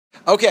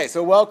Okay,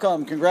 so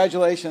welcome,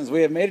 congratulations.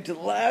 We have made it to the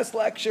last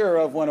lecture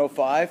of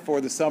 105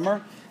 for the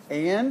summer,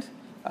 and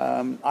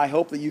I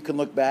hope that you can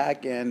look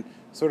back and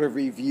sort of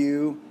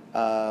review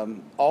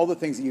all the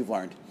things that you've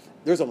learned.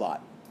 There's a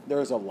lot.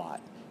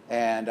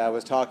 And I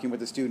was talking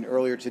with a student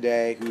earlier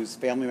today whose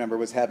family member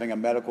was having a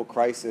medical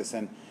crisis,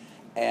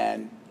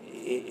 and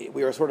we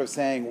were sort of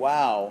saying,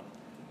 wow,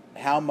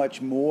 how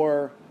much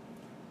more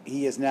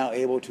he is now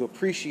able to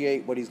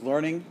appreciate what he's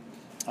learning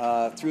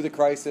through the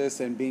crisis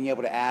and being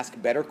able to ask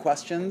better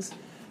questions,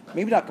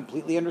 maybe not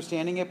completely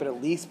understanding it, but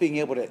at least being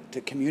able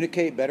to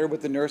communicate better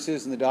with the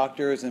nurses and the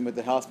doctors and with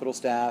the hospital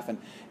staff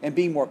and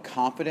being more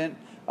confident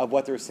of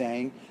what they're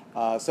saying.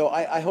 So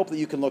I hope that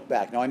you can look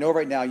back. Now, I know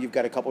right now you've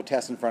got a couple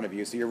tests in front of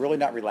you, so you're really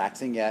not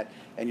relaxing yet,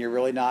 and you're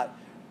really not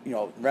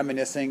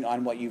reminiscing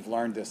on what you've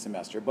learned this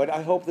semester. But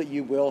I hope that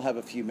you will have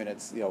a few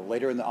minutes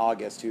later in the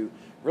August to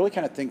really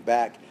kind of think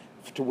back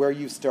to where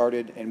you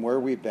started and where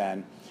we've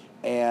been.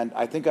 And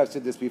I think I've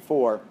said this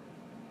before.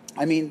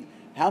 I mean,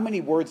 how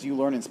many words do you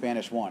learn in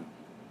Spanish 1?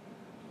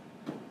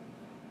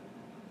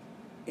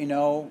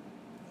 A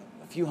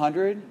few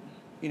hundred,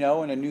 in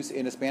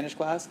a Spanish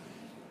class.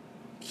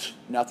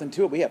 Nothing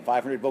to it. We have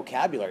 500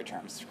 vocabulary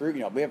terms.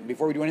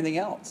 Before we do anything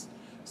else.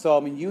 So,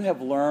 I mean, you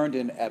have learned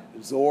and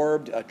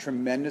absorbed a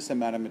tremendous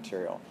amount of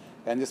material.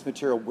 And this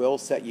material will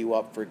set you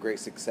up for great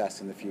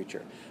success in the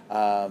future.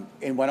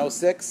 In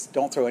 106,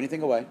 don't throw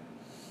anything away.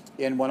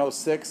 In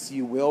 106,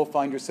 you will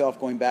find yourself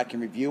going back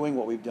and reviewing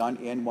what we've done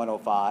in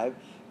 105.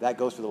 That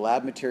goes for the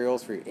lab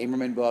materials, for your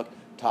Amerman book.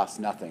 Toss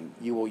nothing.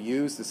 You will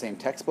use the same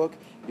textbook.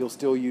 You'll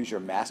still use your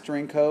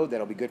mastering code.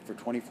 That'll be good for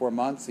 24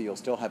 months, so you'll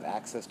still have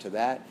access to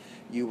that.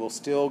 You will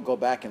still go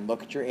back and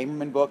look at your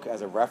Amerman book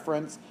as a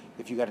reference.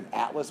 If you got an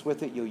atlas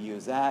with it, you'll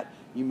use that.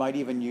 You might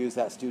even use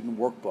that student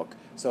workbook.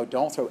 So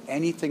don't throw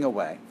anything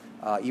away,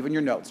 even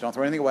your notes. Don't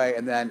throw anything away.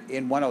 And then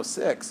in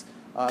 106,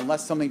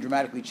 unless something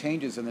dramatically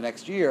changes in the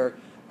next year,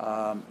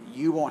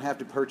 you won't have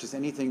to purchase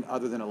anything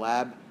other than a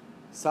lab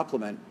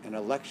supplement and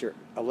a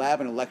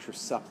lab and a lecture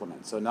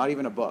supplement. So not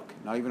even a book,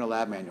 not even a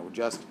lab manual,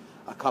 just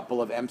a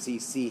couple of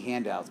MCC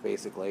handouts,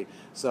 basically.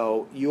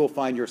 So you'll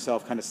find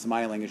yourself kind of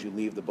smiling as you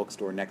leave the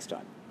bookstore next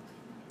time.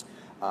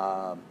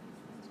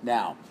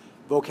 Now,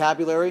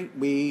 vocabulary,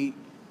 we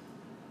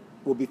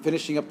will be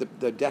finishing up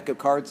the deck of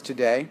cards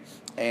today,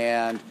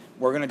 and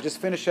we're going to just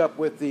finish up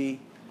with the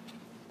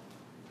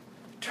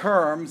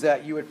terms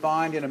that you would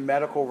find in a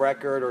medical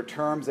record or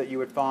terms that you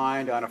would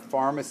find on a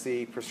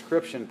pharmacy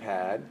prescription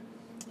pad.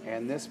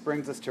 And this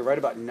brings us to right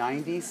about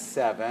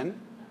 97.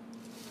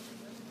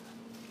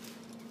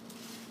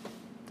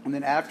 And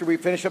then after we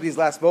finish up these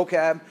last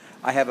vocab,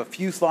 I have a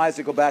few slides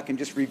to go back and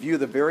just review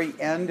the very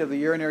end of the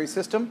urinary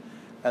system.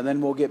 And then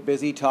we'll get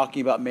busy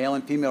talking about male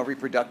and female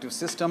reproductive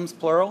systems,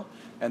 plural.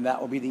 And that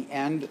will be the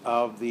end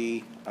of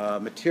the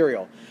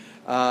material.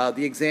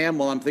 The exam,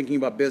 while I'm thinking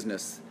about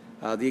business,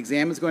 the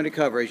exam is going to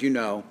cover, as you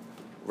know,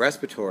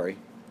 respiratory,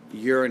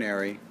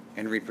 urinary,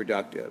 and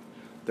reproductive.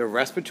 The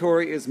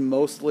respiratory is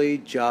mostly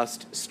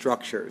just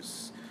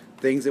structures,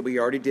 things that we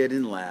already did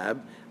in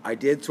lab. I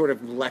did sort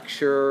of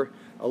lecture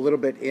a little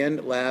bit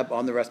in lab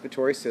on the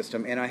respiratory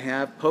system, and I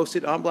have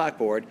posted on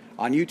Blackboard,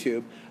 on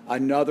YouTube, a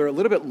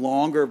little bit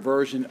longer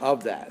version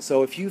of that.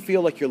 So if you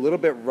feel like you're a little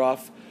bit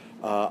rough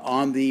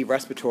on the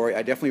respiratory,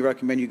 I definitely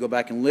recommend you go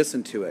back and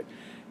listen to it.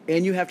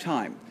 And you have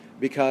time,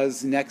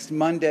 because next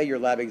Monday your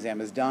lab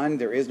exam is done.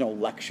 There is no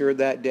lecture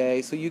that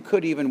day, so you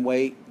could even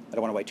wait. I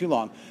don't want to wait too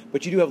long,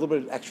 but you do have a little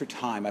bit of extra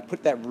time. I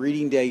put that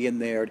reading day in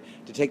there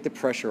to take the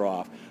pressure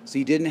off, so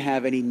you didn't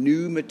have any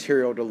new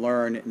material to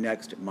learn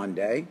next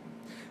Monday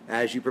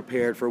as you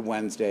prepared for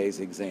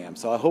Wednesday's exam.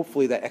 So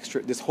hopefully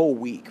this whole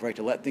week, right,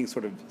 to let things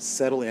sort of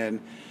settle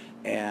in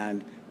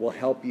and will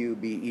help you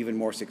be even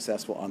more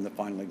successful on the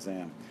final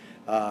exam.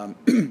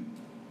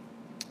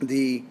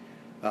 The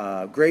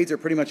grades are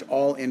pretty much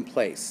all in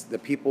place. The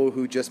people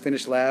who just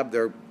finished lab,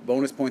 their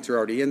bonus points are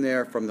already in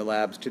there from the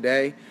labs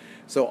today.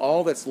 So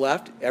all that's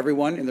left,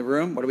 everyone in the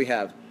room, what do we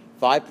have?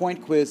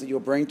 5-point quiz that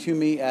you'll bring to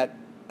me at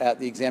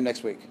the exam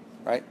next week,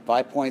 right?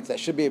 5 points. That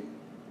should be a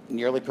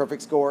nearly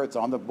perfect score. It's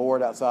on the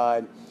board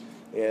outside.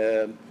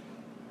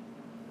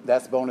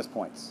 That's bonus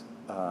points.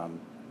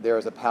 There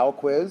is a PAL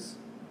quiz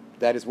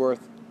that is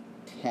worth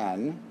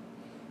 10.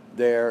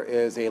 There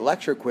is a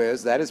lecture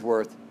quiz that is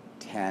worth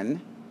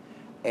 10.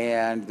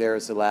 And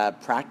there's a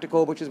lab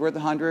practical, which is worth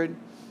 100.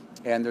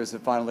 And there's a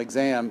final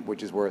exam,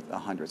 which is worth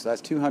 100. So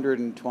that's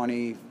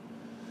 220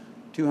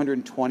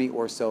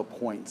 or so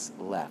points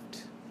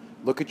left.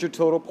 Look at your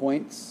total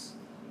points,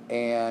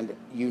 and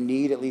you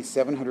need at least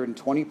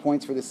 720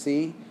 points for the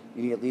C.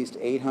 You need at least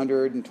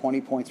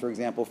 820 points, for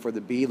example, for the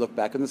B. Look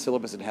back in the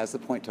syllabus. It has the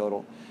point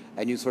total.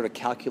 And you sort of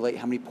calculate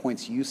how many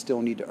points you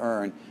still need to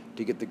earn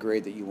to get the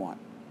grade that you want.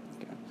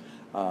 Okay.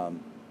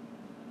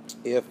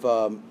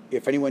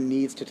 If anyone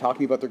needs to talk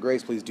to me about their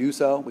grades, please do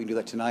so. We can do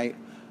that tonight.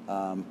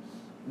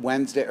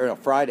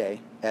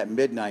 Friday at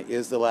midnight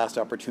is the last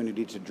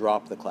opportunity to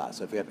drop the class.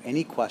 So if you have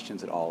any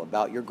questions at all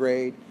about your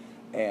grade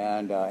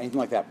and anything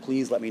like that,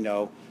 please let me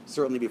know,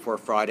 certainly before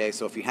Friday.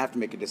 So if you have to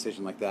make a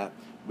decision like that,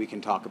 we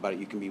can talk about it.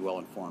 You can be well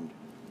informed.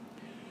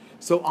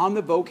 So on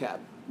the vocab,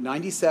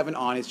 97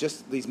 on is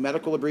just these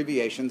medical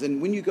abbreviations.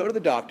 And when you go to the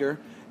doctor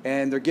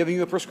and they're giving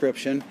you a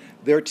prescription,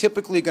 they're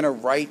typically going to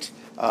write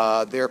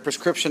their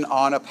prescription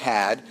on a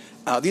pad.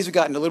 These have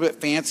gotten a little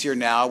bit fancier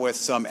now with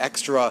some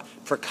extra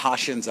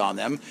precautions on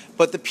them,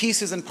 but the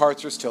pieces and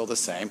parts are still the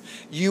same.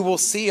 You will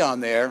see on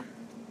there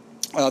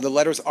the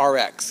letters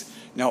RX.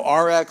 Now,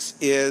 RX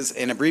is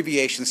an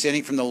abbreviation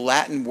standing from the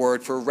Latin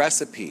word for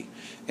recipe.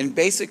 And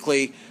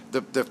basically,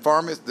 the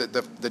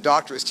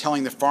doctor is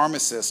telling the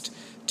pharmacist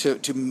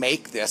to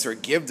make this or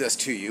give this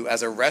to you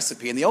as a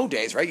recipe. In the old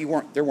days, right,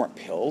 there weren't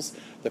pills.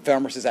 The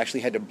pharmacist actually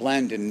had to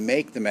blend and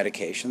make the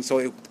medication.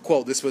 So,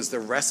 quote, this was the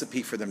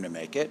recipe for them to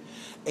make it.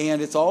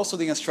 And it's also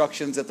the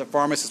instructions that the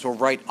pharmacist will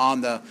write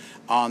on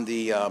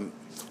the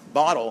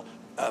bottle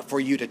for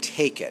you to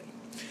take it.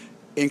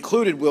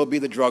 Included will be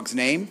the drug's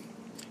name,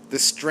 the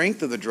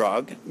strength of the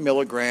drug,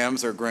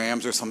 milligrams or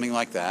grams or something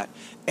like that,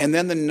 and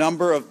then the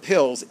number of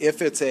pills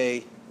if it's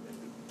a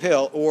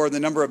pill, or the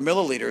number of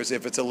milliliters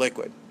if it's a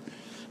liquid.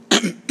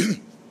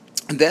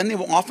 Then they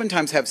will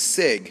oftentimes have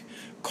SIG,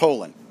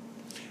 colon.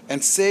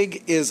 And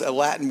SIG is a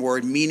Latin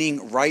word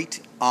meaning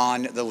write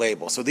on the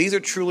label. So these are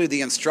truly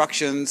the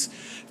instructions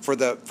for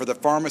the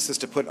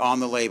pharmacist to put on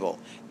the label.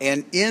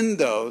 And in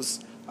those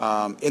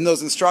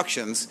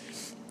instructions,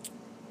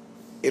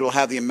 it'll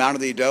have the amount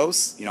of the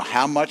dose,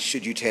 how much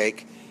should you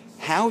take,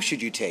 how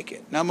should you take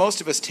it. Now,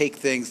 most of us take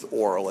things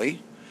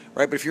orally,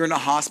 right? But if you're in a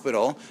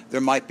hospital,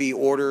 there might be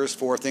orders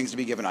for things to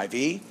be given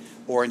IV,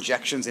 or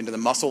injections into the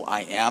muscle,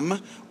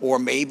 IM, or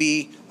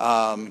maybe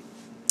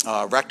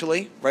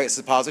rectally, right,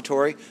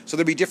 suppository. So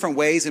there'd be different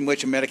ways in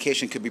which a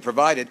medication could be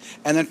provided.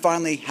 And then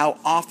finally, how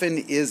often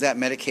is that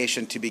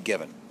medication to be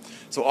given?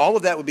 So all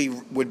of that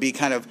would be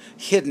kind of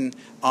hidden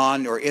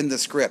on or in the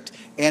script.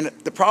 And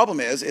the problem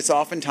is it's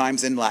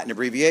oftentimes in Latin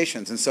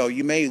abbreviations. And so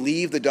you may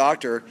leave the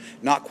doctor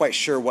not quite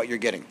sure what you're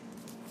getting.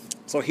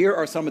 So here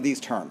are some of these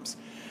terms.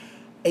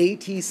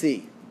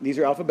 ATC. These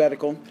are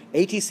alphabetical.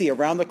 ATC,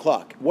 around the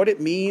clock. What it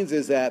means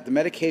is that the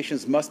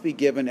medications must be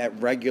given at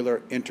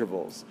regular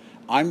intervals.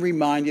 I'm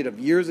reminded of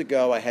years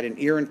ago I had an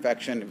ear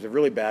infection. It was a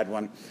really bad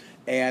one.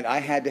 And I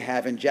had to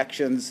have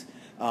injections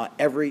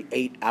every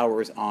 8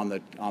 hours on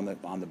the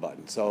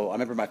button. So I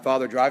remember my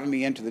father driving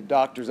me into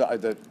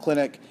the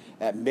clinic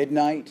at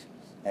midnight,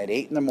 at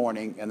 8 in the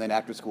morning, and then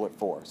after school at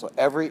 4. So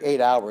every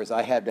 8 hours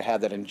I had to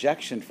have that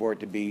injection for it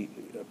to be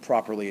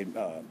properly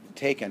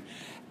taken.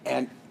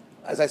 And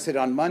as I said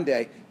on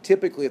Monday,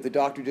 typically if the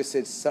doctor just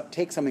says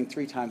take something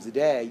 3 times a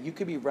day, you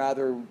could be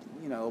rather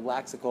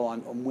laxical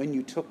on when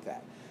you took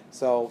that.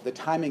 So the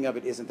timing of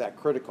it isn't that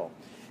critical.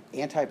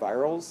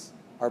 Antivirals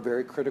are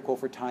very critical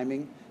for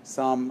timing.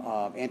 Some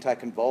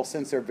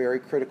anticonvulsants are very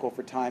critical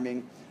for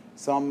timing.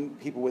 Some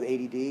people with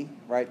ADD,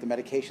 right, the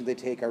medication they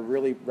take are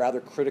really rather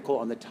critical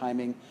on the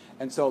timing.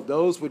 And so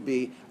those would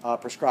be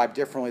prescribed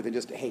differently than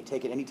just, hey,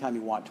 take it anytime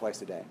you want,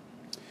 twice a day.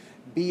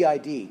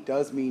 BID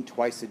does mean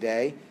twice a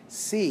day.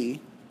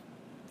 C,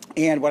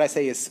 and what I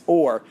say is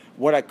or.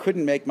 What I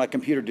couldn't make my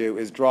computer do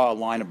is draw a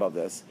line above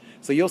this.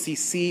 So you'll see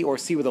C or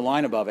C with a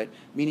line above it,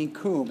 meaning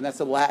cum, and that's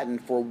the Latin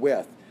for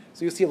with.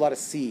 So you'll see a lot of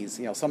C's,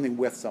 something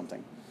with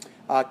something.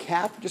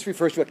 Cap just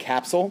refers to a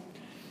capsule.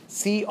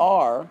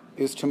 CR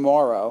is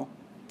tomorrow.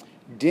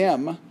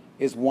 Dim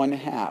is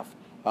 1/2.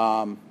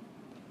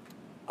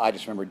 I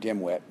just remember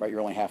dimwit, right?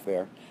 You're only half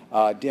there.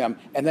 Dim.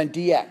 And then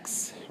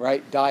DX,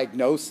 right?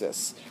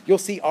 Diagnosis. You'll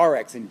see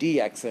RX and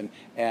DX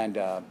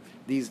and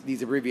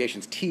these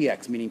abbreviations,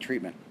 TX meaning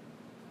treatment.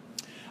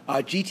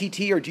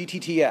 GTT or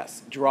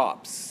GTTS,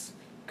 drops.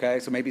 Okay,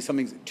 so maybe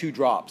something's 2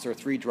 drops or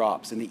 3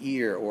 drops in the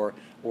ear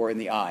or in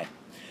the eye.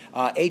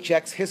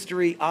 HX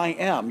history,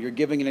 IM, you're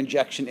giving an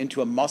injection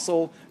into a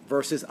muscle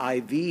versus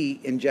IV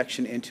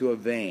injection into a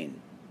vein.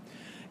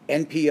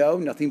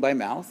 NPO, nothing by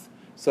mouth.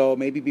 So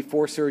maybe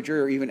before surgery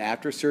or even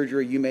after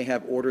surgery, you may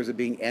have orders of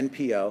being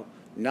NPO,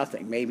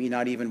 nothing, maybe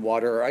not even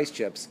water or ice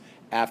chips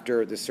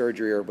after the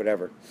surgery or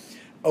whatever.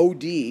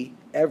 OD,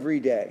 every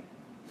day.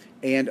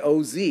 And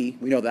OZ, we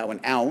know that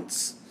one,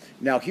 ounce.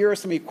 Now here are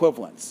some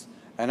equivalents.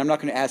 And I'm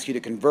not going to ask you to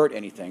convert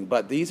anything,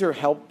 but these are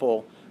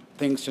helpful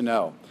things to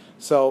know.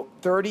 So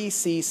 30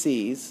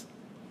 cc's,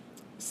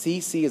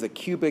 cc is a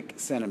cubic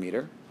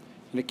centimeter,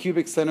 and a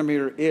cubic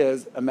centimeter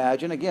is,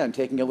 imagine, again,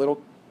 taking a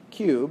little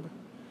cube,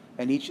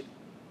 and each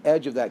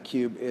edge of that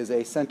cube is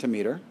a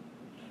centimeter.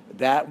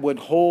 That would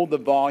hold the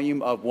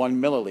volume of 1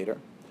 milliliter.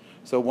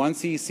 So 1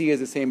 cc is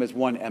the same as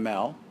 1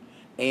 ml,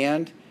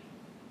 and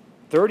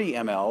 30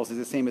 mLs is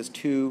the same as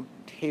 2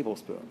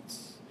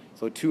 tablespoons.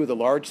 So 2 of the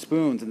large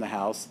spoons in the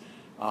house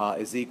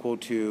is equal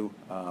to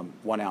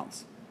 1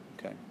 ounce.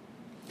 Okay.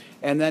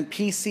 And then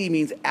PC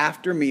means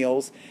after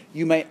meals.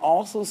 You may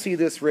also see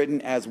this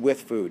written as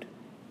with food.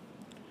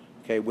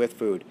 Okay, with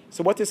food.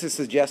 So what this is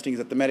suggesting is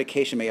that the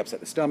medication may upset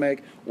the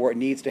stomach, or it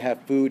needs to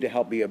have food to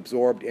help be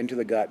absorbed into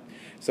the gut.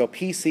 So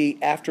PC,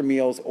 after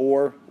meals,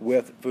 or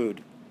with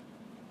food.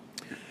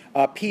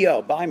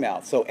 PO, by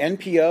mouth. So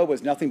NPO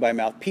was nothing by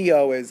mouth.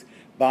 PO is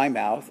by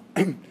mouth.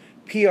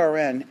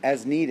 PRN,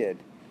 as needed.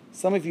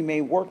 Some of you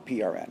may work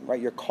PRN,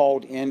 right? You're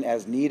called in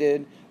as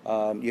needed.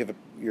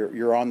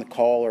 You're on the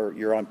call or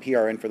you're on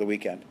PRN for the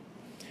weekend.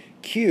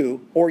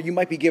 Q, or you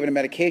might be given a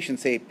medication,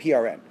 say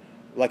PRN,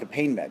 like a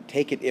pain med.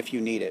 Take it if you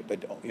need it,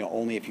 but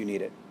only if you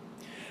need it.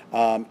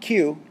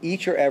 Q,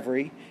 each or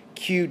every.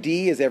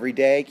 QD is every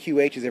day.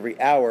 QH is every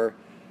hour.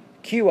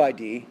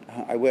 QID,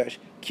 I wish.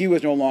 Q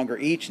is no longer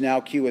each. Now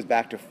Q is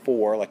back to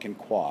 4, like in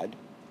quad.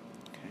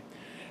 Okay.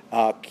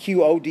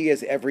 QOD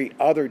is every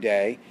other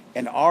day.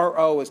 And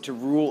RO is to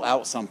rule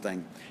out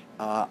something.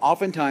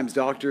 Oftentimes,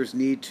 doctors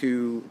need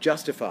to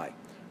justify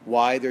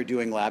why they're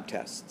doing lab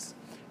tests.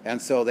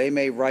 And so they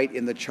may write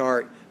in the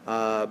chart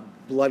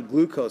blood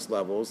glucose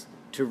levels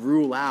to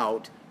rule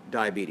out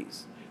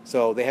diabetes.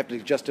 So they have to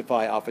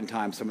justify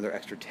oftentimes some of their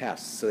extra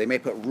tests. So they may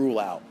put rule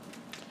out.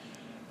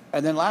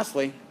 And then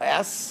lastly,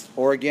 S,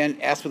 or again,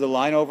 S with a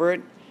line over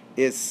it,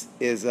 is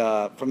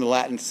from the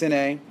Latin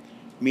sine,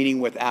 meaning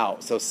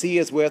without. So C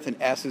is with and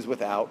S is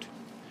without.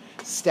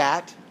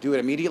 Stat, do it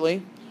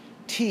immediately.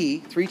 T,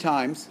 3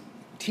 times.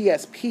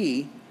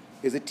 TSP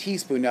is a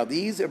teaspoon. Now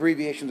these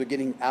abbreviations are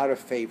getting out of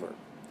favor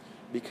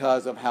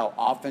because of how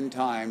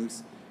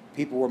oftentimes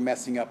people were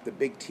messing up the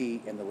big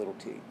T and the little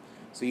t.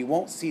 So you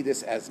won't see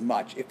this as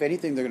much. If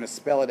anything, they're going to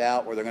spell it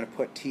out or they're going to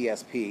put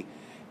TSP.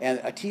 And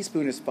a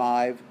teaspoon is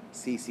 5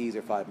 cc's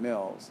or 5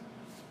 mils.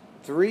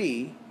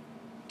 3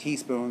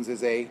 teaspoons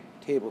is a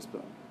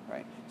tablespoon,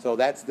 right? So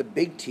that's the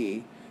big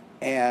T.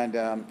 And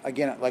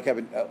again, like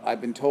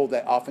I've been told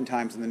that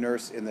oftentimes in the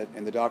nurse and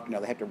the doctor now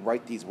they have to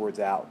write these words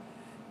out.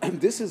 It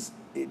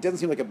doesn't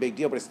seem like a big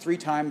deal, but it's 3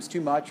 times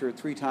too much or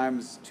 3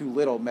 times too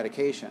little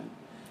medication,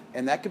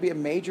 and that could be a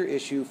major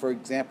issue. For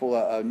example,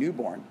 a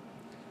newborn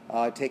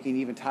taking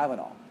even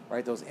Tylenol,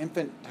 right? Those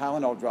infant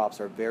Tylenol drops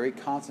are very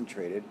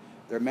concentrated.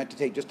 They're meant to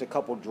take just a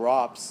couple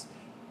drops,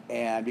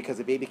 and because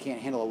the baby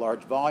can't handle a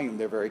large volume,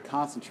 they're very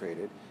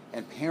concentrated.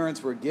 And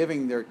parents were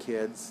giving their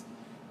kids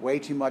way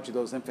too much of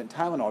those infant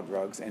Tylenol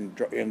drugs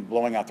and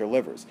blowing out their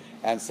livers.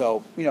 And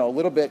so, a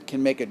little bit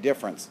can make a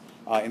difference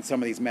in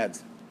some of these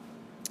meds.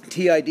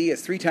 TID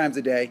is 3 times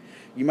a day.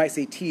 You might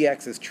say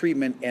TX is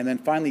treatment. And then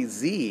finally,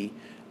 Z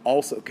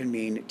also can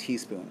mean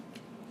teaspoon.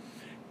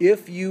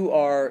 If you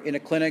are in a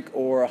clinic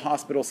or a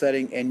hospital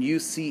setting and you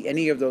see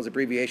any of those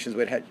abbreviations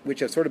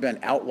which have sort of been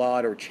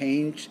outlawed or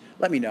changed,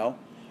 let me know.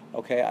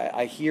 Okay,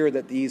 I hear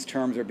that these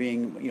terms are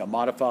being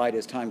modified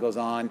as time goes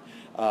on.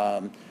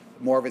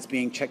 More of it's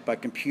being checked by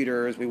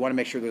computers. We want to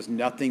make sure there's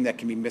nothing that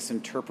can be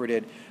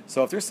misinterpreted.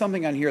 So if there's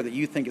something on here that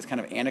you think is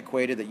kind of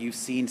antiquated, that you've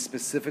seen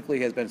specifically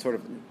has been sort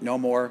of no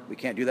more, we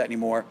can't do that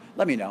anymore,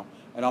 let me know,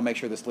 and I'll make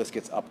sure this list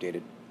gets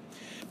updated.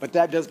 But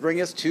that does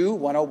bring us to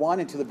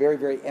 101 and to the very,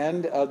 very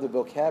end of the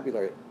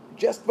vocabulary.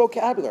 Just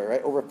vocabulary,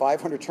 right? Over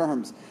 500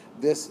 terms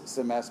this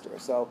semester.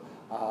 So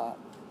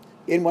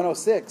in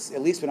 106,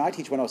 at least when I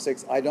teach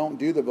 106, I don't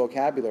do the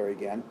vocabulary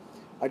again.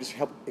 I just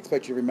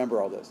expect you to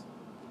remember all this.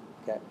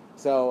 Okay,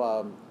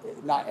 so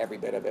not every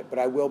bit of it, but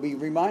I will be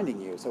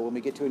reminding you. So when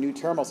we get to a new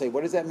term, I'll say,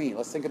 what does that mean?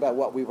 Let's think about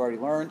what we've already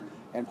learned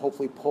and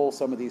hopefully pull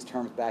some of these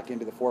terms back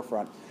into the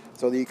forefront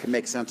so that you can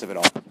make sense of it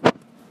all.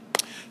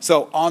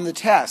 So on the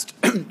test,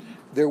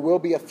 there will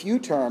be a few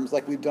terms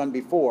like we've done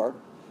before.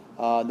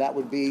 That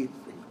would be,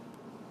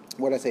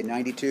 what did I say,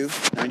 92,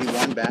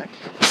 91 back.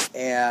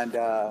 And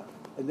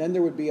then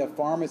there would be a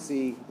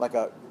pharmacy, like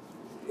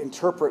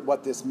interpret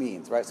what this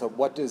means, right? So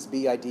what does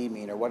BID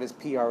mean, or what does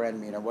PRN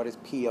mean, or what does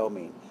PO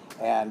mean?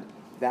 And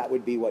that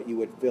would be what you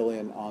would fill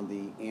in on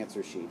the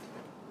answer sheet.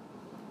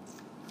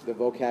 The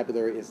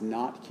vocabulary is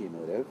not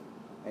cumulative,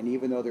 and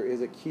even though there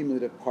is a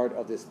cumulative part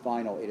of this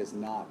final, it is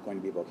not going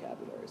to be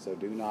vocabulary. So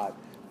do not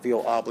feel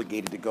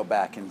obligated to go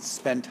back and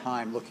spend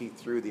time looking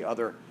through the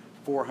other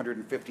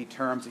 450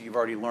 terms that you've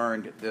already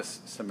learned this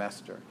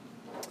semester.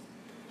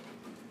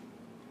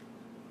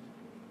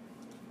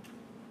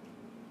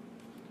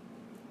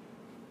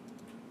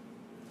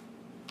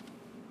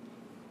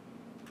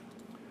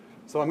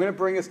 So I'm going to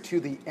bring us to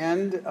the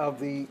end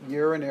of the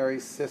urinary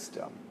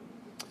system.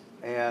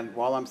 And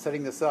while I'm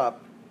setting this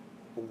up,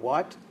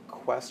 what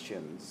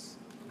questions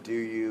do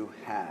you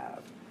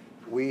have?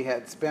 We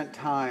had spent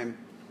time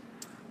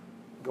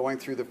going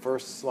through the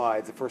first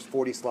slides, the first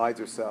 40 slides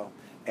or so,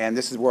 and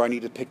this is where I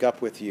need to pick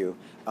up with you.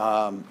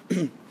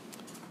 In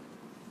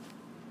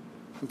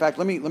fact,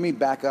 let me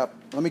back up.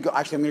 Let me go.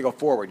 Actually, I'm going to go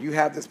forward. You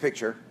have this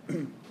picture.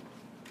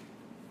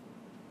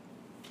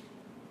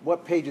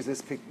 What page is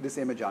this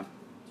image on?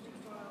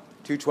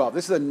 212.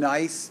 This is a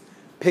nice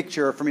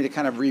picture for me to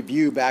kind of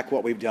review back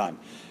what we've done.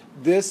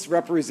 This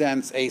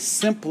represents a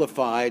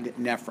simplified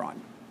nephron.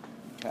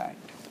 Okay,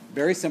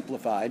 very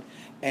simplified.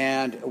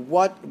 And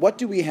what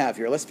do we have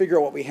here? Let's figure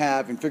out what we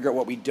have and figure out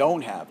what we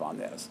don't have on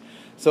this.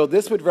 So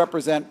this would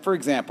represent, for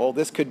example,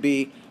 this could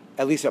be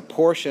at least a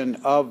portion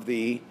of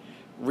the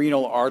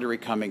renal artery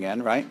coming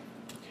in, right?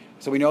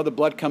 So we know the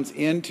blood comes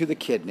into the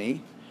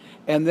kidney.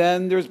 And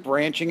then there's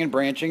branching and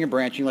branching and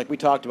branching, like we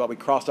talked about. We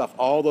crossed off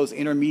all those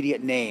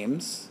intermediate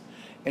names.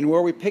 And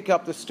where we pick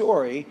up the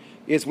story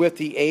is with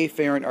the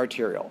afferent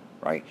arteriole.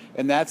 right?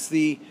 And that's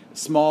the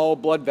small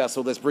blood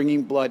vessel that's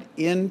bringing blood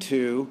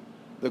into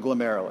the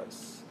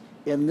glomerulus.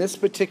 In this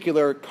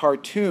particular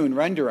cartoon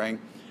rendering,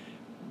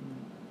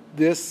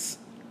 this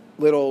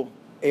little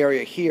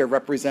area here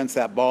represents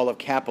that ball of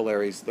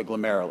capillaries, the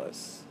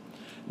glomerulus.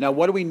 Now,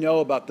 what do we know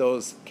about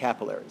those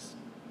capillaries?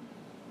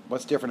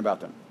 What's different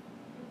about them?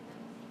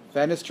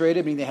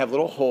 Fenestrated, meaning they have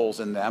little holes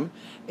in them.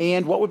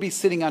 And what would be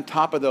sitting on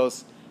top of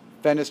those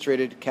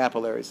fenestrated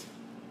capillaries?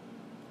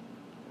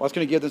 What's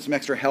going to give them some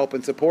extra help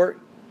and support?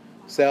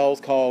 Cells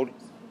called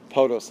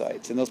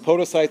podocytes. And those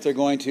podocytes are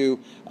going to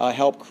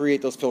help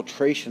create those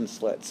filtration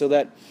slits so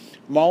that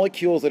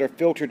molecules that are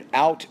filtered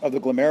out of the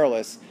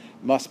glomerulus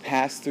must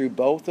pass through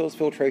both those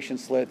filtration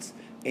slits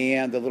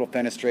and the little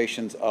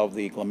fenestrations of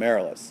the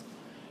glomerulus.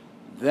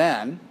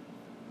 Then,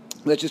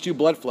 let's just do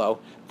blood flow.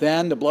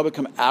 Then the blood would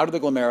come out of the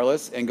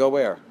glomerulus and go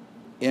where?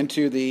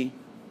 Into the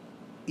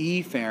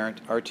efferent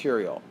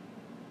arteriole.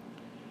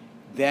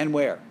 Then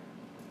where?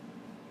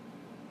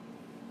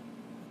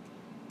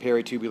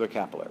 Peritubular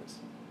capillaries.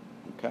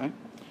 Okay?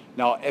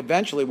 Now,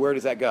 eventually, where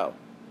does that go?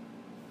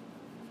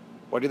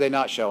 What do they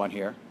not show on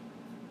here?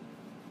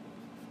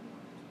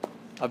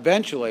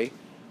 Eventually,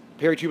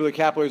 peritubular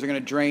capillaries are going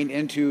to drain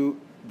into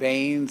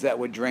veins that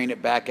would drain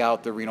it back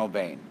out the renal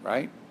vein,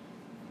 right?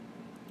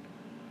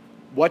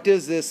 What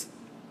does this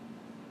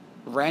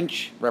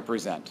wrench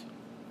represent?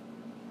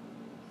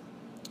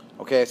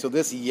 Okay, so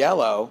this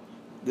yellow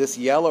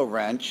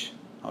wrench,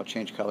 I'll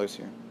change colors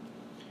here.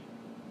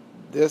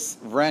 This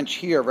wrench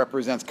here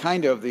represents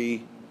kind of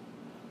the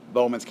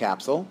Bowman's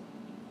capsule,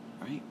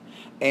 right?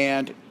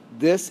 And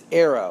this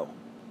arrow,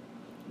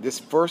 this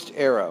first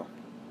arrow,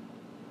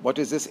 what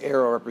does this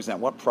arrow represent?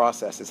 What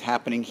process is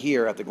happening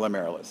here at the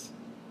glomerulus?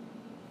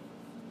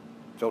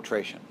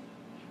 Filtration,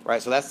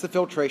 right? So that's the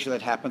filtration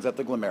that happens at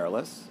the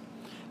glomerulus.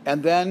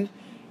 And then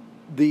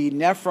the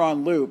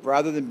nephron loop,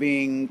 rather than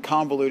being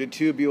convoluted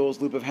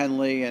tubules, loop of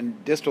Henle,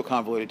 and distal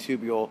convoluted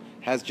tubule,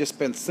 has just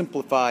been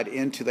simplified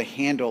into the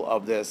handle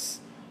of this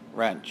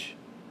wrench.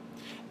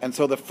 And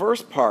so the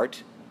first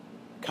part,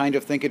 kind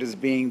of think it as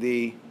being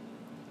the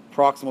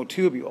proximal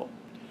tubule.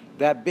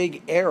 That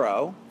big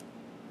arrow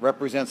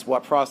represents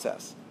what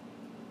process?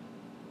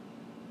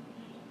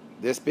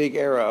 This big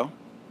arrow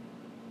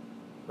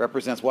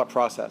represents what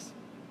process?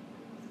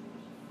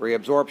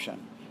 Reabsorption.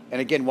 And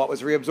again, what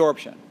was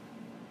reabsorption?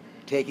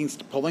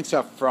 Pulling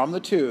stuff from the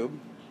tube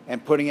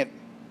and putting it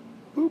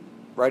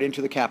right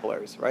into the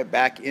capillaries, right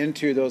back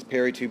into those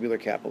peritubular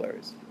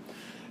capillaries.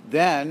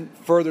 Then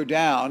further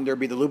down, there'd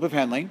be the loop of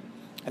Henle,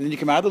 and then you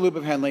come out of the loop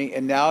of Henle,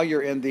 and now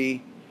you're in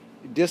the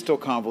distal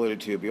convoluted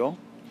tubule,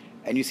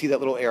 and you see that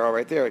little arrow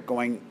right there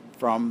going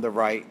from the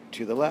right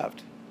to the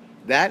left.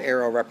 That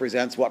arrow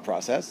represents what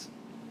process?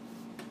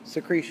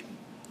 Secretion.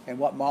 And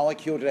what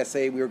molecule did I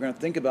say we were going to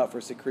think about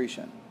for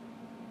secretion?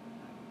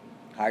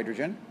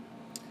 Hydrogen.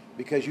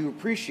 Because you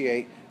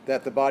appreciate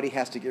that the body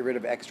has to get rid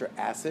of extra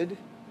acid,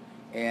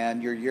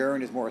 and your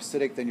urine is more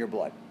acidic than your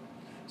blood.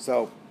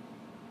 So,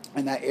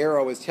 and that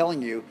arrow is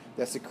telling you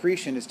that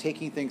secretion is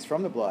taking things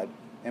from the blood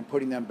and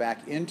putting them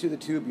back into the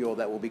tubule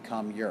that will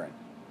become urine.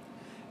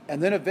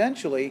 And then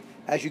eventually,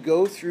 as you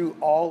go through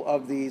all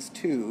of these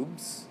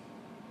tubes,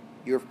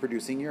 you're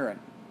producing urine.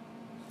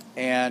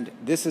 And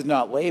this is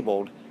not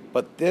labeled,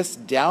 but this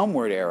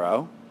downward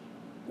arrow,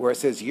 where it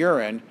says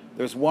urine,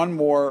 there's one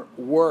more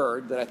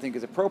word that I think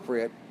is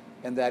appropriate,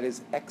 and that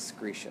is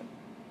excretion.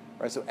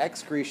 Right? So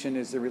excretion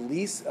is the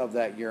release of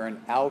that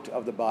urine out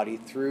of the body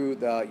through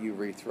the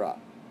urethra.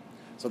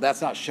 So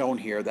that's not shown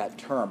here, that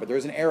term, but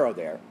there's an arrow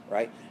there,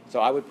 right? So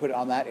I would put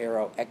on that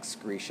arrow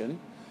excretion.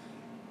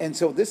 And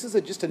so this is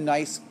just a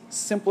nice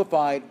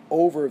simplified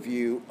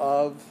overview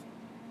of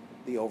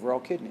the overall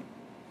kidney.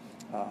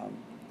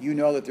 You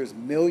know that there's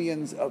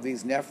millions of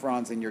these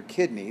nephrons in your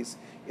kidneys.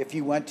 If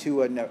you went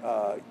to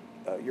a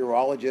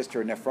urologist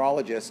or a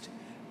nephrologist,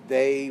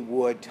 they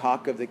would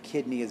talk of the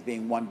kidney as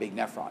being one big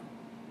nephron,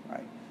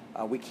 right?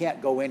 We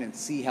can't go in and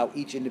see how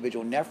each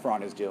individual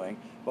nephron is doing,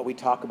 but we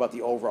talk about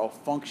the overall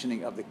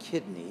functioning of the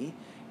kidney,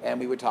 and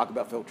we would talk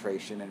about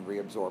filtration and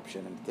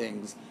reabsorption and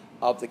things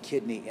of the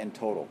kidney in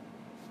total.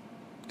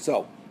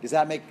 So, does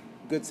that make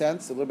good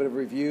sense? A little bit of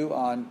review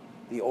on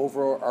the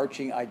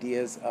overarching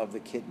ideas of the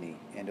kidney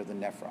and of the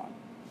nephron.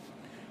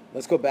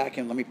 Let's go back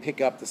and let me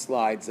pick up the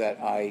slides that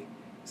I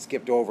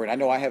skipped over. And I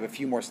know I have a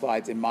few more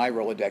slides in my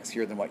Rolodex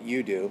here than what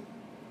you do.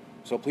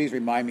 So please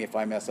remind me if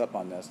I mess up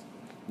on this.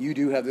 You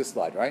do have this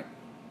slide, right?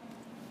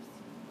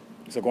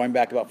 So going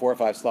back about 4 or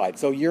 5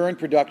 slides. So urine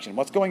production.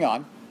 What's going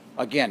on?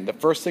 Again, the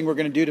first thing we're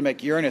going to do to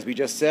make urine, as we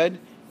just said,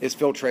 is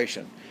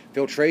filtration.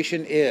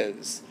 Filtration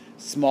is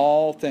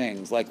small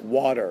things like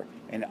water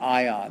and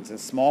ions and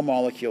small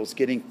molecules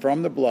getting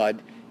from the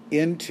blood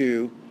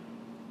into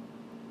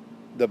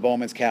the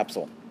Bowman's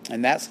capsule.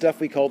 And that stuff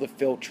we call the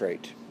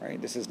filtrate. Right?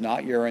 This is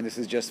not urine, this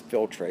is just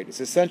filtrate. It's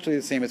essentially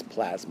the same as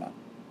plasma.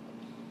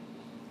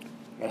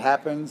 It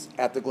happens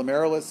at the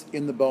glomerulus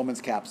in the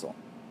Bowman's capsule.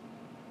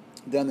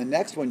 Then the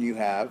next one you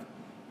have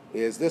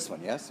is this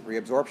one, yes?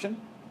 Reabsorption.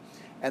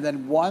 And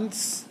then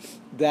once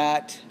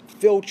that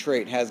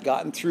filtrate has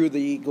gotten through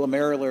the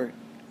glomerular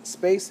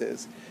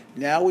spaces,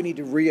 now we need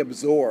to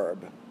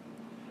reabsorb.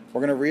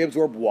 We're going to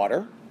reabsorb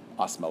water,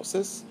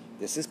 osmosis.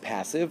 This is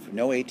passive,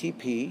 no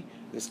ATP.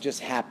 This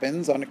just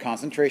happens on a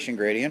concentration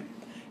gradient.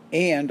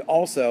 And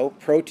also,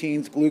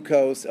 proteins,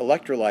 glucose,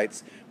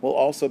 electrolytes will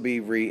also be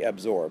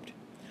reabsorbed.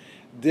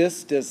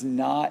 This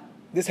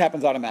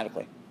happens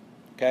automatically.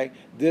 Okay?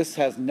 This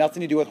has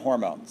nothing to do with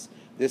hormones.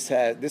 This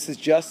is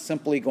just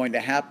simply going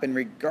to happen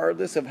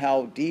regardless of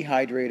how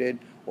dehydrated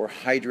or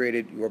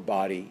hydrated your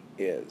body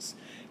is.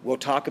 We'll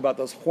talk about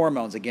those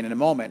hormones again in a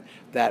moment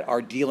that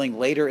are dealing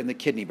later in the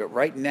kidney, but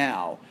right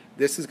now,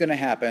 this is going to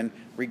happen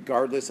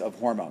regardless of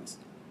hormones.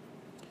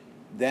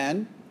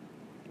 Then,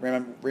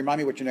 remind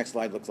me what your next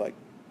slide looks like.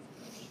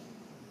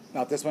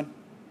 Not this one?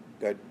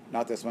 Good.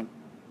 Not this one.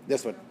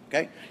 This one.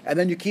 Okay? And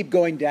then you keep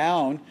going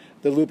down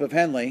the loop of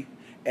Henle,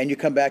 and you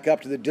come back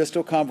up to the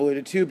distal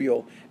convoluted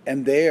tubule,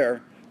 and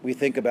there we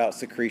think about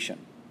secretion.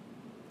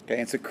 Okay?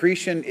 And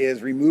secretion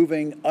is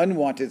removing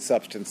unwanted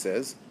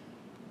substances,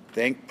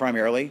 think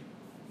primarily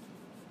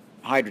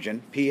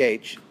hydrogen,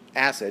 pH,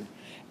 acid,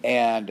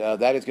 and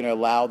that is going to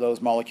allow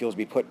those molecules to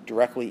be put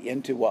directly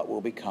into what will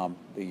become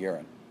the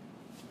urine.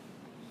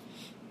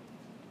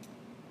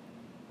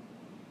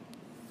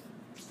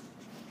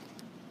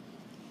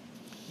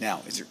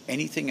 Now, is there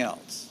anything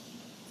else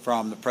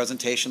from the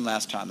presentation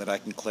last time that I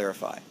can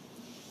clarify?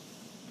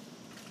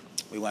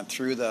 We went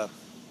through the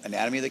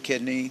anatomy of the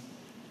kidney.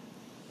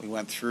 We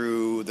went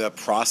through the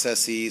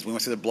processes. We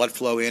went through the blood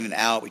flow in and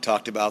out. We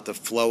talked about the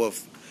flow of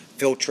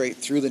filtrate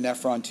through the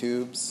nephron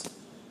tubes.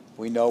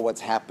 We know what's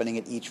happening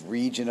at each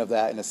region of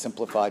that in a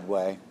simplified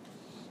way.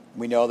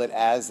 We know that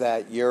as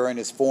that urine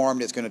is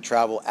formed, it's going to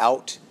travel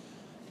out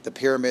the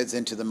pyramids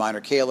into the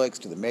minor calyx,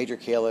 to the major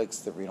calyx,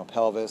 the renal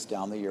pelvis,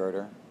 down the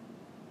ureter.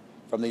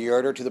 From the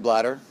ureter to the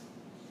bladder,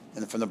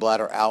 and then from the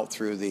bladder out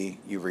through the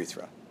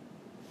urethra.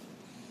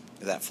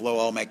 Does that flow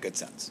all make good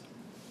sense?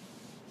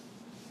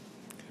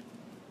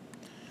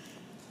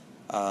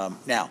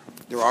 Now,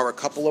 there are a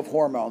couple of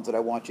hormones that I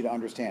want you to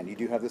understand. You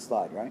do have this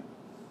slide, right?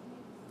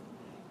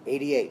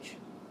 ADH.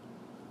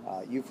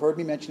 You've heard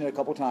me mention it a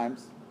couple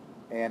times,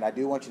 and I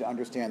do want you to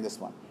understand this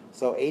one.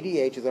 So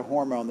ADH is a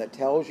hormone that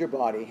tells your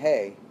body,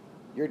 hey,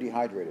 you're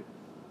dehydrated.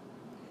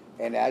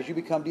 And as you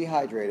become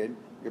dehydrated,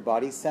 your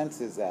body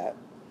senses that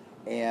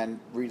and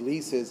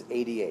releases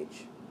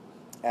ADH.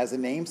 As the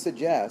name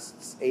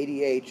suggests,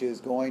 ADH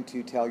is going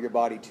to tell your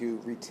body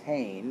to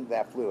retain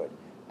that fluid.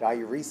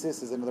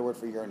 Diuresis is another word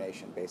for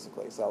urination,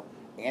 basically. So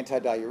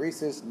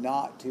antidiuresis,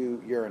 not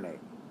to urinate.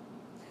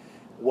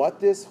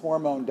 What this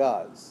hormone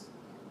does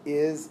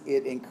is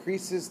it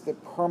increases the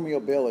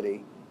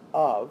permeability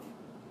of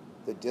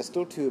the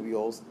distal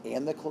tubules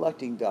and the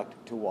collecting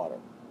duct to water.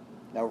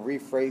 Now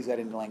rephrase that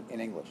in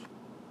English.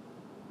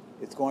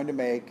 It's going to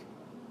make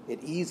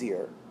it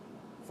easier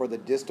for the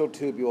distal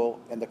tubule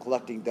and the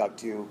collecting duct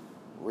to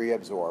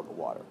reabsorb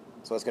water.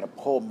 So it's going to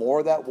pull more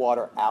of that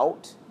water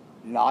out,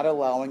 not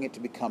allowing it to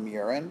become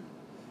urine.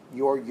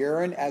 Your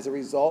urine, as a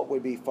result,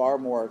 would be far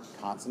more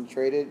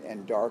concentrated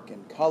and dark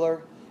in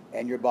color,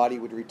 and your body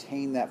would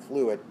retain that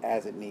fluid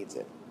as it needs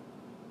it.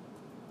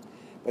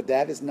 But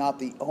that is not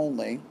the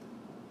only...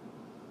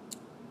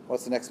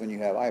 What's the next one you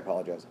have? I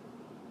apologize.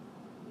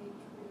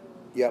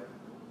 Yep.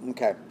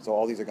 Okay, so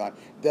all these are gone.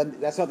 Then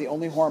that's not the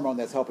only hormone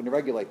that's helping to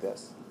regulate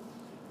this.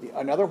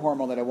 Another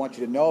hormone that I want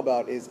you to know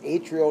about is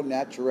atrial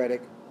natriuretic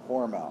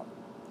hormone.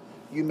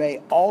 You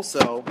may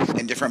also,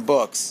 in different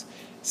books,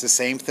 it's the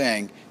same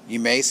thing, you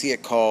may see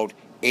it called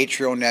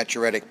atrial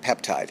natriuretic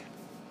peptide.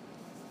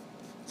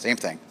 Same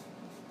thing.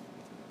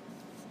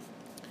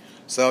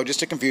 So just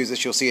to confuse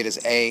this, you'll see it as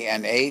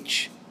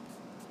ANH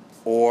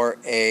or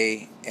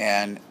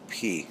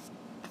ANP.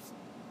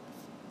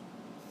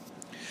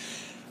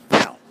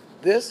 Now,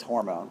 this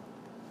hormone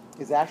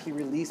is actually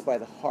released by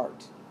the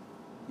heart.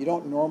 You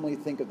don't normally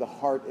think of the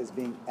heart as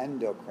being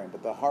endocrine,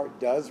 but the heart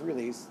does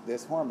release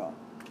this hormone.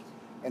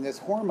 And this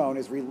hormone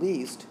is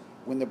released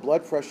when the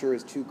blood pressure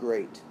is too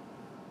great.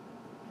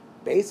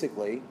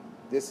 Basically,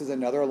 this is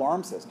another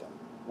alarm system.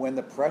 When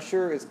the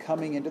pressure is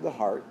coming into the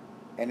heart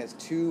and it's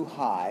too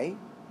high,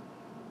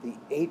 the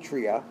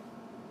atria,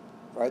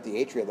 right,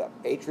 the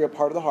atria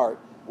part of the heart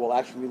will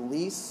actually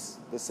release,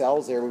 the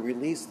cells there will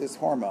release this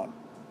hormone.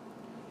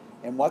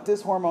 And what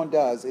this hormone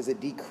does is it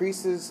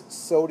decreases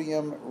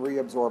sodium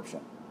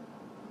reabsorption.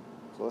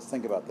 So let's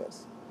think about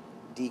this.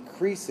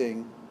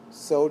 Decreasing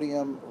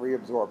sodium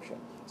reabsorption.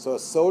 So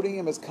if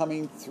sodium is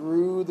coming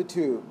through the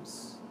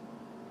tubes,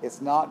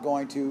 it's not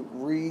going to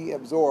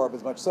reabsorb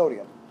as much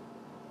sodium.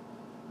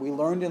 We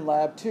learned in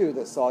lab 2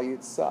 that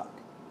solutes suck.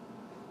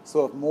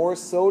 So if more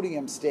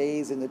sodium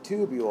stays in the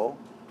tubule,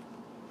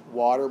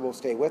 water will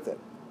stay with it.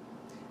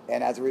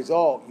 And as a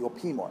result, you'll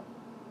pee more.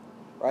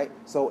 Right?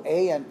 So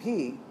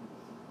ANP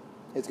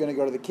is going to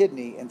go to the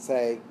kidney and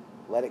say,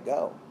 let it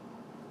go.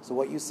 So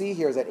what you see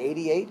here is that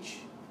ADH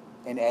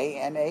and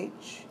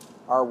ANH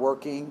are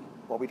working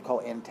what we'd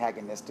call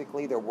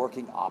antagonistically. They're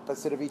working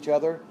opposite of each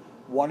other.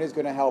 One is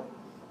going to help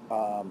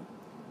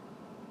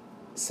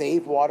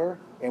save water,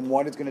 and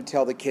one is going to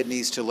tell the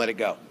kidneys to let it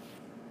go.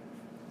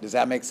 Does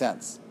that make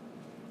sense?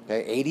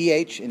 Okay,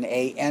 ADH and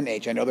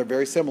ANH. I know they're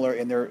very similar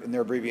in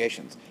their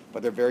abbreviations,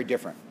 but they're very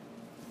different.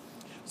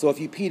 So if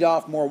you peed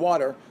off more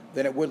water,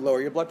 then it would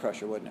lower your blood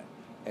pressure, wouldn't it?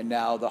 And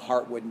now the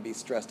heart wouldn't be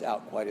stressed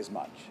out quite as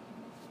much.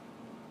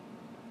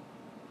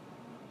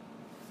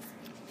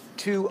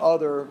 Two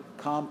other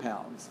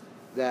compounds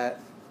that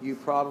you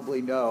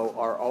probably know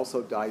are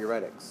also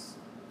diuretics.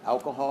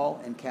 Alcohol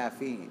and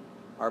caffeine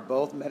are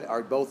both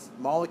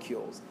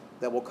molecules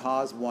that will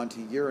cause one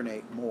to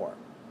urinate more.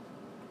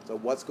 So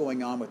what's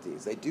going on with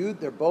these?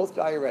 They're both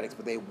diuretics,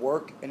 but they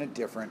work in a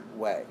different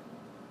way.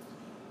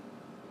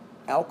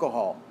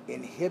 Alcohol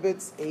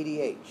inhibits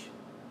ADH.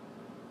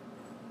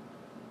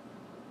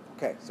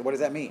 Okay, so what does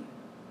that mean?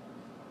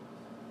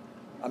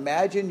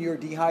 Imagine you're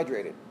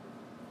dehydrated,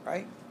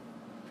 right?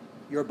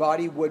 Your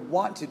body would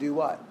want to do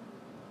what?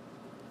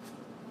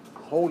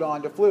 Hold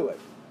on to fluid.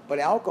 But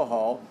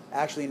alcohol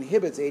actually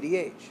inhibits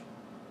ADH.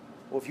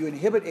 Well, if you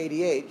inhibit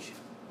ADH,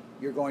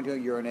 you're going to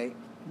urinate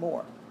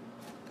more.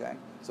 Okay?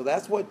 So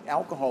that's what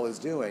alcohol is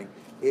doing.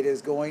 It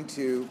is going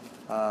to,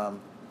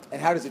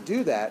 and how does it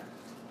do that?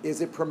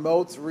 Is it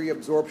promotes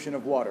reabsorption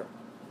of water.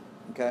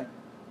 Okay?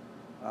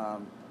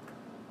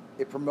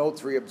 It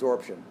promotes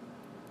reabsorption.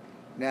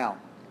 Now,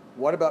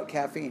 what about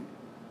caffeine?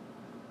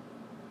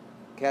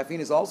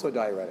 Caffeine is also a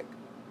diuretic.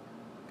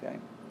 Okay?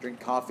 Drink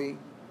coffee,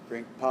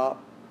 drink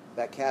pop.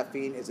 That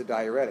caffeine is a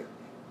diuretic.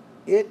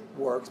 It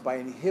works by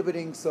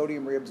inhibiting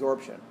sodium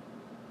reabsorption.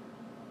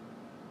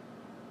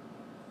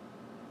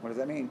 What does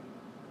that mean?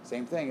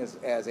 Same thing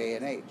as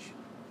ANH,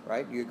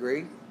 right? You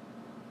agree?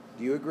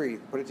 Do you agree?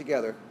 Put it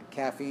together.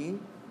 Caffeine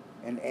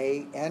and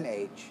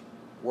ANH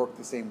work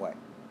the same way.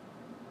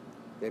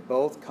 They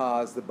both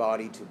cause the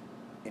body to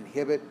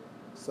inhibit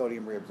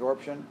sodium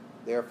reabsorption.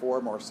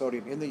 Therefore, more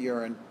sodium in the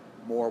urine,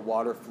 more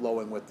water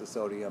flowing with the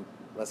sodium.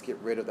 Let's get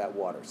rid of that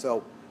water.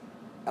 So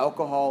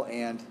alcohol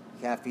and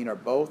caffeine are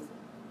both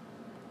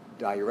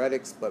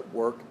diuretics, but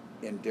work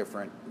in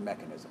different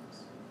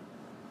mechanisms.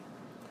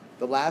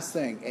 The last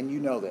thing, and you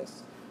know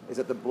this, is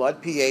that the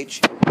blood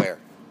pH, where?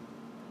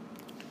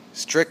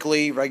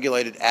 Strictly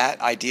regulated at,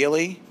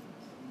 ideally,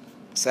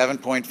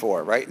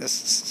 7.4, right? This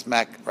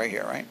smack right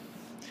here, right?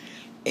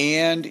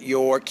 And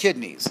your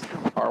kidneys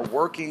are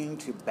working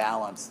to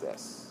balance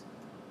this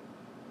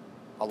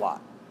a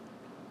lot.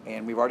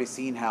 And we've already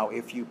seen how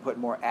if you put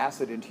more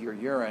acid into your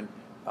urine,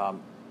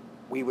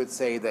 we would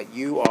say that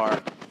you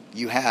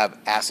have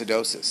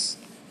acidosis,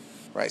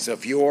 right? So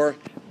if your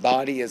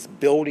body is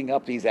building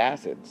up these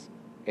acids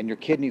and your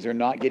kidneys are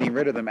not getting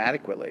rid of them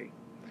adequately,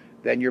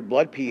 then your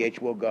blood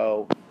pH will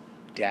go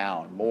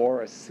down,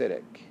 more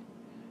acidic,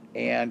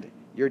 and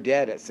you're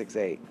dead at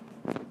 6.8.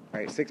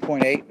 Right,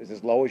 6.8 is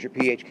as low as your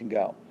pH can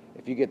go.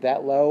 If you get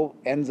that low,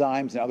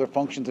 enzymes and other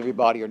functions of your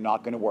body are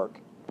not going to work.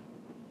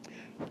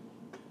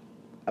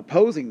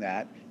 Opposing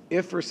that,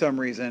 if for some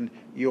reason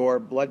your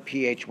blood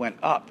pH went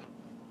up,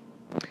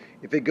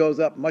 if it goes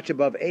up much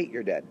above 8,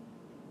 you're dead.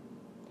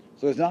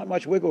 So there's not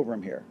much wiggle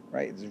room here,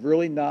 right? There's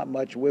really not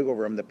much wiggle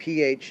room. The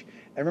pH,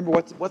 and remember,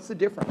 what's the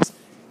difference?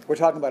 We're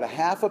talking about a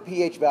half a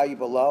pH value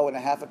below and a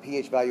half a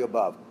pH value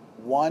above.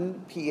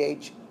 One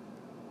pH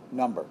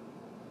number.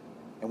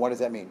 And what does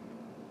that mean?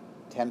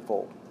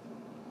 Tenfold.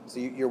 So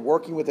you're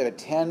working with it a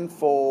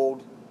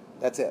tenfold,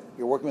 that's it.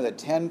 You're working with a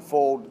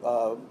tenfold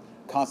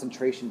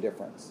concentration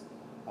difference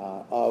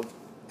of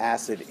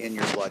acid in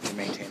your blood to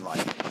maintain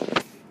life.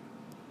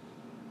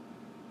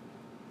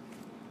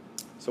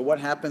 So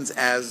what happens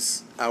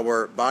as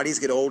our bodies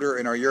get older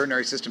and our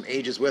urinary system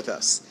ages with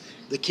us?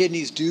 The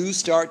kidneys do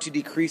start to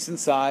decrease in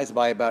size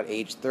by about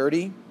age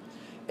 30.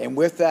 And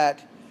with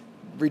that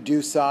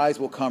reduced size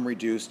will come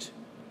reduced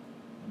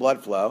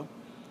blood flow.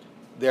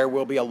 There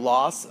will be a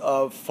loss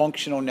of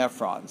functional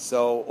nephrons.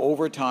 So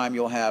over time,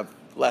 you'll have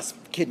less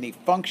kidney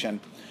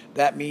function.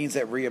 That means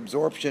that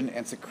reabsorption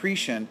and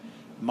secretion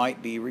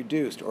might be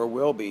reduced or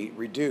will be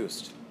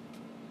reduced.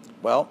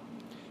 Well,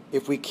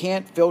 if we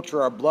can't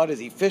filter our blood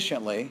as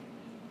efficiently,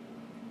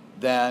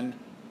 then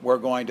we're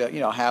going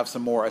to, have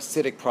some more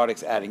acidic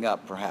products adding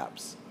up,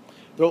 perhaps.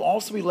 There will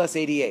also be less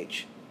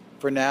ADH.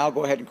 For now,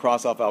 go ahead and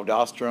cross off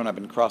aldosterone. I've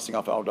been crossing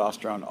off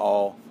aldosterone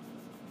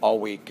all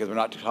week because we're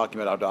not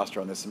talking about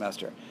aldosterone this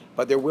semester.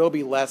 But there will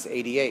be less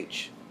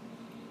ADH.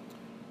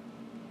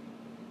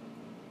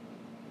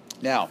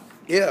 Now,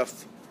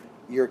 if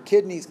your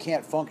kidneys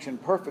can't function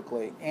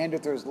perfectly and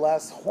if there's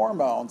less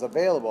hormones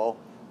available,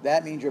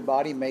 that means your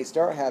body may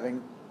start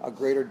having a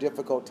greater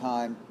difficult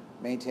time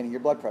maintaining your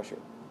blood pressure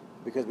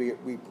because we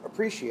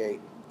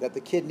appreciate that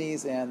the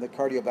kidneys and the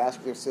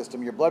cardiovascular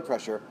system, your blood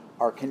pressure,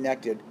 are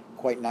connected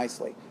quite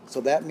nicely. So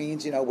that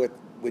means,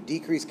 with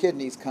decreased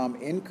kidneys come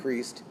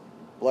increased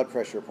blood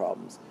pressure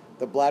problems.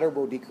 The bladder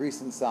will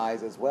decrease in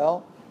size as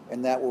well,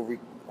 and that will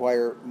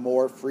require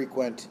more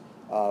frequent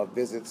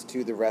visits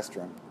to the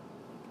restroom.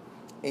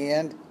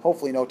 And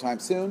hopefully no time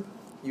soon,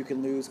 you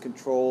can lose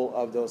control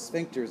of those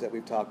sphincters that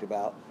we've talked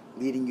about,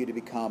 leading you to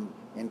become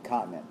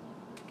incontinent.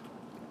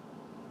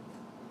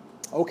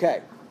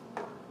 Okay.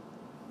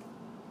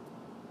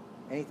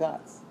 Any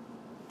thoughts?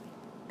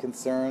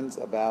 Concerns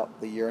about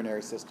the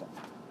urinary system?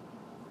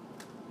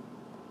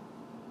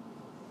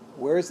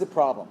 Where's the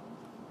problem?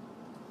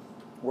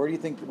 Where do you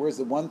think, where's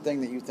the one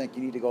thing that you think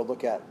you need to go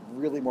look at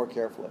really more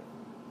carefully?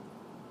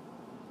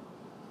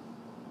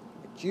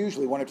 It's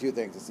usually one of two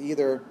things. It's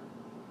either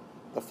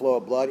the flow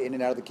of blood in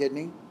and out of the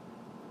kidney,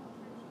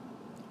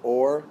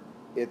 or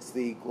it's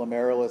the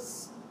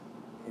glomerulus,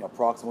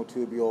 proximal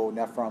tubule,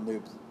 nephron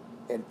loops,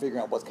 and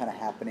figuring out what's kind of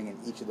happening in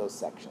each of those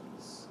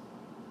sections.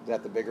 Is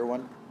that the bigger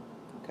one?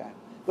 Okay.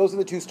 Those are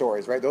the two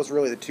stories, right? Those are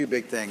really the two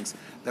big things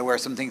that where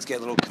some things get a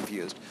little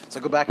confused. So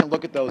go back and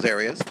look at those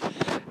areas.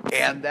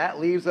 And that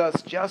leaves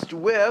us just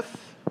with,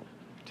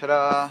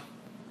 ta-da,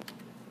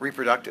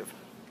 reproductive.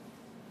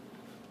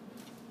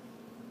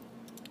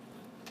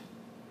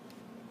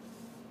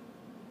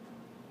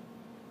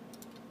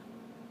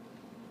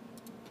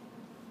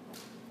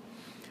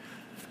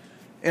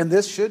 And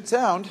this should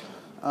sound,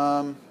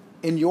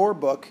 in your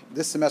book,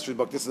 this semester's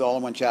book, this is all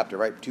in one chapter,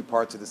 right? Two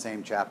parts of the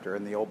same chapter.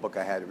 In the old book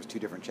I had, it was two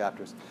different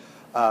chapters.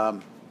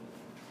 I'll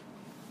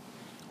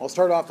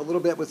start off a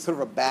little bit with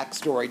sort of a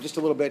backstory, just a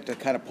little bit to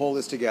kind of pull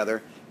this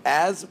together.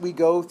 As we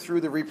go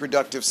through the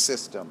reproductive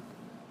system,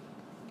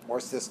 or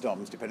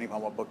systems, depending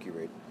upon what book you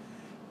read,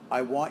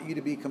 I want you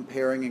to be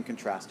comparing and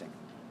contrasting.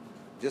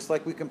 Just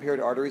like we compared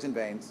arteries and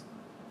veins,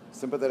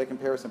 sympathetic and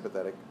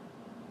parasympathetic,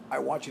 I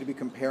want you to be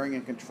comparing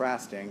and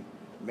contrasting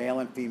male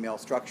and female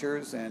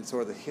structures and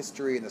sort of the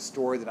history and the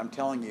story that I'm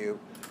telling you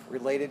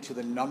related to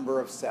the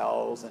number of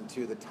cells and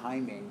to the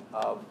timing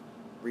of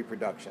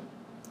reproduction.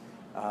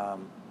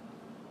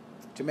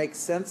 To make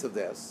sense of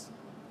this,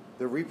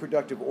 the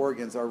reproductive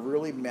organs are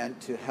really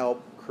meant to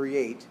help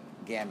create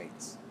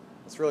gametes.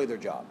 That's really their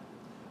job.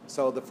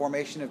 So the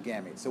formation of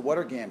gametes. So what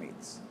are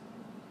gametes?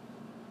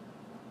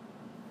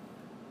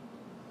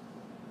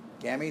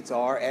 Gametes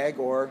are egg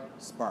or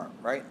sperm,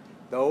 right?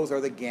 Those are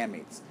the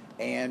gametes.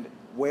 And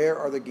where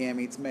are the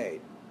gametes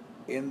made?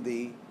 In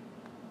the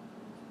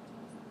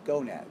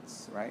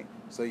gonads, right?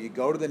 So you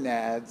go to the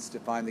nads to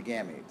find the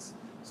gametes.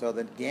 So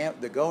the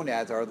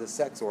gonads are the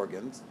sex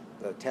organs,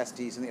 the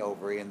testes and the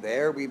ovary, and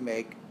there we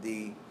make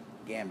the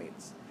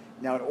gametes.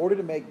 Now, in order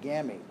to make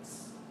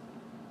gametes,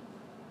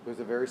 there's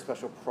a very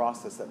special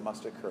process that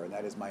must occur, and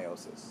that is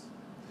meiosis.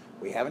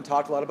 We haven't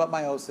talked a lot about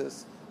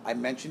meiosis. I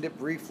mentioned it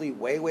briefly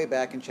way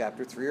back in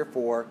chapter 3 or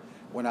 4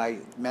 when I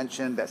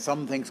mentioned that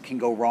some things can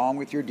go wrong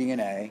with your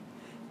DNA,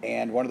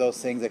 and one of those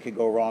things that could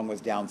go wrong was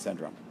Down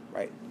syndrome,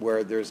 right,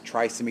 where there's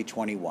trisomy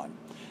 21.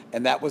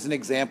 And that was an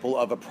example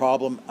of a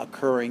problem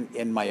occurring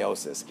in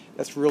meiosis.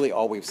 That's really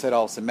all we've said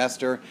all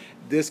semester.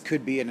 This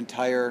could be an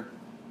entire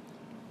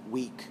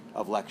week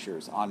of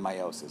lectures on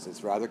meiosis.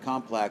 It's rather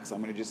complex.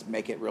 I'm going to just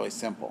make it really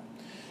simple.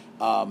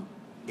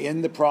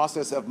 In the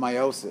process of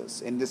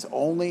meiosis, and this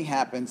only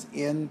happens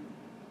in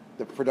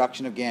the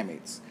production of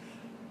gametes,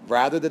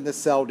 rather than the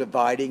cell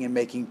dividing and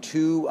making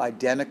two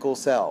identical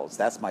cells,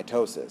 that's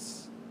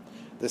mitosis,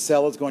 the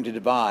cell is going to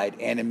divide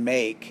and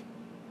make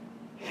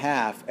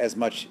half as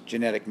much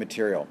genetic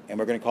material, and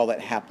we're going to call that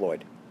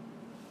haploid.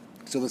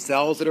 So the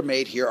cells that are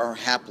made here are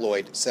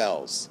haploid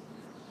cells.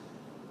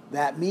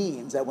 That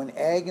means that when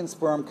egg and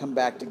sperm come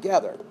back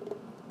together,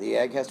 the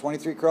egg has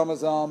 23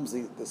 chromosomes,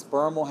 the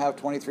sperm will have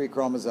 23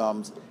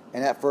 chromosomes,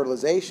 and at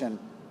fertilization,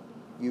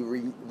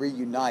 you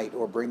reunite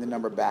or bring the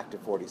number back to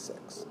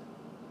 46.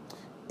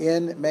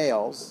 In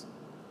males,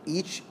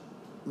 each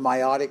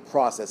meiotic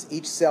process,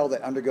 each cell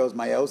that undergoes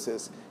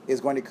meiosis is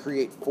going to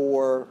create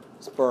 4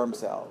 sperm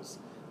cells,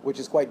 which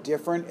is quite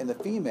different. In the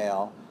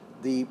female,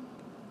 the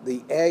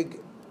egg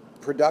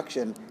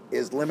production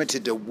is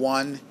limited to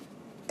 1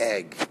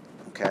 egg.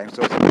 Okay,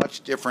 so it's a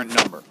much different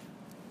number.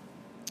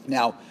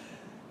 Now,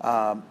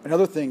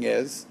 another thing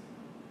is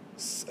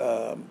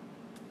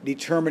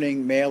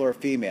determining male or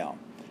female.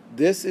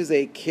 This is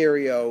a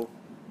karyogram,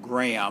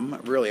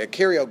 really. A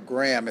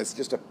karyogram is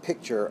just a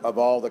picture of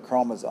all the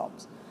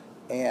chromosomes.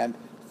 And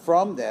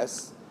from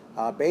this,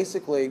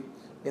 basically,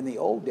 in the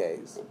old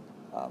days,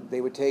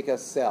 they would take a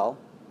cell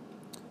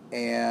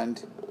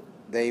and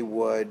they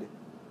would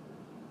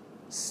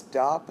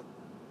stop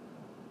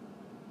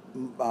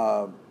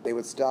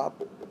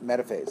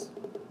metaphase.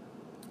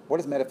 What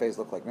does metaphase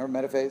look like?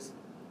 Remember metaphase?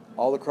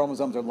 All the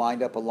chromosomes are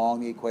lined up along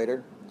the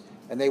equator.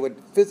 And they would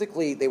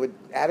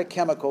add a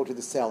chemical to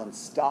the cell and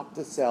stop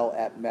the cell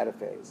at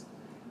metaphase.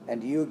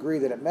 And do you agree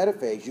that at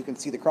metaphase you can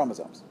see the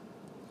chromosomes?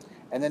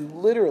 And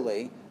then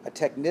literally a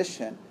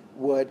technician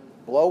would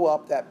blow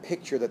up that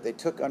picture that they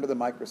took under the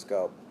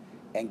microscope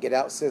and get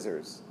out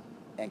scissors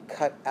and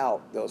cut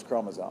out those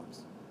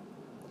chromosomes.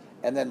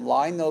 And then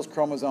line those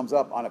chromosomes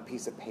up on a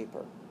piece of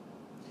paper.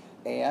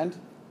 And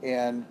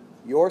in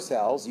your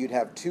cells, you'd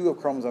have 2 of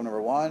chromosome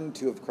number 1,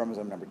 2 of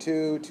chromosome number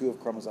 2, 2 of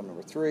chromosome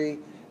number 3,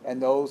 and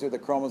those are the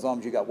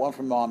chromosomes you got, 1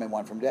 from mom and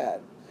 1 from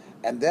dad.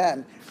 And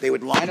then they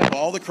would line up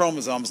all the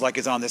chromosomes like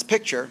is on this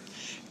picture,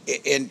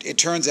 and it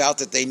turns out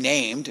that they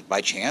named,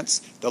 by chance,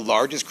 the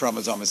largest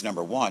chromosome is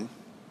number 1.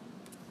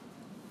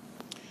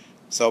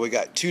 So we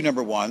got 2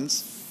 number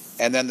 1s,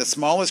 and then the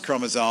smallest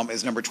chromosome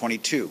is number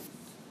 22.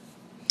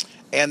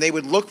 And they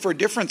would look for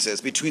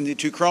differences between the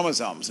two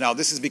chromosomes. Now,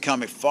 this is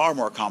becoming far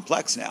more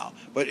complex now,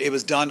 but it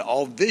was done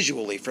all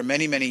visually for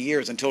many, many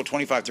years until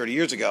 25, 30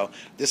 years ago.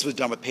 This was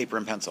done with paper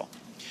and pencil.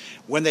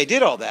 When they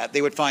did all that,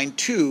 they would find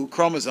two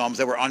chromosomes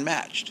that were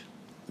unmatched,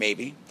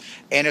 maybe.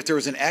 And if there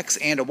was an X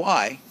and a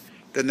Y,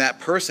 then that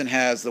person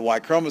has the Y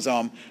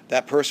chromosome,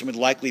 that person would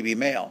likely be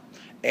male.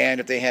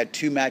 And if they had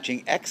two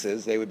matching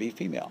X's, they would be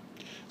female.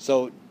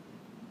 So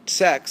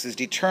sex is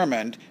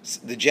determined,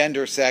 the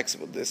gender, sex,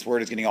 this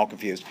word is getting all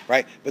confused,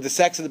 right? But the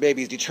sex of the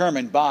baby is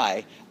determined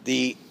by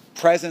the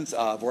presence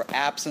of or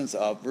absence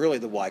of really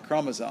the Y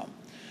chromosome.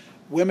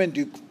 Women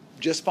do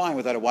just fine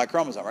without a Y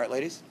chromosome, right,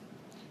 ladies?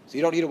 So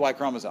you don't need a Y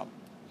chromosome.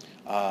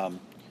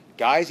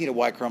 Guys need a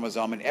Y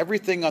chromosome, and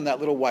everything on that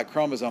little Y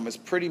chromosome is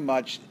pretty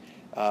much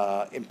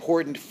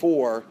important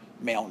for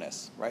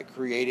maleness, right?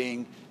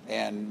 Creating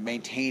and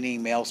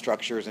maintaining male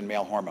structures and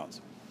male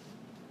hormones.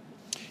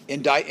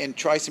 In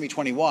trisomy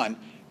 21,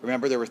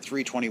 remember there were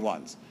 3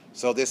 21s.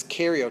 So this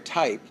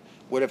karyotype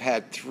would have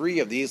had 3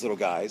 of these little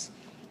guys,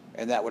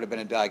 and that would have been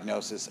a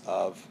diagnosis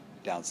of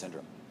Down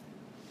syndrome.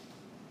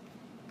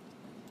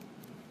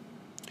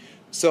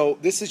 So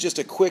this is just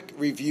a quick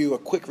review, a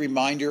quick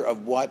reminder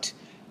of what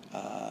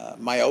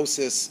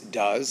meiosis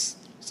does.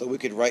 So we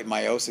could write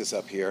meiosis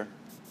up here.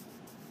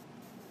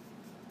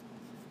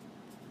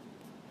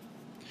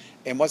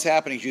 And what's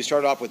happening is you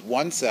start off with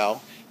one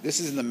cell. This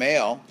is in the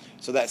male.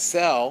 So that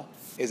cell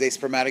is a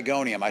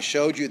spermatogonium. I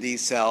showed you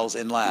these cells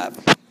in lab.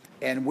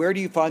 And where do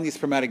you find these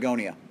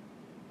spermatogonia?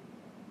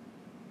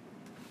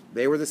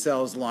 They were the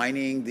cells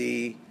lining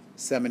the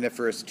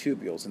seminiferous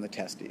tubules in the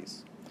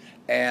testes.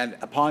 And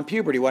upon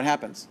puberty, what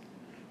happens?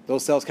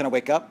 Those cells kind of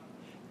wake up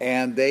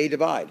and they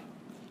divide.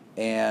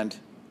 And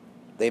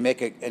they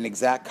make an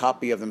exact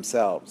copy of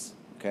themselves.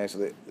 Okay, so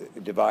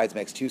it divides,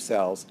 makes 2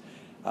 cells.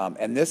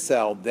 And this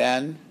cell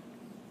then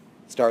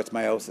starts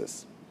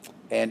meiosis.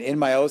 And in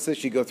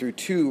meiosis, you go through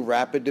 2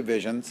 rapid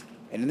divisions.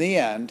 And in the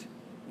end,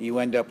 you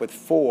end up with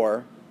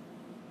 4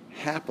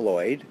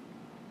 haploid,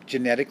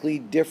 genetically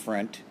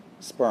different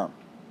sperm.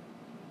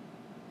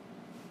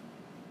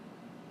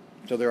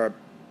 So there are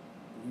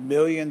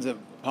millions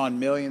upon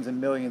millions and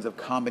millions of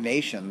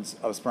combinations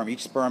of sperm.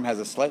 Each sperm has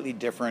a slightly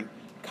different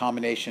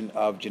combination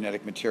of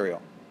genetic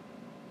material.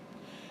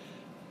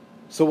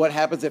 So what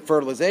happens at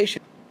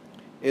fertilization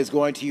is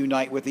going to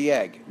unite with the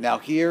egg. Now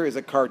here is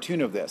a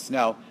cartoon of this.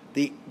 Now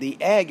the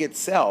egg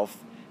itself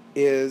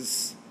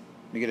is,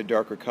 let me get a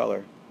darker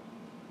color.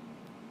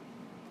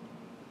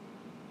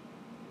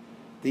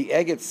 The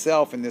egg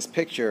itself in this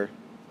picture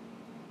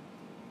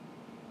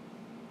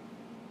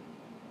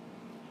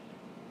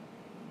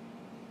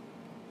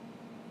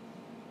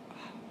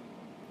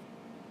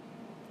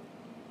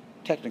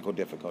technical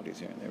difficulties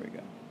here. There we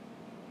go.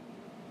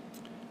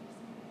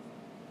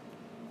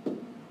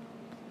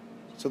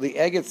 So the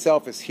egg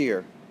itself is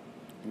here.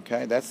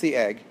 Okay, that's the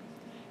egg.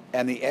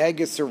 And the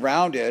egg is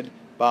surrounded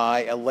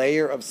by a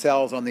layer of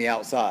cells on the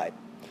outside.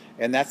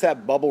 And that's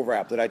that bubble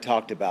wrap that I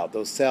talked about.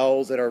 Those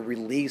cells that are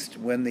released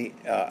when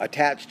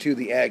attached to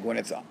the egg when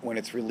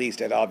it's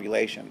released at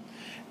ovulation.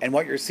 And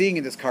what you're seeing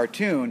in this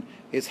cartoon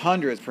is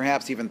hundreds,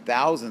 perhaps even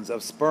thousands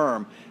of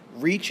sperm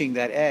reaching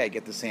that egg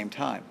at the same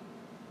time.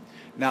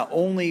 Now,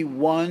 only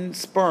one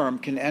sperm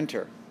can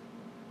enter,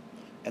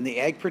 and the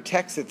egg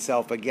protects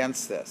itself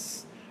against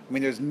this. I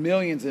mean, there's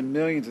millions and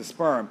millions of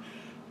sperm.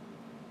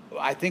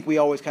 I think we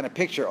always kind of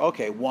picture,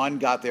 okay, one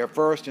got there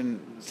first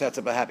and sets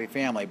up a happy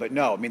family. But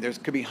no, I mean, there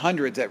could be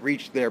hundreds that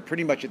reach there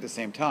pretty much at the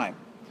same time.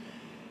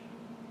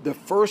 The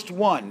first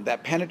one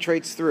that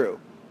penetrates through,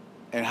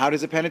 and how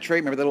does it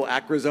penetrate? Remember the little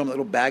acrosome, the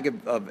little bag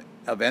of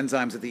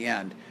enzymes at the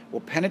end,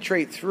 will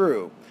penetrate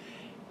through,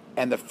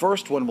 and the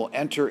first one will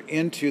enter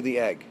into the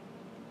egg.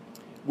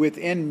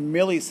 Within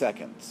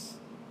milliseconds,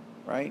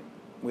 right?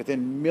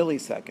 Within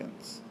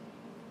milliseconds,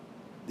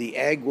 the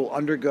egg will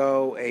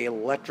undergo an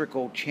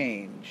electrical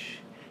change,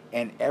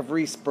 and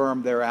every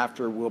sperm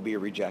thereafter will be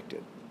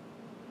rejected.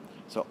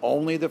 So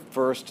only the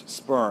first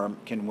sperm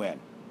can win.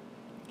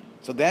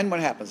 So then what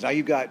happens? Now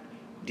you've got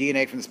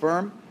DNA from the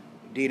sperm,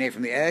 DNA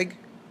from the egg,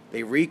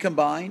 they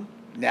recombine.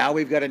 Now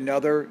we've got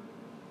another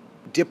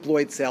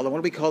diploid cell, and what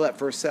do we call that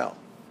first cell?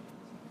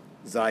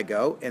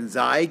 Zygote, and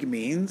zyg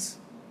means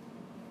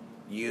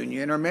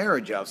union or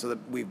marriage of. So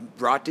that we've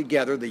brought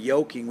together the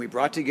yolking, we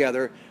brought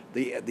together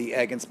the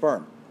egg and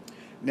sperm.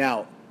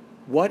 Now,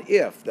 what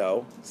if,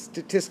 though,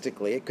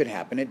 statistically, it could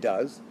happen, it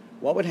does,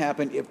 what would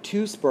happen if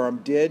 2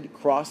 sperm did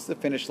cross the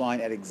finish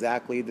line at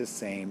exactly the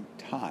same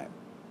time?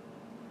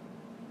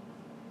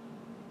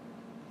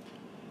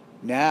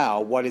 Now,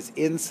 what is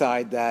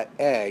inside that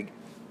egg?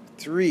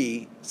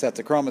 3 sets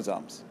of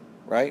chromosomes,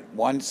 right?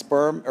 1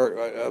 sperm,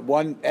 or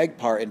 1 egg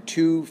part and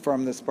 2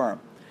 from the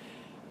sperm.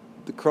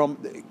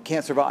 The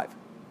can't survive,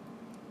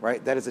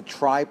 right? That is a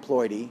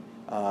triploidy,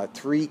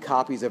 3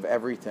 copies of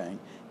everything,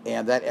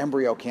 and that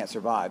embryo can't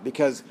survive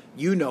because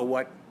you know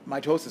what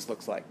mitosis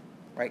looks like,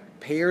 right?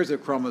 Pairs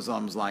of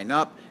chromosomes line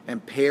up,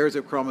 and pairs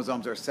of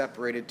chromosomes are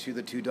separated to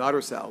the 2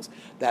 daughter cells.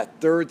 That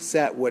third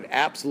set would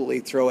absolutely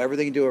throw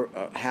everything into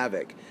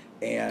havoc,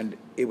 and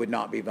it would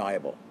not be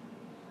viable.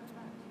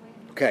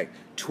 Okay,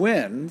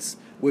 twins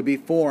would be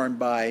formed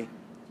by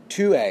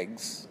 2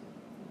 eggs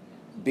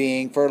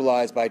being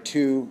fertilized by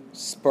 2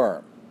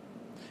 sperm.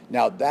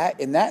 Now,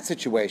 in that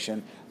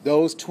situation,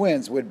 those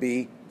twins would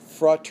be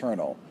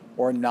fraternal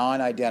or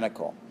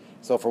non-identical.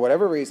 So for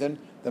whatever reason,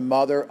 the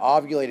mother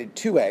ovulated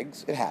 2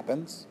 eggs, it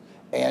happens,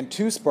 and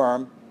 2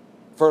 sperm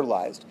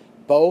fertilized.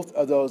 Both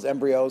of those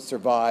embryos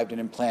survived and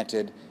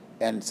implanted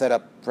and set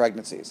up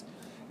pregnancies.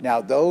 Now,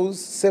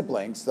 those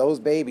siblings, those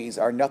babies,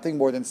 are nothing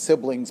more than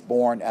siblings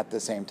born at the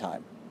same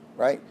time,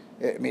 right?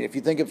 I mean, if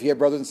you have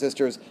brothers and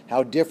sisters,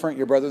 how different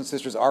your brothers and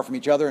sisters are from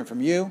each other and from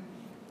you,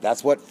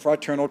 that's what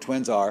fraternal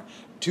twins are.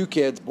 2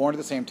 kids born at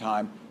the same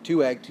time,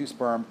 2 egg, 2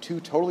 sperm, 2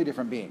 totally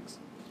different beings.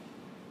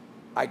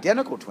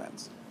 Identical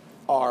twins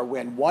are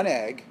when 1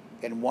 egg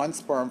and 1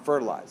 sperm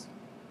fertilize.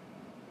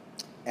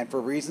 And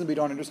for reasons we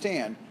don't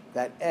understand,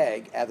 that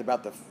egg at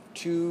about the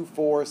 2,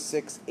 4,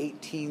 6,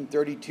 18,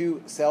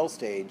 32 cell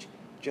stage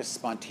just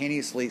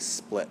spontaneously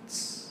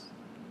splits.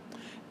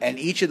 And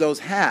each of those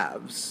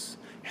halves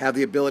have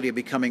the ability of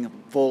becoming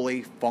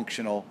fully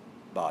functional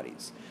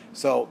bodies.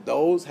 So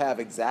those have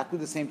exactly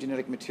the same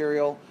genetic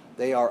material.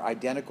 They are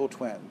identical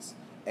twins.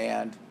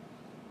 And,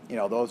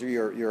 those are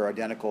your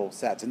identical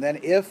sets. And then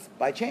if,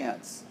 by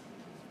chance,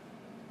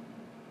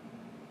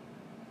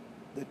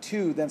 the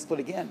 2 then split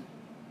again,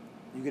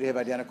 you could have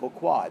identical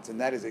quads.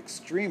 And that is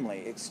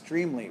extremely,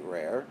 extremely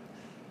rare.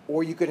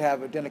 Or you could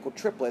have identical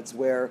triplets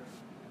where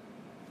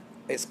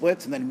it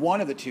splits, and then one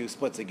of the 2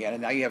 splits again,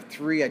 and now you have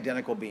 3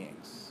 identical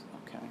beings.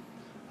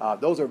 Okay,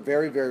 those are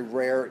very, very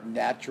rare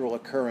natural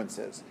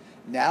occurrences.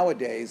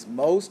 Nowadays,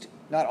 most,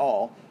 not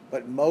all,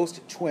 but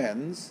most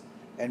twins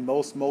and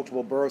most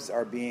multiple births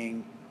are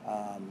being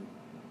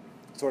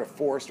sort of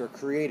forced or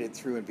created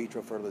through in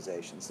vitro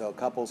fertilization. So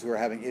couples who are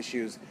having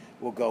issues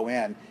will go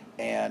in,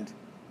 and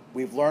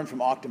we've learned from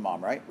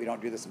Octomom, right? We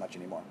don't do this much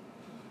anymore,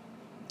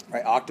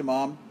 right?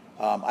 Octomom,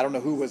 I don't know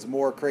who was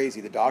more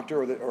crazy, the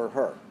doctor or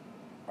her.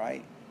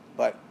 Right?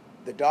 But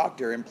the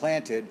doctor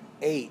implanted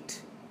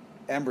 8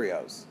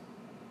 embryos,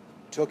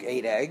 took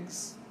 8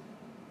 eggs,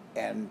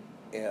 and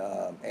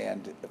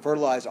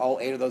fertilized all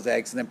 8 of those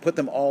eggs, and then put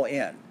them all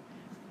in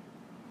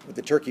with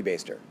the turkey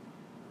baster.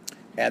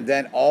 And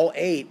then all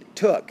 8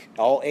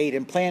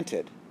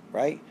 implanted,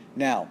 right?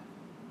 Now,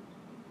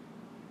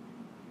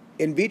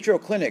 in vitro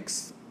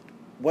clinics,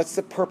 what's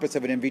the purpose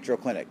of an in vitro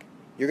clinic?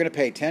 You're going to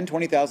pay $10,000,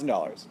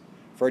 $20,000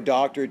 for a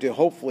doctor to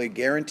hopefully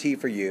guarantee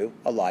for you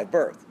a live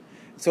birth.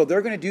 So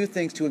they're going to do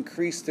things to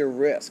increase their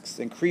risks,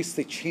 increase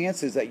the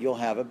chances that you'll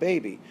have a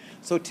baby.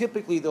 So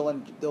typically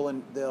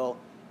they'll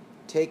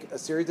take a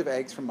series of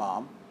eggs from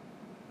mom.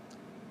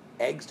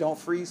 Eggs don't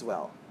freeze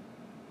well.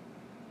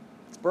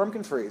 Sperm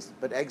can freeze,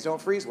 but eggs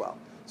don't freeze well.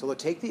 So they'll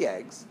take the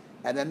eggs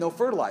and then they'll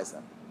fertilize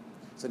them.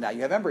 So now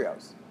you have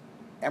embryos.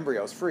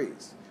 Embryos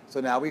freeze.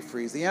 So now we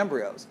freeze the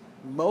embryos.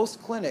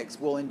 Most clinics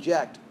will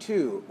inject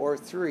 2 or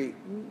 3,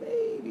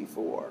 maybe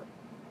 4,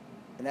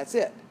 and that's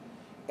it.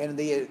 And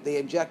they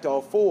inject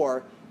all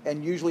 4,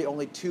 and usually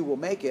only 2 will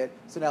make it,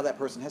 so now that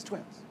person has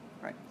twins,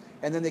 right?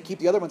 And then they keep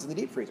the other ones in the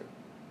deep freezer.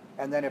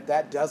 And then if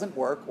that doesn't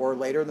work, or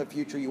later in the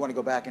future you want to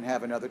go back and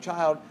have another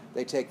child,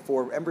 they take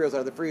 4 embryos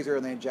out of the freezer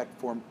and they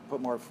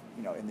put more,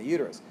 in the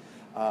uterus.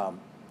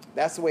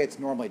 That's the way it's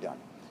normally done.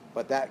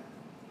 But that,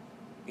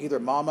 either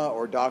mama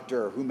or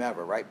doctor or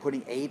whomever, right,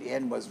 putting 8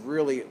 in was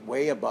really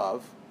way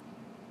above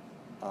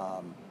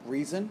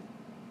reason,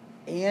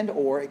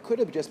 or it could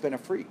have just been a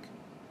freak.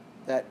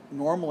 That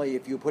normally,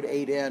 if you put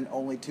 8 in,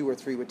 only 2 or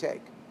 3 would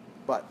take.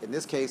 But in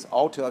this case,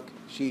 all took.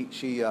 She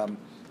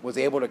was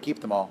able to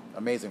keep them all,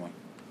 amazingly.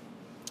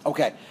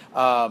 Okay,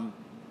 I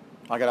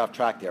got off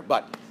track there.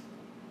 But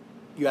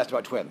you asked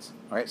about twins,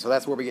 all right? So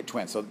that's where we get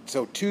twins.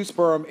 So 2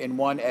 sperm in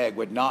 1 egg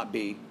would not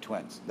be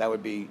twins. That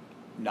would be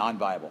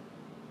non-viable.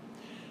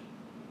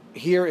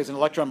 Here is an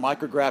electron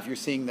micrograph. You're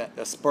seeing that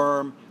a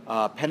sperm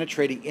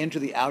penetrating into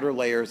the outer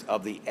layers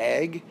of the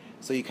egg.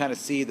 So you kind of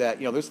see that,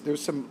 there's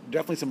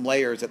definitely some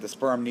layers that the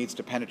sperm needs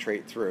to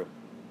penetrate through.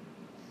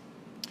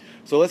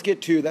 So let's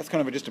get to, that's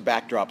kind of just a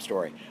backdrop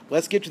story.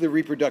 Let's get to the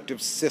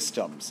reproductive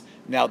systems.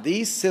 Now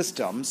these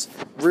systems,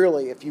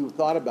 really, if you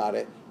thought about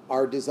it,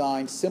 are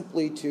designed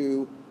simply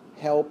to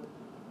help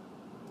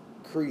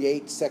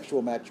create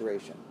sexual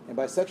maturation. And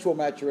by sexual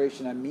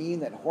maturation, I mean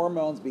that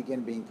hormones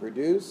begin being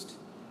produced,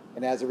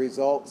 and as a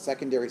result,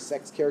 secondary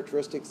sex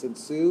characteristics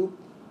ensue,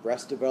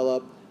 breasts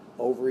develop,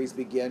 ovaries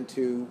begin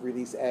to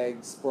release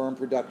eggs, sperm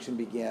production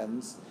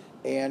begins,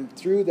 and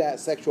through that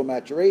sexual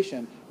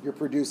maturation, you're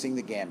producing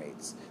the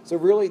gametes. So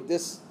really,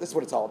 this is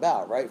what it's all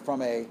about, right?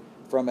 From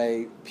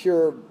a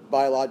pure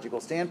biological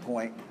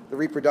standpoint, the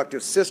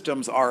reproductive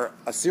systems are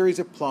a series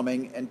of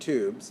plumbing and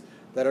tubes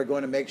that are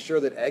going to make sure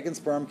that egg and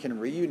sperm can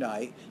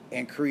reunite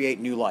and create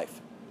new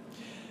life.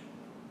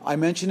 I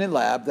mentioned in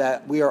lab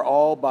that we are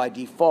all by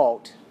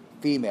default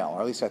female, or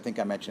at least I think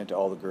I mentioned it to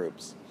all the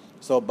groups.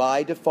 So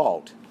by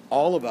default,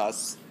 all of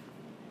us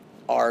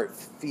are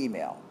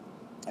female.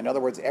 In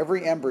other words,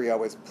 every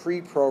embryo is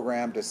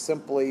pre-programmed to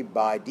simply,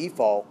 by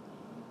default,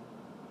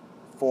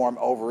 form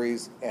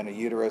ovaries and a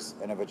uterus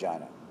and a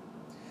vagina.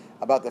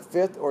 About the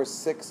 5th or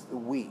 6th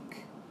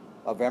week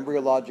of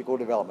embryological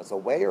development, so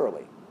way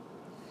early,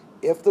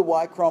 if the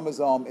Y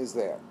chromosome is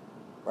there,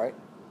 right,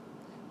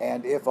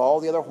 and if all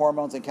the other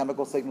hormones and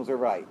chemical signals are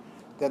right,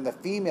 then the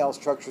female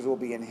structures will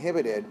be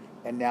inhibited,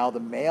 and now the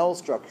male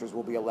structures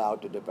will be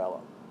allowed to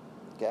develop.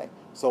 Okay?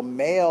 So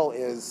male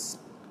is,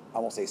 I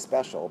won't say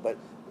special, but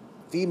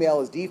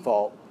female is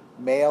default,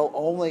 male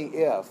only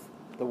if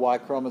the Y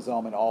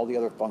chromosome and all the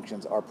other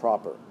functions are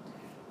proper.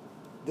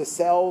 The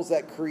cells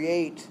that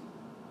create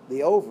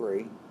the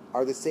ovary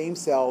are the same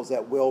cells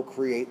that will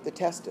create the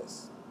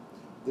testis.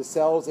 The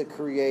cells that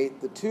create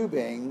the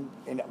tubing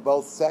in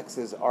both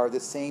sexes are the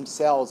same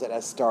cells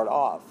that start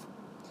off.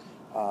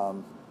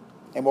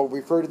 And we'll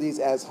refer to these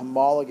as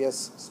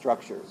homologous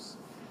structures.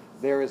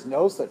 There is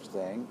no such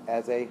thing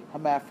as a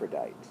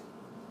hermaphrodite.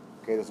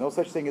 Okay, there's no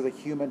such thing as a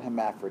human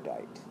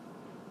hermaphrodite.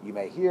 You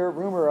may hear a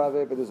rumor of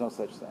it, but there's no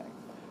such thing.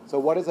 So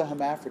what is a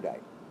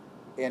hermaphrodite?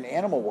 In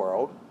animal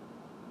world,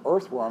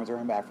 earthworms are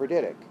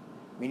hermaphroditic,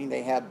 meaning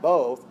they have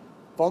both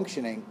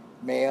functioning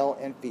male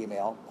and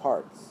female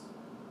parts.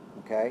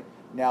 Okay?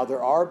 Now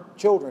there are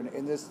children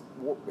in this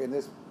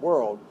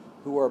world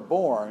who are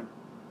born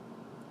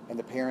and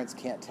the parents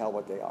can't tell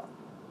what they are.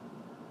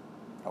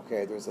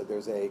 Okay, there's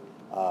a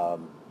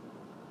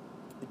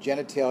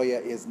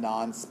genitalia is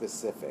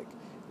non-specific.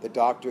 The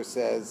doctor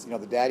says,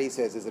 the daddy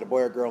says, is it a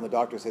boy or girl? And the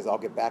doctor says, I'll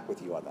get back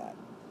with you on that.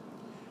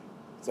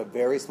 It's a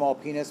very small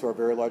penis or a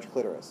very large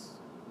clitoris.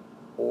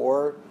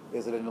 Or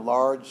is it an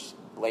enlarged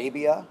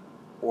labia,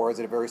 or is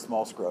it a very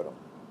small scrotum?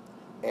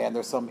 And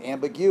there's some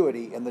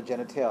ambiguity in the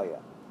genitalia.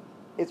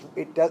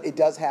 It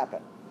does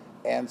happen.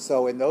 And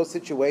so in those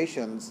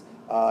situations,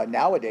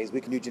 nowadays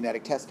we can do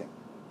genetic testing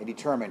and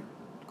determine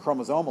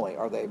chromosomally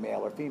are they male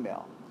or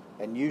female,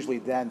 and usually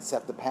then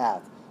set the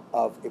path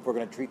of if we're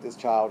going to treat this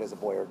child as a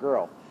boy or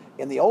girl.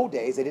 In the old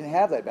days, they didn't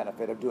have that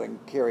benefit of doing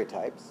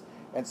karyotypes,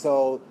 and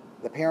so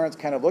the parents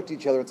kind of looked at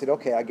each other and said,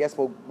 okay, I guess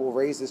we'll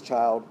raise this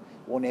child,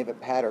 we'll name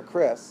it Pat or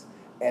Chris,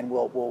 and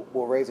we'll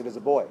raise it as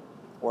a boy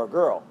or a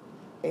girl.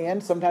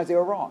 And sometimes they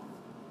were wrong,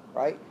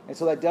 right? And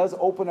so that does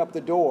open up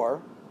the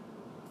door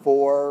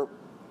for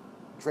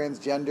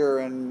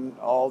transgender and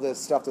all this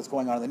stuff that's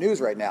going on in the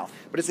news right now.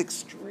 But it's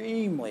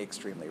extremely,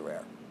 extremely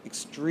rare.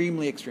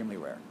 Extremely, extremely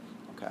rare.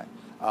 Okay?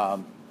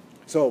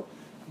 So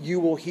you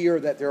will hear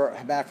that there are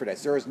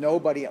hermaphrodites. There is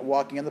nobody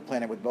walking on the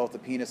planet with both a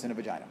penis and a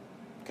vagina.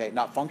 Okay?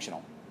 Not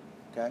functional.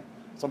 Okay?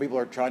 Some people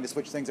are trying to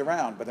switch things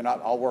around, but they're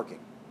not all working.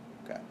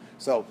 Okay?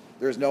 So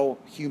there's no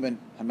human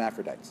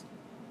hermaphrodites.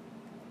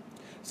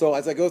 So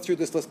as I go through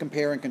this, let's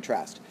compare and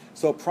contrast.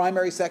 So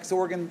primary sex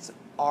organs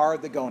are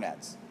the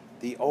gonads.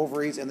 The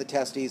ovaries and the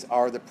testes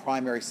are the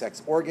primary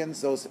sex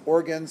organs. Those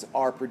organs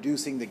are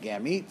producing the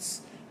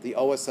gametes, the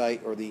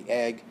oocyte or the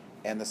egg,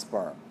 and the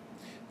sperm.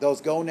 Those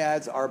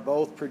gonads are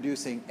both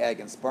producing egg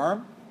and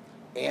sperm,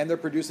 and they're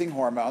producing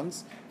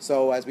hormones.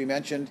 So as we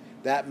mentioned,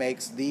 that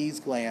makes these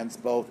glands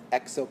both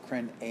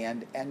exocrine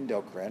and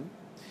endocrine.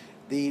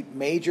 The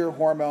major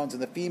hormones in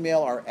the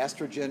female are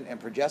estrogen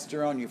and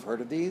progesterone. You've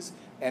heard of these.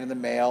 And in the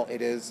male,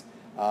 it is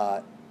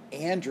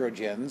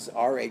androgens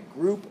are a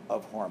group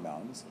of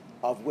hormones,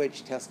 of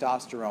which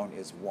testosterone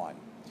is one.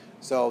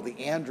 So the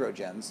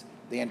androgens,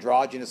 the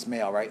androgynous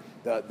male, right?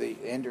 The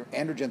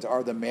androgens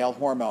are the male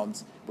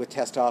hormones, with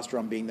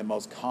testosterone being the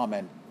most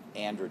common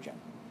androgen.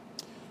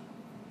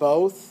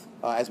 Both,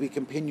 as we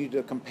continue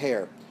to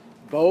compare,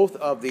 both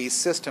of these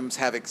systems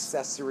have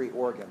accessory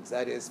organs.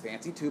 That is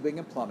fancy tubing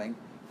and plumbing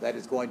that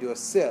is going to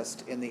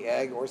assist in the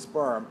egg or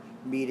sperm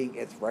meeting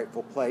its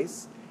rightful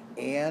place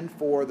and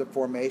for the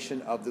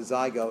formation of the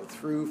zygote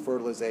through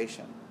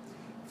fertilization.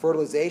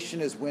 Fertilization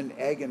is when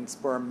egg and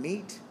sperm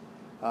meet.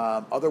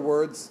 Other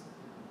words,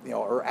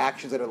 or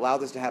actions that allow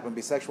this to happen would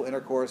be sexual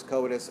intercourse,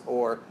 coitus,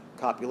 or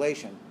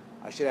copulation.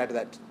 I should add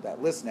to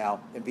that list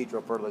now, in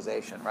vitro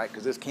fertilization, right?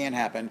 Because this can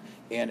happen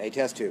in a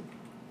test tube.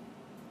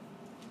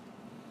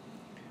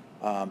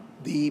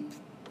 The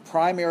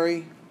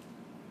primary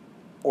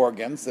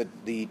organs,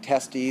 the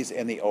testes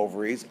and the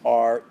ovaries,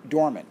 are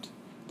dormant.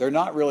 They're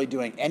not really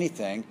doing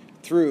anything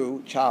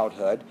through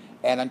childhood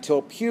and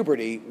until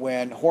puberty,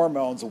 when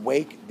hormones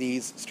wake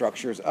these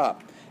structures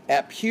up.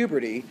 At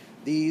puberty,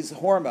 these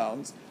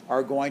hormones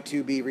are going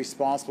to be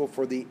responsible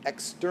for the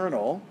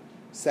external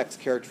sex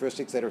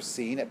characteristics that are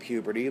seen at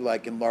puberty,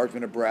 like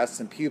enlargement of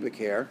breasts and pubic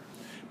hair,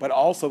 but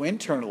also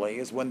internally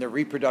is when the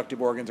reproductive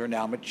organs are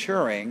now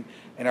maturing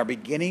and are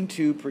beginning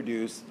to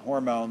produce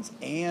hormones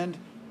and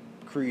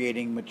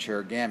creating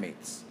mature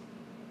gametes.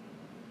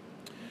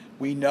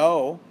 We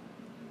know,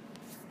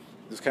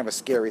 this is kind of a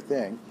scary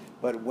thing,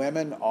 but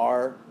women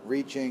are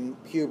reaching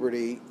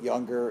puberty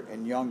younger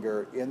and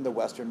younger in the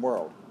Western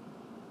world.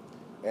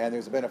 And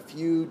there's been a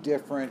few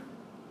different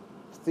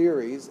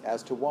theories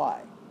as to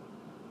why.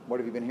 What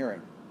have you been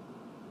hearing?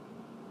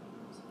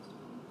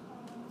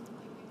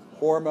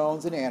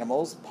 Hormones in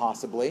animals,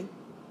 possibly.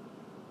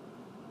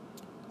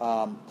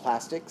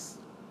 Plastics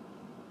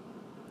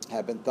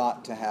have been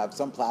thought to have,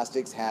 some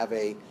plastics have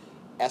a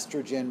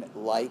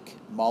estrogen-like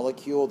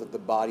molecule that the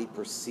body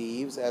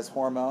perceives as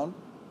hormone.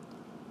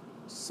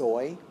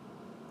 Soy,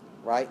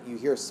 right? You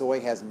hear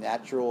soy has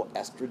natural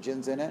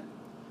estrogens in it.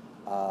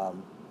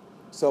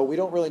 So we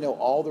don't really know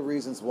all the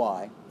reasons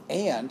why.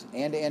 And,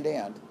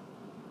 in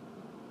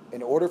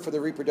order for the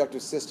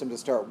reproductive system to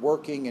start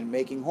working and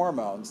making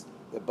hormones,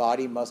 the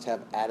body must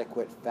have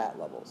adequate fat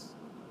levels.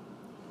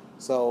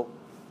 So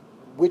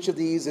which of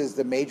these is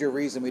the major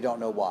reason? We don't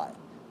know why.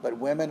 But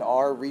women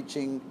are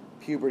reaching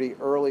puberty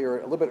earlier,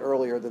 a little bit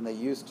earlier than they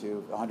used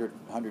to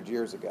 100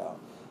 years ago.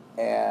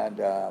 And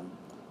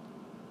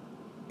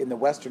in the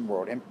Western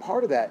world. And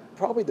part of that,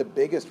 probably the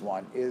biggest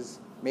one, is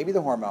maybe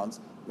the hormones,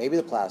 maybe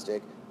the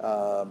plastic,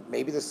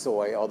 maybe the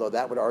soy, although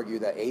that would argue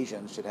that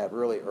Asians should have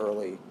really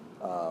early,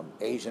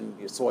 Asian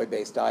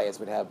soy-based diets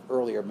would have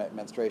earlier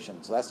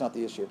menstruation. So that's not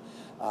the issue.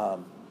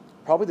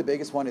 Probably the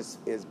biggest one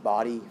is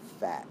body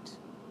fat.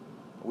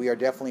 We are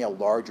definitely a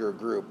larger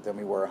group than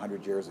we were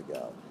 100 years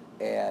ago.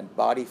 And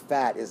body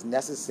fat is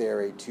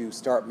necessary to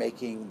start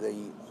making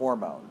the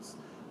hormones.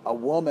 A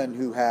woman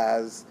who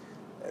has,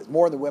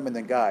 more in the women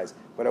than guys,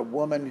 but a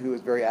woman who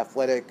is very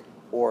athletic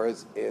or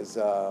is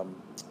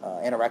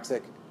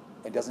anorexic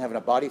and doesn't have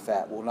enough body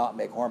fat will not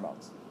make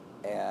hormones.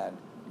 And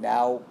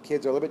now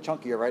kids are a little bit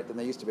chunkier, right, than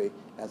they used to be,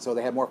 and so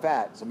they have more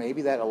fat. So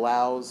maybe that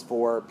allows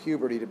for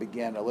puberty to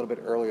begin a little bit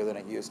earlier than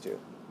it used to.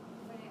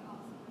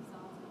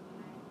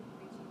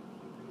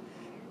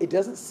 It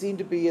doesn't seem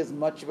to be as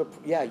much of a,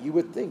 yeah, you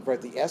would think,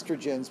 right, the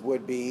estrogens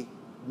would be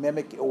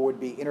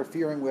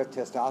interfering with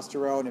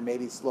testosterone and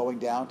maybe slowing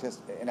down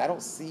and I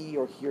don't see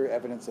or hear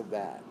evidence of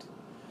that.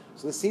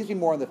 So this seems to be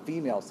more on the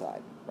female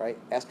side, right,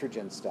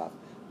 estrogen stuff,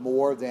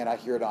 more than I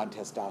hear it on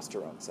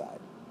testosterone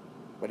side.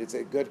 But it's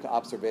a good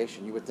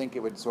observation. You would think it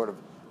would sort of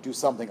do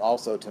something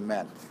also to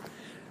men.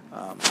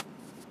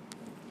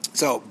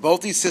 So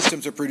both these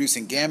systems are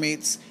producing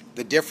gametes.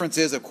 The difference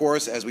is, of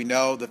course, as we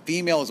know, the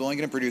female is only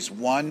going to produce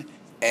one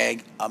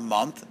egg a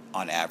month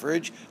on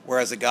average,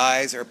 whereas the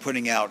guys are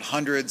putting out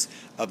hundreds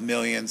of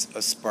millions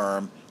of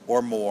sperm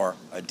or more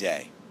a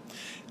day.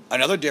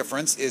 Another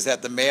difference is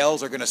that the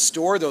males are going to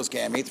store those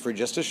gametes for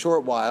just a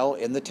short while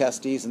in the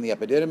testes and the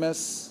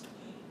epididymis,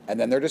 and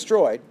then they're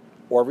destroyed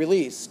or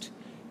released.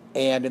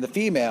 And in the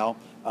female,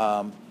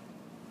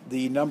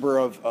 the number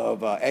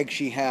of eggs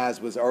she has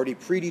was already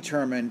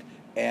predetermined,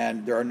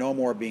 and there are no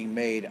more being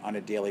made on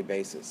a daily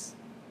basis.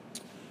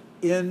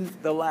 In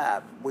the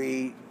lab,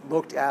 we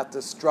looked at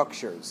the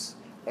structures,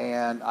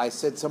 and I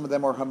said some of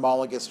them are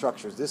homologous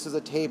structures. This is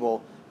a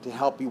table to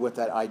help you with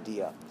that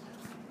idea.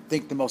 I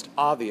think the most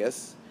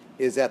obvious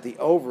is that the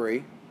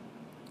ovary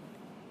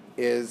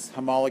is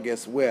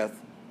homologous with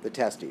the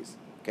testes.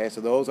 Okay,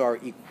 so those are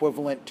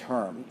equivalent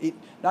terms.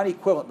 Not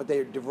equivalent, but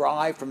they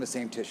derive from the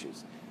same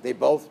tissues. They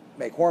both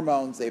make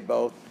hormones. They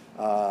both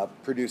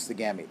produce the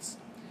gametes.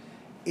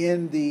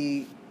 In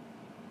the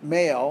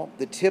male,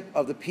 the tip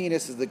of the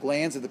penis is the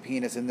glands of the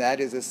penis, and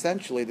that is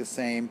essentially the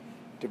same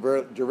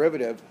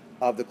derivative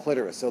of the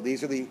clitoris. So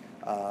these are the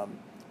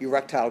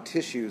erectile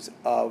tissues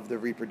of the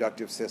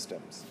reproductive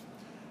systems.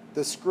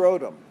 The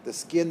scrotum, the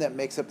skin that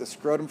makes up the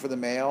scrotum for the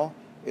male,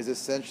 is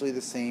essentially the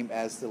same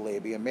as the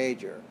labia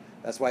major.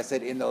 That's why I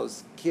said in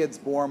those kids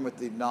born with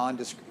the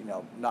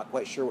not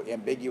quite sure what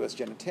ambiguous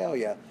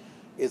genitalia,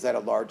 is that a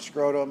large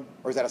scrotum,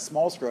 or is that a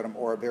small scrotum,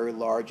 or a very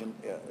large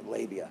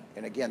labia?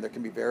 And again, there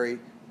can be very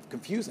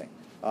confusing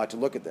to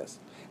look at this.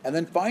 And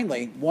then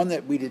finally, one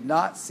that we did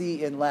not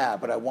see in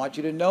lab, but I want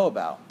you to know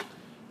about,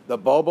 the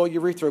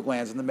bulbourethral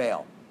glands in the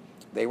male.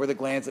 They were the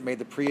glands that made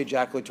the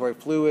pre-ejaculatory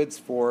fluids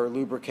for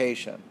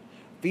lubrication.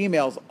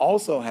 Females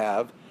also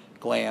have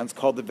glands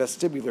called the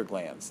vestibular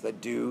glands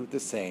that do the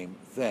same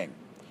thing.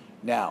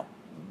 Now,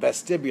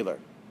 vestibular,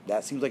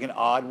 that seems like an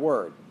odd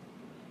word,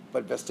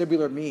 but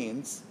vestibular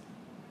means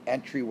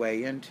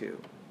entryway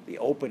into, the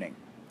opening.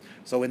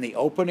 So in the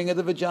opening of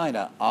the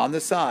vagina, on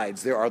the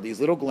sides, there are these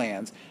little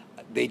glands.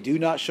 They do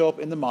not show up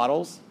in the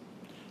models.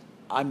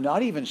 I'm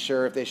not even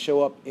sure if they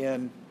show up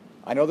in,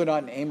 I know they're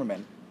not in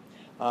Amerman.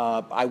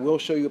 I will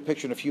show you a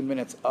picture in a few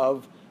minutes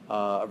of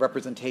a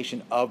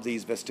representation of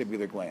these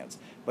vestibular glands.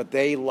 But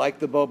they, like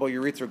the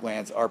bulbourethral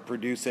glands, are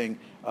producing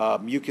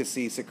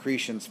mucousy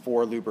secretions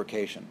for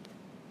lubrication.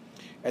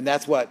 And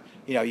that's what,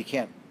 you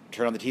can't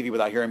turn on the TV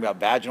without hearing about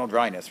vaginal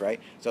dryness, right?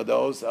 So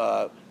those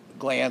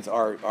glands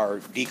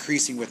are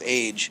decreasing with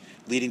age,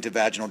 leading to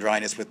vaginal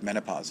dryness with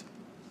menopause.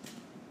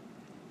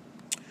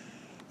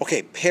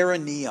 Okay,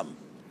 perineum.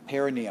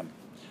 Perineum.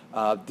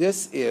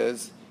 This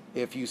is,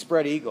 if you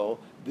spread eagle,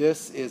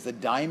 this is the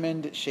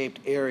diamond-shaped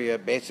area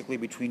basically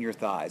between your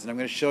thighs. And I'm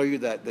going to show you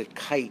the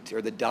kite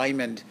or the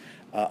diamond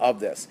of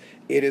this.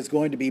 It is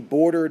going to be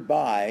bordered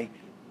by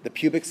the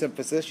pubic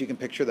symphysis. You can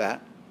picture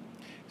that.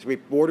 It's going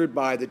to be bordered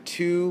by the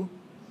two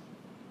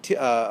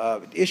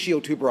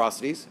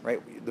ischiotuberosities,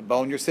 right, the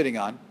bone you're sitting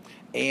on,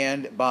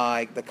 and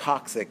by the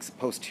coccyx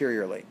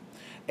posteriorly.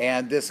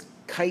 And this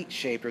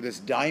kite-shaped, or this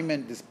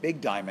diamond, this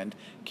big diamond,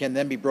 can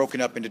then be broken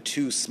up into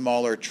two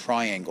smaller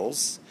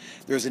triangles.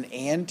 There's an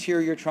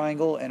anterior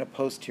triangle and a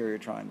posterior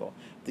triangle.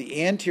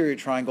 The anterior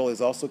triangle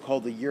is also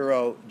called the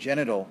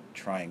urogenital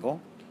triangle,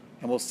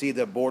 and we'll see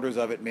the borders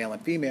of it, male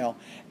and female.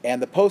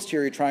 And the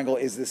posterior triangle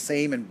is the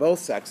same in both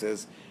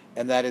sexes,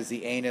 and that is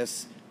the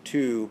anus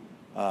to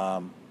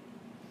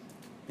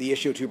the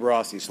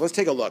ischiotuberosity. So let's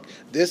take a look.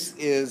 This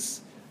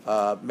is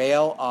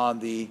male on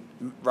the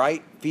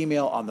right,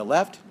 female on the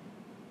left.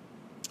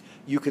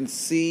 You can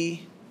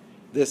see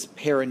this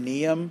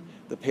perineum.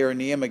 The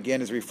perineum,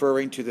 again, is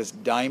referring to this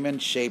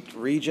diamond-shaped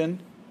region.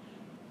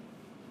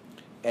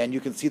 And you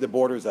can see the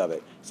borders of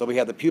it. So we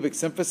have the pubic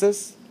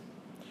symphysis,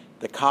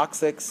 the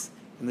coccyx,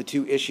 and the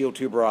two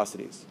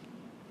ischiotuberosities.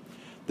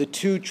 The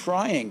two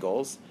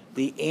triangles,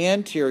 the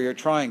anterior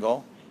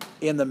triangle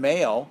in the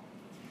male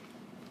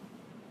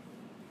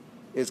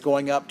is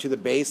going up to the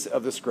base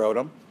of the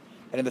scrotum,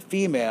 and in the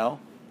female,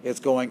 it's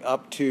going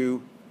up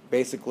to,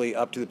 basically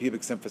up to the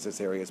pubic symphysis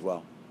area as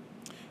well.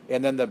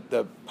 And then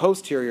the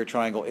posterior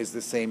triangle is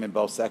the same in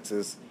both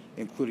sexes,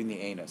 including the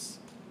anus.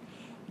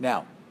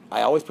 Now,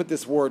 I always put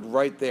this word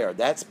right there.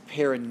 That's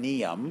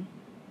perineum,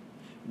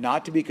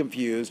 not to be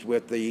confused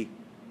with the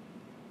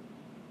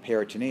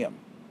peritoneum,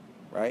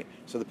 right?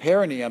 So the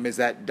perineum is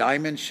that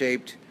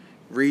diamond-shaped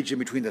region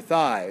between the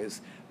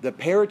thighs. The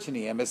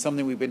peritoneum is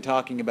something we've been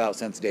talking about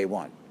since day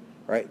one,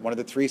 right? One of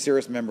the three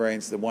serous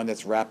membranes, the one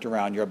that's wrapped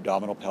around your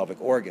abdominal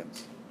pelvic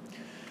organs.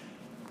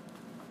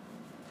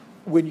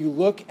 When you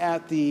look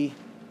at the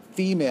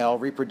female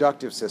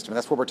reproductive system,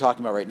 that's what we're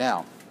talking about right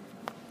now,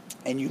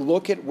 and you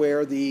look at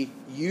where the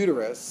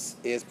uterus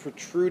is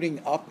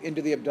protruding up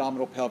into the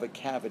abdominal pelvic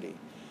cavity,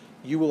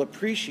 you will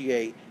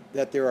appreciate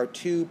that there are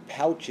two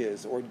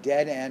pouches or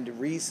dead-end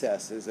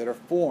recesses that are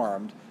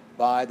formed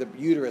by the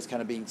uterus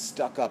kind of being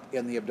stuck up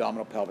in the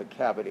abdominal pelvic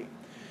cavity.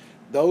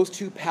 Those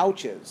two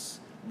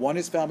pouches, one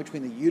is found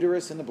between the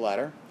uterus and the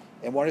bladder,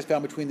 and one is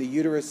found between the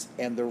uterus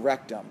and the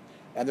rectum.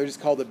 And they're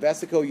just called the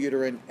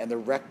vesicouterine and the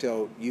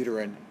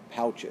rectouterine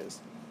pouches.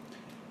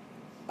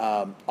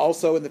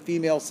 Also in the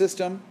female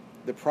system,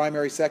 the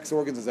primary sex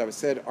organs, as I've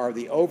said, are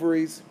the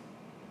ovaries,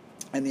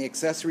 and the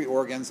accessory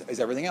organs is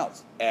everything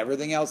else.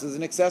 Everything else is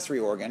an accessory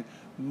organ,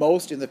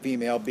 most in the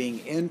female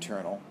being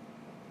internal.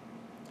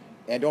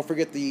 And don't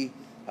forget the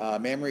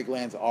mammary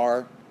glands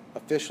are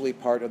officially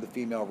part of the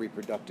female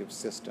reproductive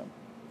system.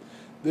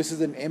 This is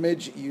an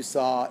image you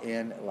saw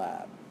in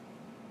lab.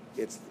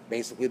 It's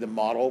basically the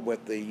model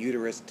with the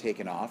uterus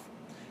taken off.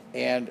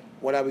 And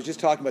what I was just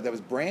talking about that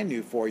was brand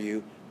new for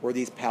you were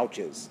these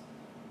pouches.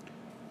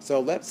 So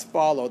let's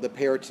follow the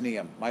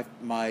peritoneum.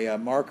 My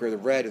marker, the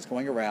red, is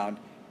going around,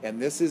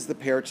 and this is the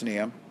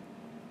peritoneum.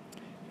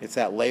 It's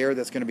that layer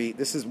that's going to be,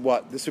 this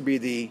would be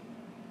the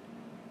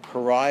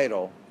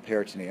parietal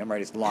peritoneum,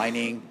 right? It's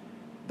lining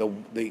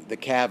the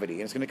cavity.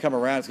 And it's going to come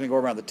around, it's going to go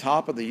around the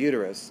top of the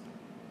uterus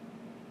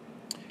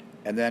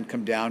and then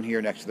come down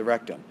here next to the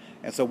rectum.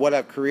 And so what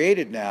I've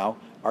created now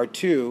are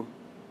two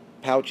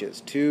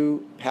pouches,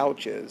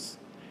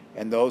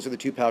 and those are the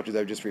two pouches I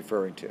was just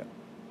referring to.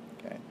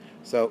 Okay,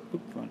 so,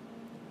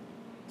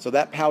 so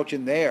that pouch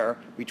in there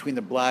between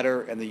the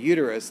bladder and the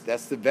uterus,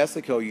 that's the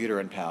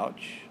vesicouterine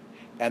pouch,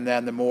 and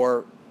then the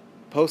more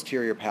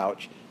posterior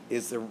pouch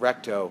is the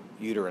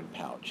rectouterine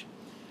pouch.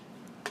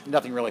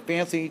 Nothing really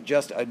fancy,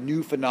 just a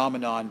new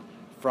phenomenon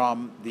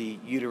from the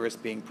uterus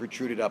being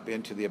protruded up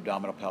into the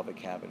abdominal pelvic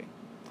cavity.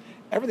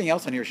 Everything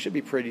else on here should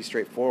be pretty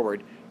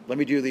straightforward. Let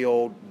me do the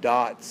old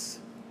dots.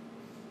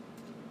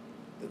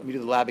 Let me do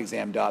the lab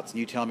exam dots, and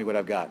you tell me what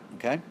I've got,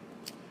 okay?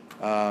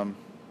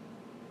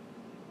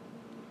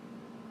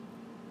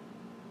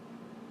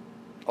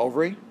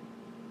 Ovary,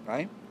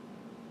 right?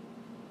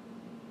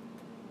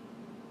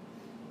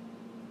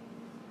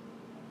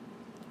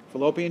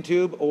 Fallopian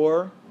tube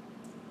or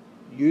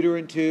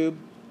uterine tube,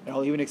 and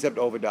I'll even accept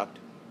oviduct.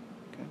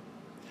 Okay.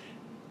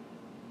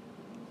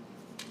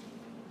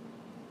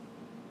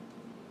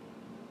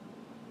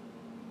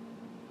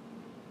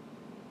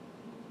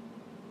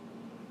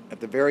 At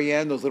the very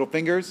end, those little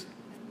fingers,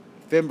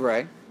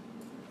 fimbriae.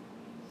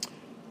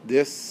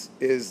 This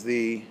is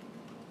the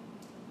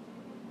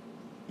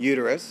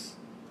uterus,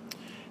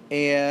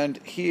 and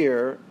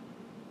here,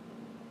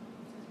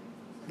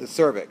 the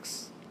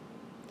cervix.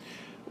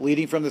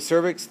 Leading from the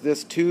cervix,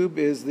 this tube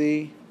is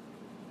the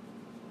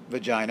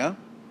vagina,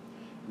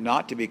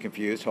 not to be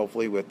confused,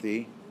 hopefully, with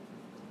the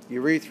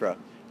urethra.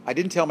 I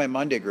didn't tell my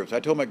Monday group, so I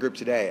told my group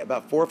today.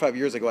 About 4 or 5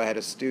 years ago, I had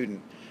a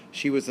student.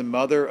 She was the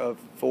mother of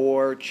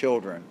 4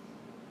 children.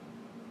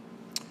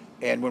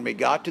 And when we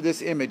got to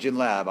this image in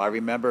lab, I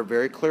remember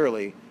very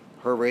clearly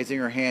her raising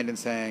her hand and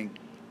saying,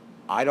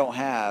 I don't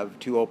have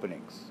 2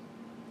 openings.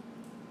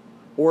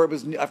 Or it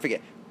was, I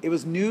forget, it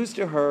was news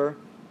to her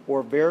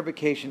or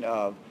verification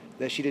of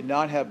that she did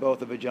not have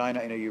both a vagina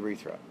and a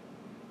urethra.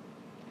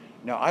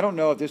 Now, I don't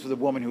know if this was a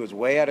woman who was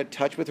way out of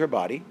touch with her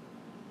body,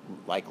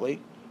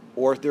 likely,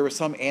 or if there was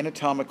some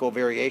anatomical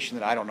variation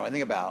that I don't know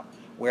anything about,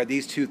 where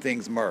these two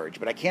things merge.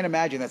 But I can't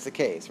imagine that's the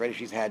case, right, if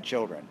she's had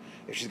children.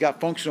 If she's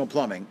got functional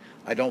plumbing,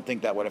 I don't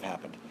think that would have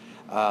happened.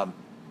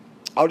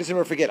 I'll just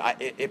never forget,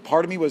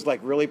 part of me was like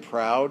really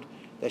proud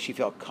that she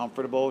felt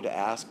comfortable to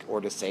ask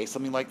or to say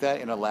something like that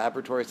in a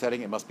laboratory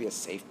setting. It must be a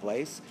safe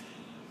place.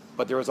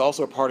 But there was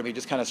also a part of me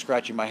just kind of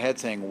scratching my head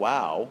saying,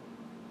 wow,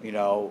 you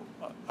know,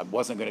 I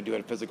wasn't going to do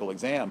a physical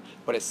exam,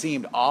 but it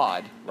seemed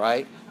odd,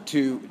 right?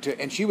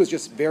 And she was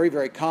just very,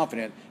 very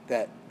confident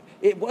that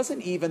it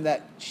wasn't even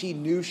that she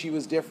knew she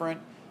was different.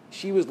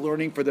 She was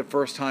learning for the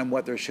first time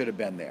what there should have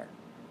been there.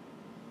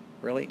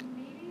 Really?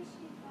 Maybe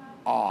she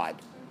thought Odd.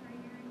 her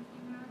urine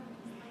came out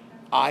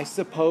of like I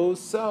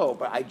suppose so,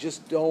 but I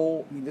just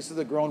don't. I mean, this is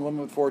a grown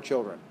woman with 4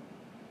 children.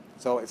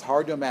 So it's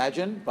hard to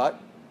imagine, but,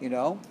 you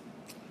know.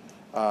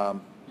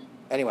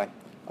 Anyway,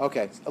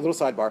 okay, a little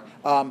sidebar.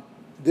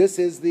 This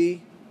is the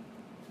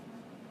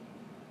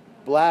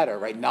bladder,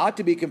 right? Not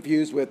to be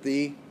confused with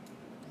the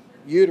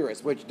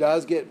uterus, which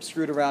does get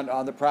screwed around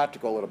on the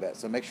practical a little bit.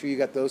 So make sure you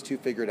got those two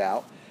figured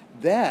out.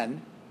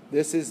 Then,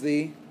 this is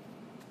the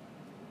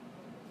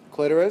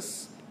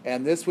clitoris,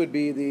 and this would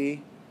be the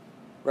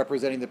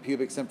representing the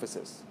pubic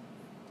symphysis.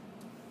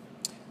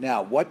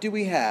 Now, what do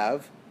we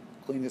have?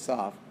 Clean this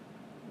off.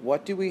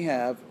 What do we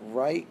have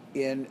right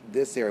in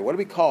this area? What do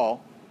we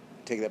call,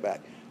 take that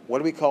back, what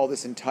do we call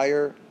this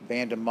entire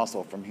band of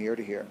muscle from here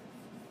to here?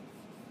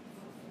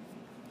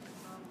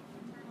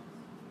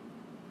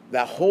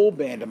 That whole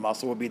band of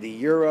muscle would be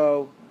the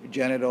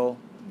urogenital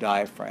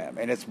diaphragm,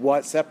 and it's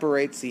what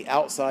separates the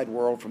outside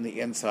world from the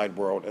inside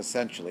world,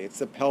 essentially. It's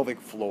the pelvic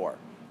floor,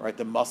 right?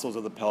 The muscles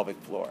of the pelvic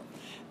floor.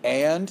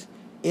 And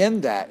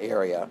in that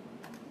area,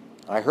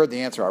 I heard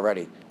the answer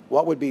already,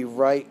 what would be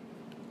right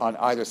on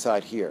either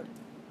side here?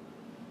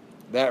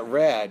 That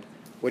red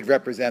would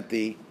represent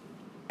the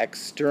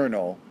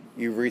external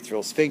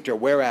urethral sphincter,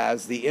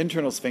 whereas the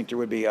internal sphincter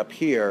would be up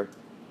here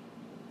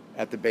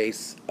at the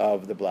base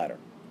of the bladder.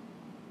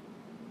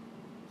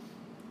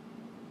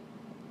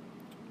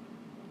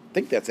 I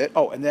think that's it.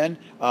 Oh, and then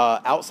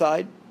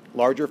outside,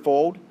 larger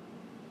fold,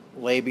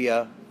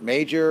 labia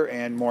major,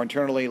 and more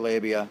internally,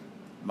 labia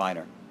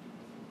minor.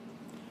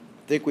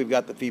 I think we've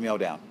got the female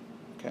down.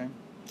 Okay.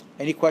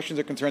 Any questions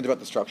or concerns about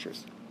the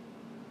structures?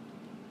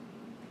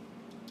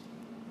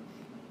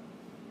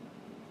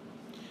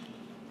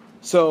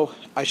 So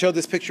I showed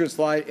this picture and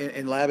slide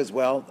in lab as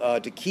well.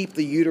 To keep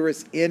the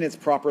uterus in its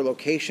proper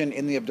location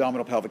in the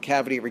abdominal pelvic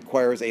cavity, it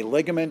requires a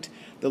ligament.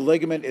 The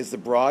ligament is the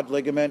broad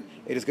ligament.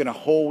 It is going to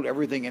hold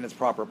everything in its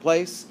proper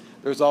place.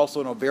 There's also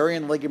an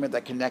ovarian ligament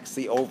that connects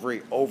the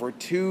ovary over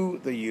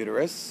to the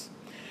uterus.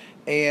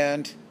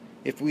 And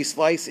if we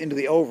slice into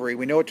the ovary,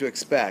 we know what to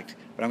expect,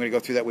 but I'm going to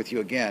go through that with you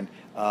again.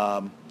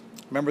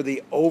 Remember,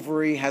 the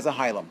ovary has a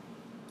hilum,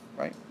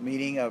 right?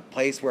 Meaning a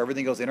place where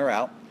everything goes in or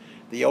out.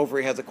 The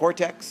ovary has a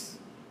cortex,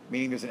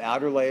 meaning there's an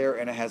outer layer,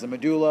 and it has a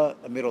medulla,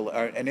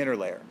 an inner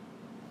layer.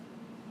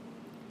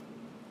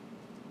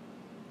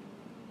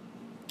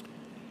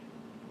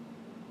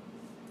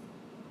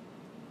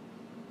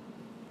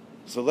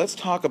 So let's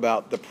talk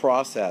about the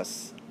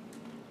process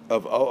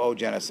of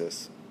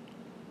oogenesis.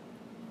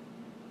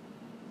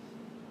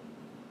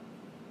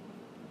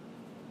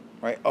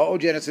 Right?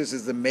 Oogenesis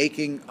is the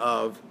making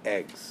of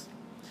eggs.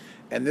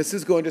 And this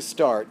is going to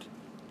start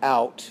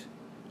out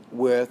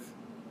with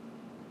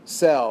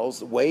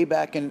cells way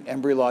back in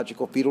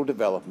embryological fetal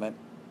development,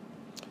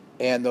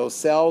 and those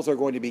cells are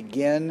going to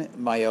begin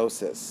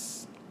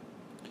meiosis.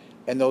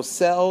 And those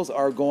cells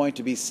are going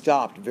to be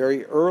stopped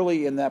very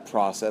early in that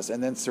process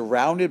and then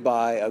surrounded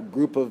by a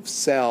group of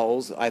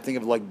cells, I think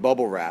of like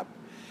bubble wrap.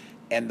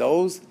 And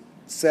those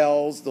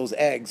cells, those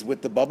eggs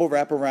with the bubble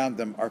wrap around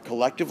them, are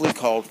collectively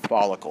called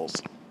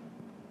follicles.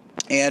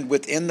 And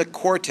within the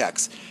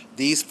cortex,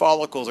 these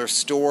follicles are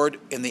stored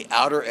in the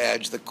outer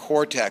edge, the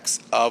cortex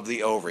of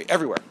the ovary,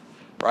 everywhere,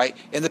 right?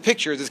 In the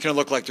pictures, it's going to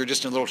look like they're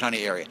just in a little tiny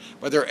area,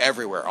 but they're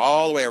everywhere,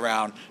 all the way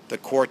around the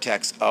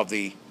cortex of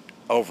the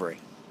ovary.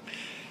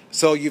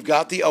 So you've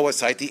got the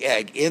oocyte, the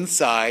egg,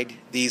 inside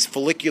these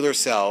follicular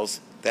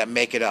cells that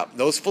make it up.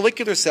 Those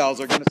follicular cells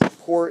are going to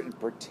support and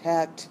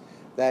protect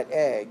that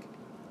egg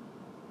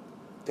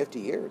 50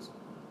 years,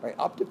 right?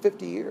 Up to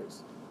 50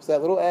 years. So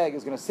that little egg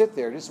is going to sit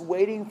there just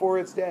waiting for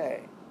its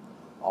day,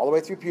 all the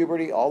way through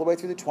puberty, all the way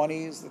through the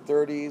 20s, the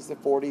 30s, the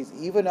 40s,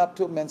 even up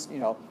to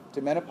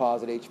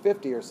menopause at age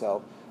 50 or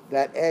so.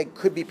 That egg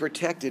could be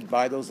protected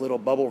by those little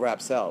bubble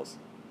wrap cells.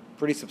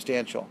 Pretty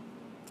substantial.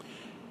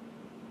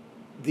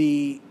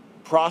 The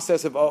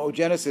process of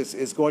oogenesis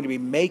is going to be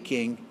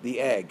making the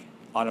egg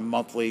on a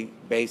monthly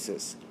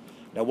basis.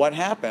 Now what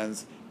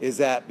happens is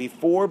that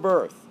before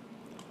birth,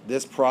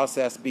 this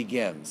process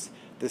begins.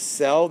 The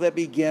cell that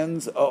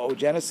begins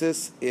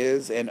oogenesis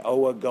is an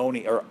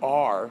oogonia, or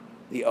are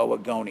the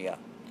oogonia.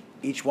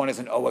 Each one is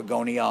an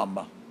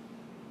oogonium.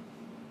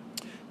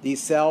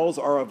 These cells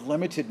are of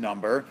limited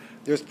number.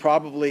 There's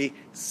probably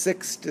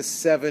 6 to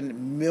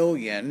 7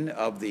 million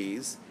of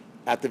these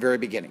at the very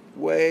beginning,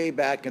 way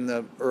back in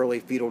the early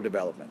fetal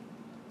development.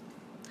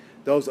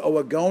 Those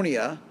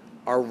oogonia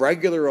are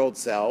regular old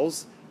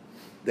cells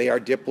They are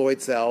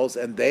diploid cells,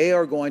 and they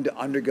are going to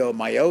undergo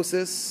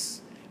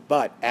meiosis,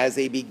 but as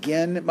they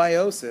begin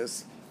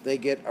meiosis, they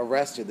get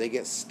arrested, they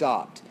get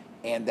stopped,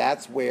 and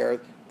that's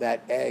where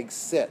that egg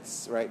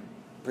sits, right,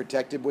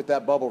 protected with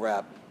that bubble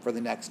wrap for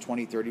the next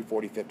 20, 30,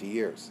 40, 50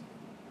 years.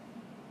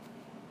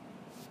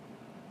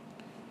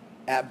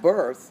 At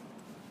birth,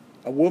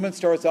 a woman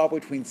starts off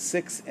between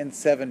 6 and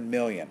 7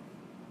 million.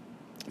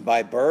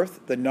 By birth,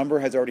 the number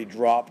has already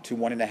dropped to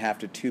 1.5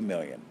 to 2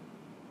 million.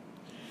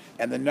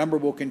 And the number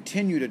will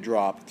continue to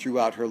drop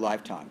throughout her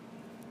lifetime.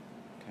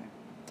 Okay.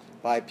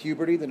 By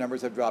puberty, the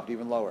numbers have dropped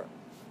even lower.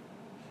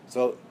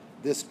 So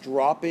this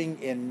dropping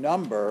in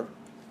number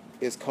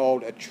is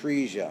called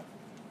atresia.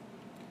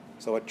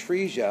 So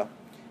atresia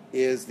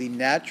is the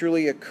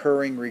naturally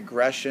occurring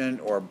regression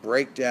or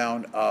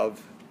breakdown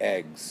of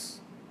eggs.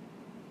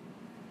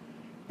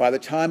 By the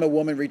time a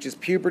woman reaches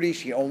puberty,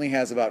 she only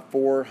has about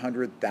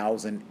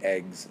 400,000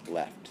 eggs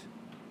left.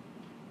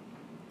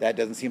 That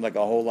doesn't seem like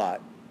a whole lot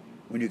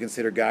when you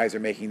consider guys are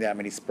making that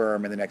many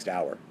sperm in the next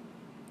hour.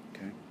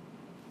 Okay.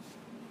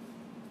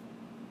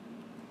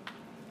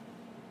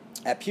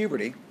 At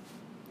puberty,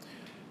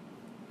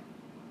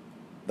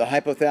 the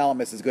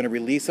hypothalamus is going to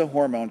release a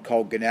hormone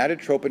called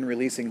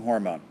gonadotropin-releasing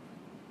hormone.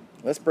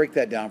 Let's break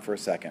that down for a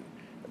second.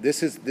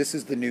 This is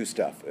the new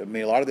stuff. I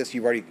mean, a lot of this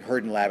you've already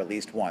heard in lab at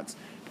least once.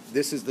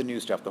 This is the new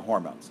stuff, the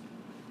hormones.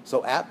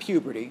 So at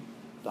puberty,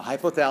 the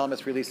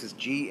hypothalamus releases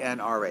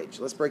GnRH.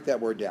 Let's break that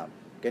word down.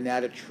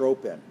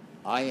 Gonadotropin.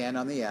 IN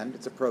on the end,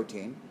 it's a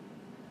protein.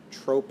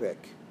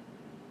 Tropic.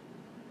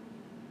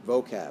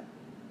 Vocab.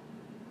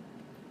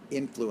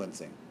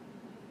 Influencing.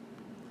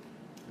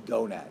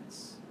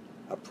 Gonads.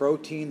 A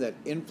protein that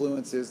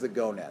influences the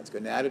gonads.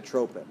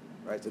 Gonadotropin.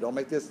 Right? So don't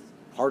make this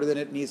harder than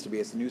it needs to be.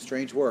 It's a new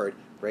strange word.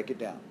 Break it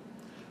down.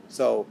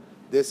 So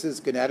this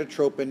is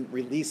gonadotropin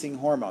releasing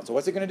hormone. So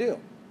what's it going to do?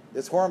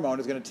 This hormone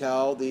is going to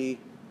tell the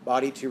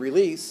body to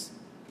release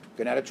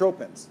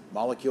gonadotropins,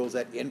 molecules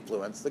that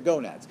influence the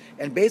gonads.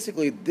 And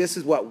basically, this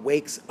is what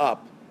wakes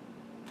up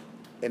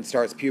and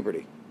starts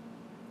puberty.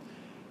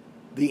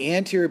 The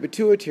anterior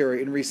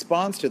pituitary, in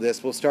response to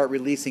this, will start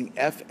releasing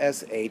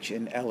FSH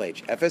and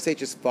LH.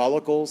 FSH is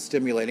follicle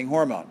stimulating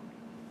hormone.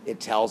 It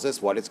tells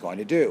us what it's going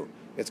to do.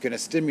 It's going to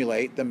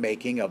stimulate the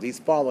making of these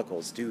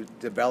follicles to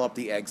develop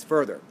the eggs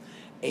further.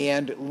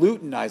 And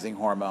luteinizing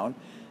hormone.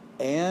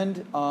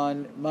 And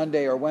on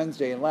Monday or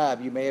Wednesday in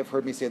lab, you may have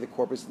heard me say the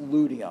corpus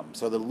luteum.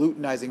 So the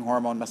luteinizing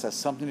hormone must have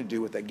something to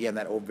do with, again,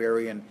 that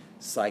ovarian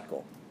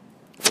cycle.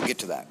 We'll get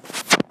to that.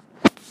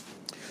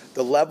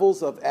 The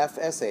levels of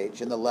FSH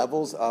and the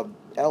levels of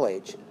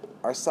LH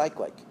are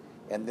cyclic.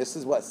 And this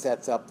is what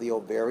sets up the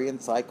ovarian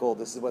cycle.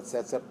 This is what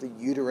sets up the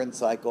uterine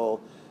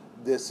cycle.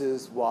 This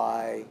is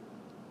why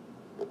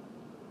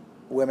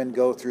women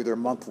go through their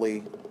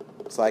monthly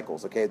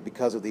cycles, okay,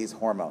 because of these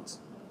hormones.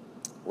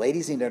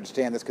 Ladies need to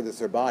understand this because it's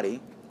their body.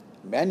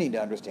 Men need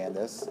to understand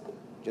this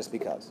just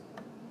because.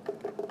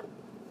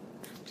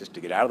 Just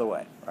to get out of the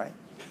way, right?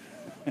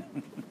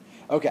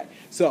 Okay,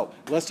 so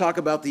let's talk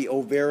about the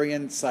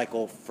ovarian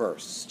cycle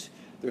first.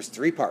 There's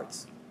 3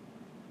 parts.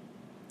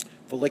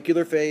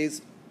 Follicular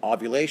phase,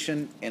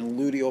 ovulation, and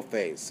luteal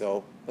phase.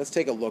 So let's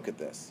take a look at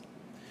this.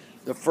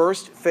 The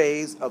first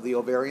phase of the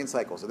ovarian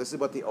cycle. So this is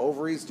what the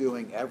ovary is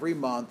doing every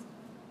month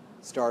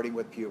starting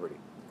with puberty.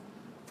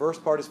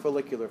 First part is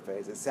follicular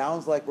phase. It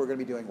sounds like we're going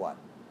to be doing what?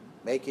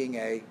 Making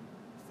a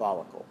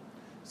follicle.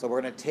 So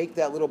we're going to take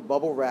that little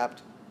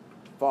bubble-wrapped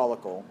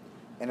follicle,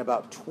 and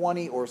about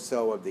 20 or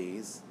so of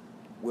these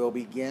will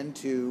begin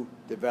to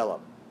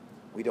develop.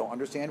 We don't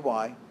understand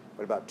why,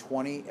 but about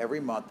 20 every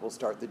month will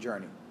start the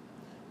journey.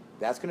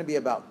 That's going to be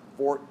about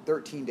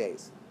 13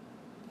 days.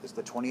 This is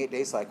the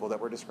 28-day cycle that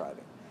we're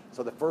describing.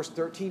 So the first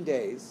 13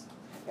 days,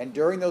 and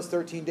during those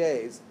 13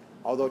 days,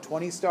 although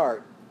 20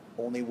 start,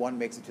 only one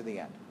makes it to the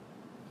end.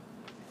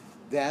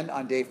 Then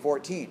on day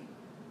 14,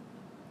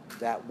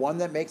 that one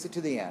that makes it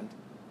to the end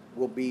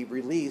will be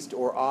released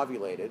or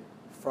ovulated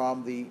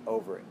from the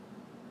ovary.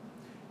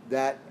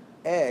 That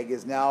egg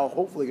is now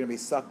hopefully going to be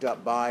sucked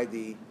up by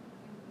the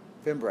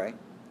fimbriae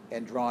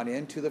and drawn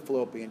into the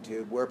fallopian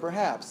tube, where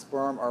perhaps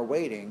sperm are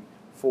waiting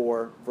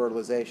for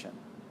fertilization.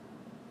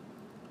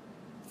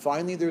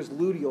 Finally, there's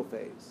luteal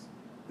phase.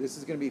 This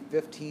is going to be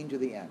 15 to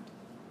the end,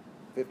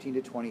 15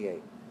 to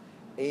 28.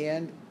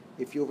 And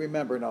if you'll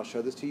remember, and I'll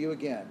show this to you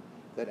again,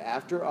 that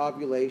after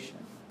ovulation,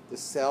 the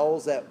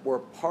cells that were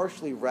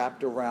partially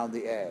wrapped around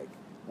the egg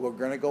were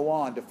going to go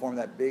on to form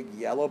that big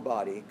yellow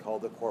body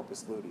called the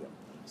corpus luteum.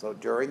 So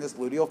during this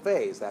luteal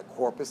phase, that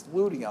corpus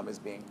luteum is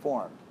being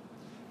formed.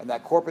 And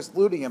that corpus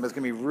luteum is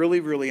going to be really,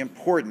 really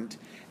important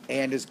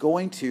and is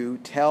going to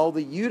tell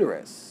the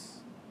uterus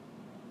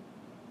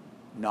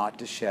not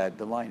to shed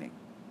the lining.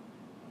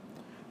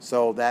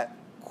 So that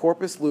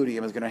corpus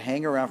luteum is going to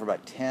hang around for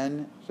about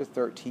 10 to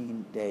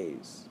 13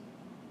 days.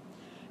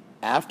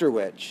 After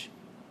which,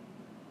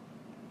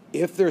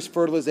 if there's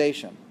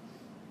fertilization,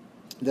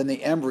 then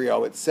the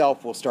embryo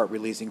itself will start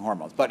releasing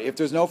hormones. But if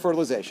there's no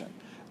fertilization,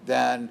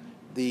 then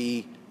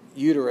the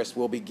uterus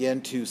will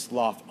begin to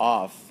slough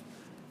off,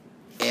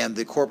 and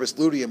the corpus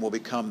luteum will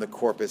become the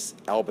corpus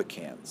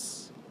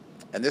albicans.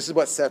 And this is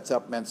what sets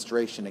up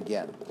menstruation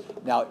again.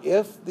 Now,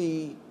 if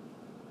the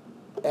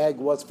egg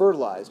was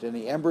fertilized and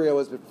the embryo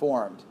has been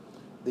formed,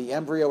 the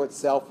embryo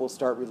itself will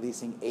start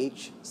releasing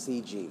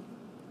HCG,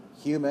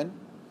 human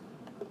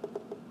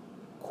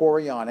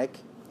chorionic.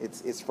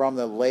 It's from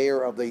the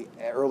layer of the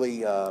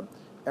early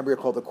embryo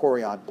called the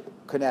chorion,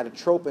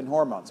 gonadotropin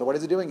hormone. So what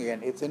is it doing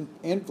again? It's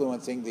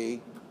influencing the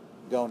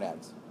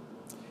gonads.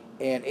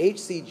 And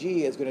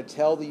HCG is going to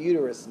tell the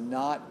uterus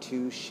not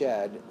to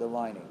shed the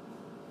lining.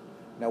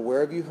 Now,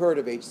 where have you heard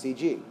of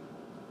HCG?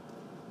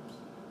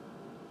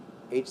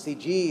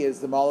 HCG is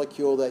the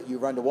molecule that you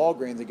run to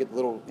Walgreens and get the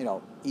little,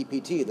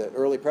 EPT, the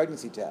early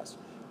pregnancy test.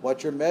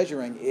 What you're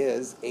measuring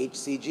is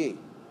HCG.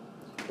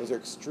 Those are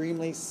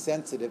extremely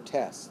sensitive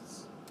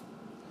tests.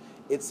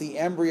 It's the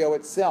embryo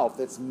itself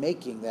that's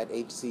making that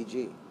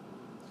HCG.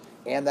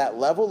 And that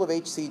level of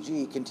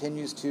HCG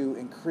continues to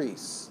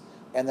increase.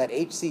 And that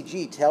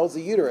HCG tells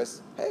the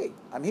uterus, hey,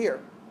 I'm here.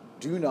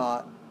 Do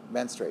not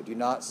menstruate. Do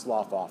not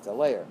slough off the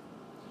layer.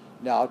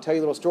 Now, I'll tell you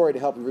a little story to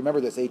help you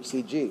remember this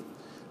HCG.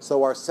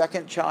 So our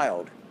second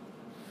child,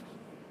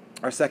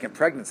 our second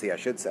pregnancy, I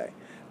should say,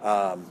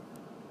 one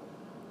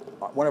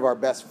of our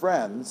best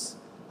friends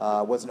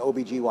was an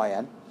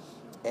OBGYN,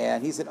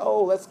 and he said,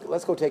 oh,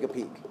 let's go take a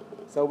peek.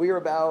 So we were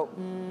about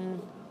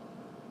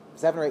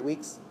 7 or 8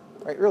 weeks,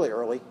 right, really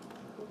early.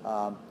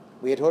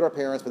 We had told our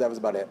parents, but that was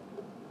about it.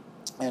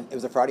 And it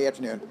was a Friday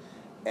afternoon,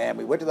 and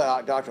we went to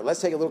the doctor.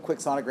 Let's take a little quick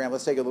sonogram.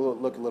 Let's take a little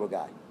look at the little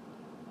guy.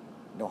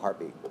 No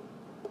heartbeat.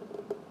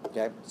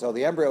 Okay, so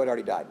the embryo had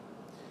already died.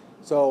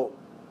 So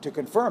to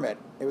confirm it,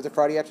 it was a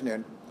Friday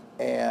afternoon,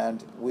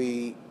 and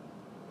we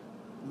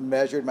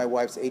measured my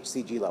wife's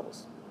HCG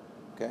levels,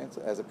 okay,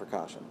 so as a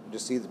precaution,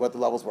 just see what the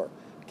levels were.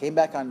 Came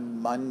back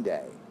on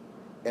Monday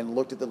and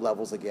looked at the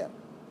levels again.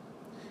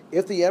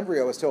 If the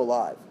embryo is still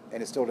alive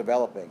and is still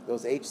developing,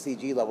 those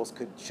HCG levels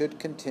should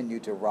continue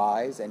to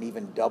rise and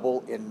even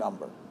double in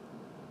number.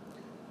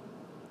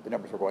 The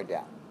numbers were going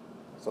down.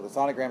 So the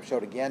sonogram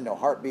showed again, no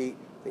heartbeat,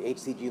 the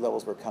HCG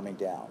levels were coming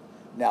down.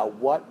 Now,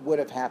 what would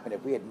have happened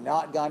if we had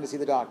not gone to see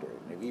the doctor,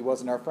 and if he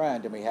wasn't our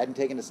friend, and we hadn't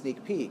taken a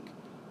sneak peek?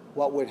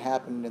 What would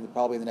happen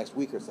probably in the next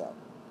week or so?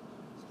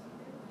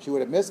 She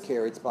would have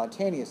miscarried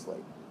spontaneously.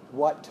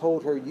 What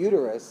told her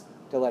uterus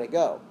to let it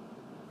go?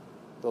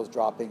 Those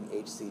dropping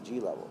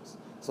HCG levels.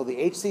 So the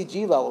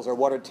HCG levels are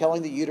what are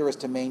telling the uterus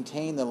to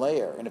maintain the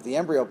layer. And if the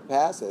embryo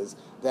passes,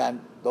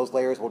 then those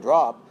layers will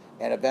drop,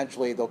 and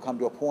eventually they'll come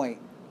to a point,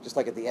 just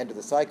like at the end of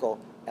the cycle,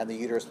 and the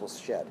uterus will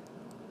shed.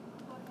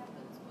 What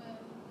happens when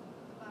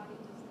the body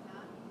does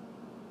not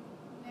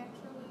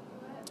naturally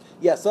do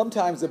it? Yeah,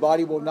 sometimes the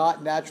body will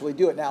not naturally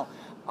do it. Now,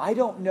 I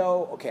don't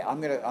know. Okay,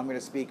 I'm gonna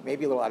speak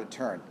maybe a little out of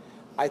turn.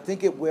 I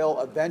think it will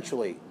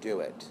eventually do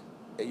it.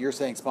 You're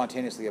saying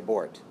spontaneously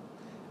abort,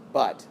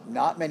 but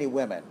not many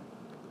women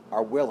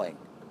are willing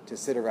to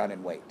sit around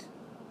and wait.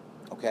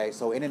 Okay,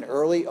 so in an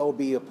early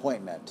OB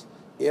appointment,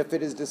 if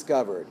it is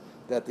discovered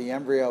that the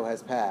embryo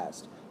has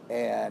passed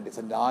and it's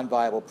a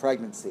non-viable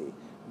pregnancy,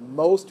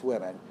 most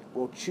women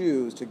will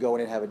choose to go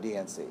in and have a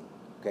DNC,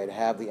 okay, to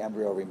have the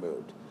embryo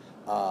removed.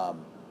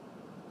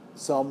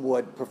 Some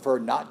would prefer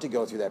not to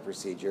go through that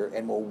procedure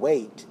and will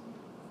wait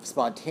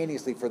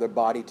spontaneously for their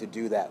body to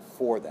do that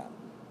for them.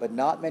 But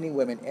not many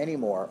women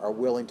anymore are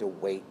willing to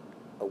wait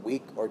a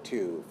week or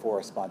two for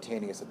a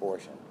spontaneous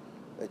abortion.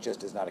 It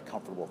just is not a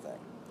comfortable thing.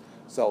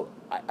 So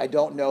I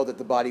don't know that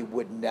the body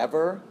would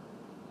never,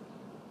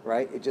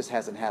 right? It just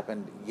hasn't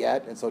happened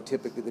yet, and so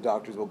typically the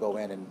doctors will go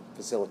in and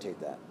facilitate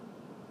that.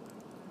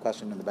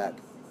 Question in the back. My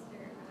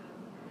sister had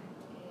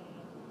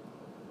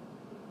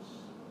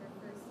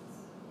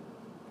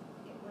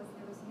there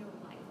was no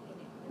life in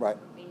it. There Right.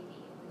 was no baby.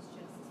 It was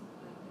just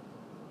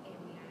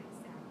amniotic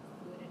sac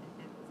fluid, and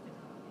that was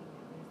developing.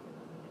 There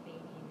wasn't a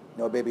baby in it.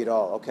 No baby at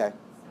all. Okay.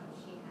 So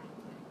she had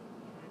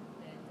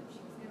she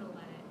was going to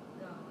let it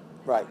go. And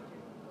the Right. doctor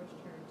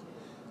pushed her to.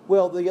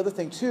 Well, the other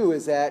thing too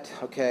is that,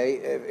 okay,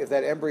 if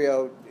that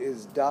embryo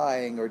is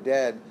dying or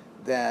dead,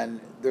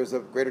 then there's a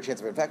greater chance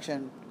of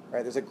infection,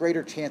 right? There's a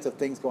greater chance of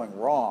things going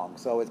wrong.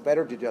 So it's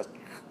better to just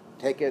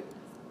take it,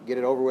 get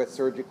it over with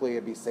surgically,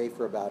 and be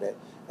safer about it,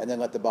 and then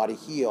let the body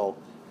heal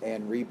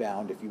and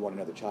rebound if you want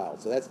another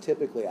child. So that's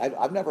typically,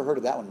 I've never heard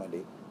of that one,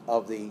 Wendy,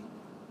 of the It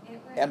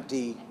was,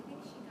 empty. I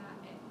think she got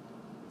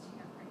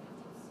pregnant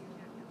too soon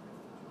after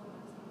birth control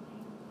or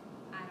something.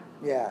 I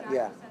don't know. Yeah, The doctor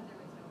yeah. said there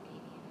was no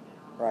baby in it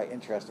at all. Right,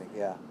 interesting,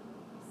 yeah.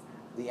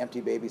 The empty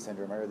baby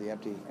syndrome, or the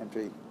empty,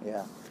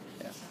 yeah.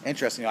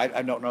 Interesting,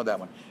 I don't know that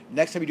one.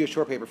 Next time you do a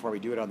short paper for me,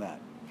 do it on that.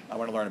 I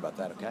want to learn about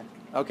that, okay?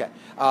 Okay,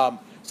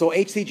 so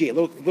HCG, a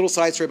little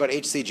side story about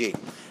HCG.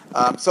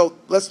 So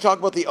let's talk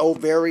about the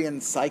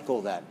ovarian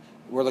cycle then.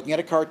 We're looking at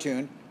a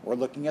cartoon, we're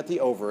looking at the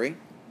ovary.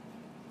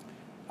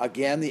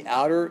 Again, the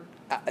outer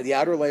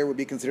layer would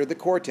be considered the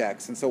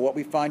cortex, and so what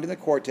we find in the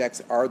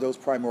cortex are those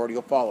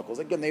primordial follicles.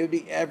 Again, they would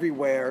be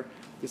everywhere.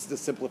 This is a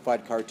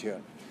simplified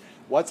cartoon.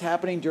 What's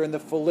happening during the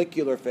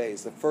follicular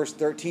phase, the first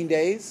 13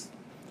 days?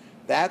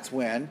 That's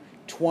when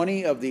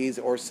 20 of these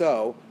or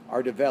so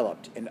are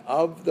developed. And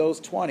of those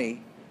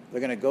 20,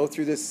 they're going to go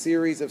through this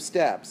series of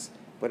steps,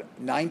 but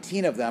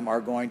 19 of them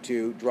are going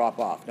to drop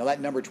off. Now, that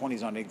number 20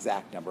 is not an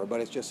exact number, but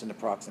it's just an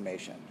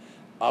approximation.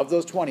 Of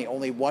those 20,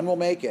 only one will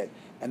make it,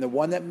 and the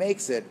one that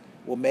makes it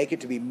will make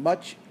it to be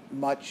much,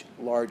 much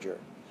larger.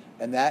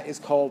 And that is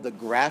called the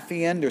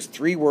Graafian. There's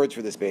 3 words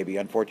for this baby,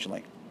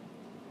 unfortunately.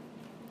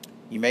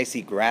 You may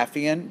see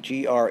Graafian,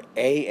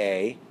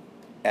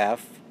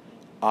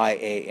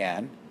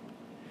 Graafian.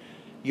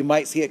 You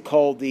might see it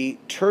called the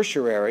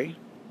tertiary.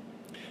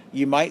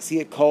 You might see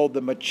it called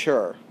the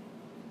mature.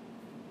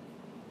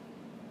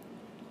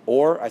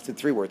 Or, I said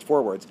 3 words,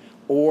 4 words,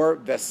 or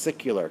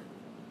vesicular.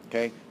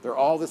 Okay? They're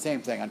all the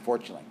same thing,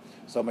 unfortunately.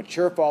 So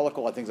mature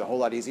follicle, I think, is a whole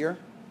lot easier.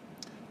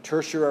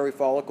 Tertiary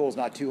follicle is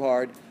not too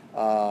hard.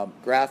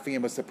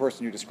 Graafian was the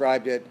person who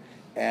described it,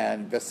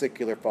 and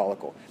vesicular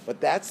follicle.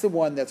 But that's the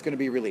one that's going to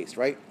be released,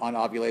 right, on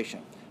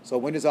ovulation. So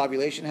when does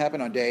ovulation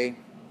happen? On day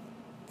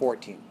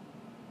 14.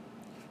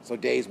 So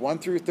days 1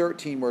 through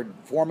 13, we're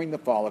forming the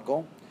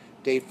follicle.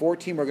 Day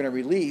 14, we're going to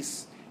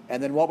release.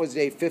 And then what was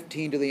day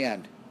 15 to the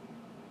end?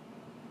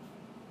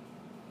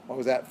 What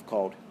was that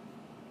called?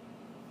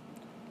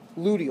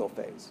 Luteal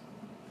phase.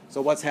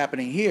 So what's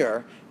happening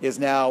here is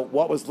now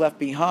what was left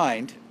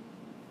behind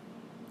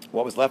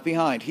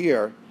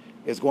here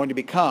is going to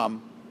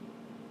become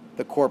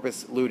the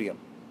corpus luteum.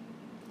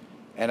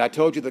 And I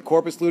told you the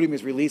corpus luteum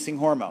is releasing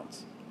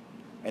hormones.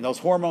 And those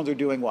hormones are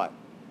doing what?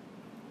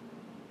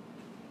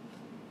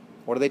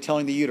 What are they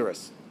telling the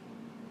uterus?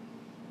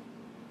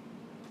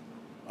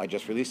 I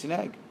just released an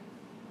egg.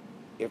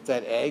 If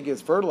that egg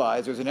is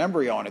fertilized, there's an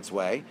embryo on its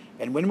way.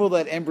 And when will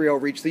that embryo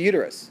reach the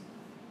uterus?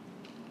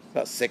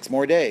 About 6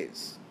 more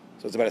days.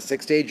 So it's about a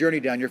 6-day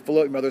journey down your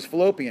mother's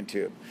fallopian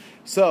tube.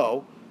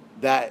 So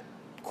that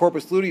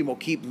corpus luteum will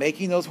keep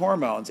making those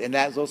hormones, and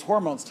as those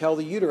hormones tell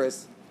the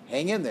uterus,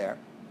 hang in there,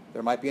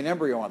 there might be an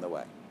embryo on the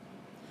way.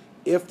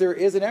 If there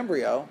is an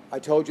embryo, I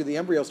told you the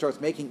embryo starts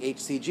making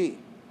HCG,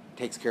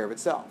 takes care of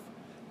itself.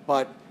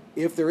 But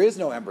if there is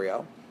no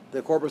embryo,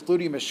 the corpus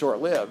luteum is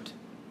short-lived,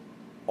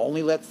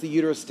 only lets the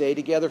uterus stay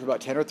together for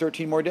about 10 or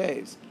 13 more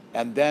days,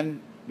 and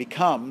then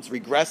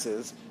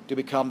regresses to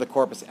become the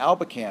corpus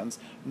albicans.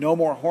 No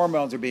more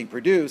hormones are being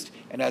produced,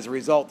 and as a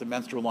result, the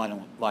menstrual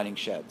lining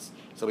sheds.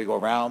 So we go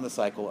around the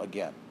cycle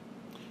again.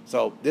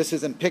 So this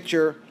is in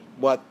picture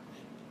what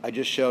I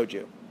just showed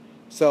you.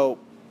 So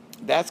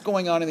that's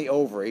going on in the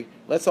ovary.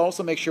 Let's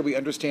also make sure we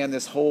understand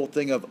this whole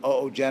thing of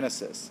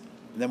oogenesis,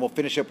 and then we'll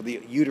finish up with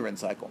the uterine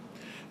cycle.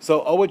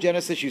 So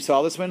oogenesis, you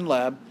saw this one in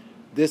lab.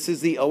 This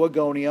is the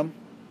oogonium.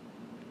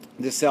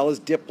 The cell is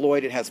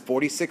diploid. It has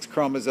 46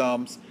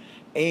 chromosomes,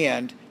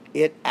 and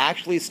it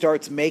actually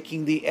starts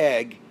making the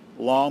egg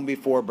long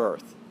before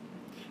birth.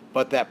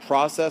 But that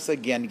process,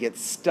 again,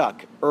 gets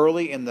stuck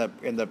early in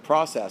the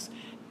process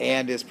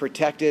and is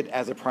protected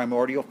as a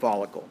primordial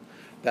follicle.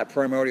 That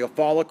primordial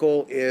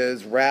follicle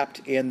is wrapped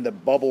in the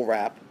bubble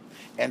wrap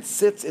and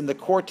sits in the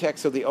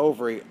cortex of the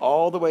ovary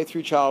all the way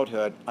through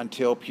childhood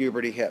until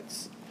puberty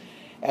hits.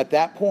 At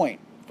that point,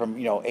 from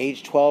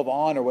age 12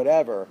 on or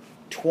whatever,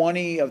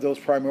 20 of those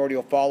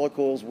primordial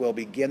follicles will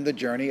begin the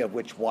journey, of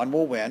which one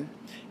will win,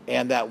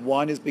 and that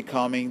one is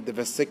becoming the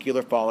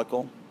vesicular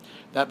follicle.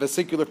 That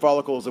vesicular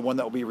follicle is the one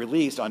that will be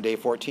released on day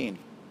 14.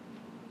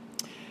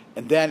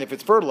 And then if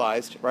it's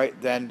fertilized, right,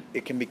 then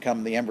it can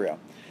become the embryo.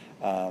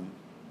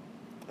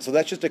 So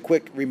that's just a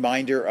quick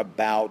reminder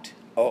about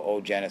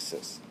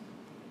oogenesis.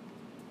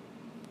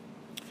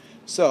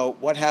 So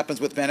what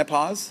happens with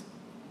menopause?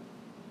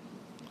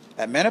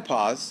 At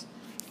menopause,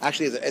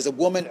 actually as a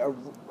woman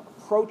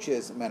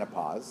approaches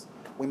menopause,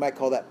 we might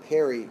call that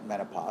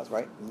perimenopause,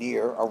 right?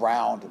 Near,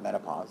 around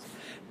menopause.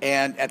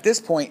 And at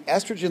this point,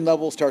 estrogen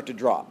levels start to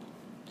drop.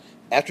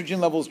 Estrogen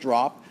levels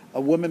drop.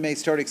 A woman may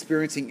start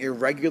experiencing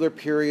irregular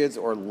periods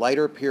or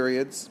lighter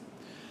periods.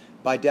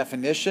 By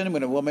definition,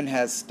 when a woman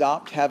has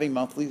stopped having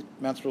monthly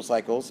menstrual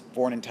cycles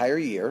for an entire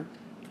year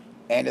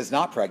and is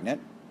not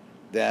pregnant,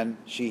 then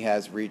she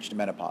has reached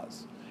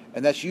menopause.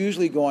 And that's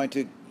usually going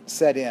to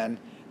set in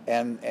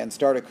and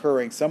start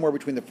occurring somewhere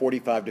between the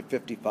 45 to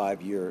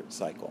 55 year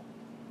cycle.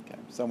 Okay,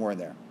 somewhere in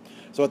there.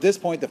 So at this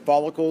point, the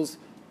follicles,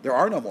 there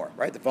are no more,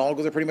 right? The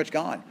follicles are pretty much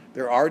gone.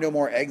 There are no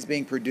more eggs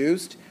being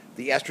produced.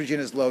 The estrogen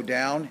is low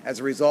down. As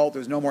a result,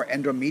 there's no more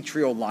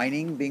endometrial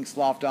lining being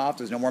sloughed off.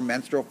 There's no more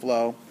menstrual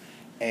flow.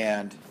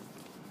 And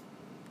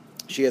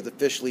she has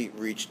officially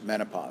reached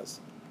menopause.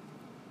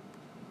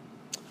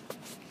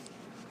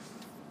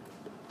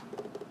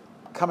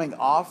 Coming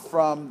off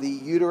from the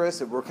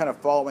uterus, we're kind of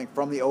following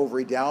from the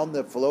ovary down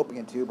the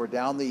fallopian tube or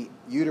down the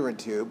uterine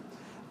tube.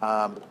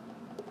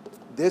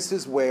 This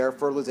is where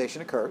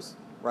fertilization occurs,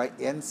 right,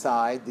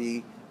 inside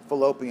the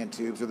fallopian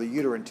tubes or the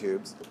uterine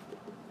tubes.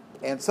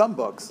 And some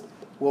books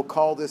will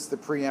call this the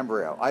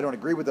pre-embryo. I don't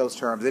agree with those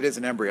terms. It is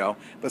an embryo.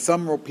 But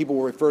some people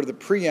will refer to the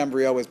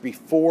pre-embryo as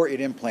before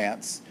it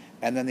implants,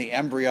 and then the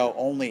embryo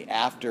only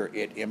after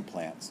it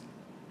implants.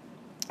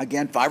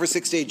 Again, 5 or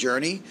 6 day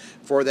journey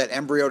for that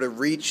embryo to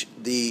reach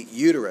the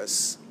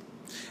uterus.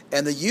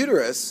 And the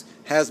uterus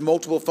has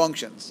multiple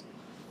functions.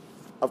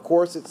 Of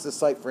course, it's the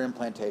site for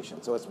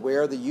implantation. So it's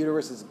where the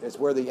uterus is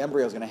where the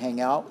embryo is going to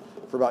hang out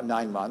for about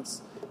 9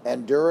 months.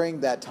 And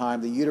during that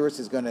time, the uterus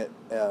is going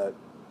to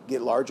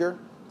get larger,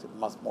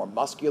 more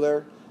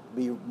muscular,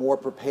 be more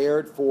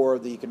prepared for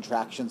the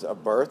contractions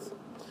of birth.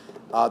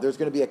 There's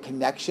going to be a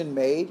connection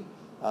made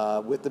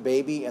with the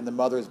baby and the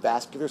mother's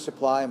vascular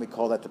supply, and we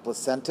call that the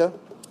placenta.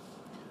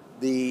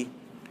 The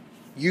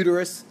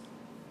uterus,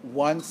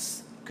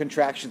 once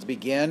contractions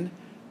begin,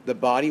 the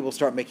body will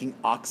start making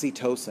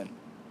oxytocin.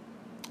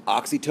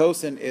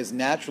 Oxytocin is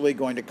naturally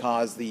going to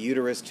cause the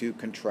uterus to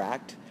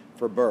contract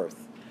for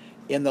birth.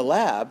 In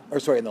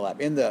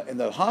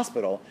the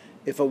hospital,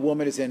 if a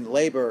woman is in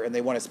labor and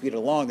they want to speed it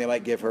along, they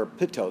might give her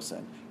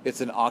Pitocin.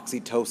 It's an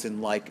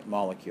oxytocin-like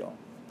molecule.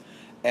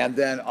 And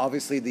then,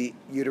 obviously, the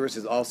uterus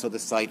is also the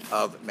site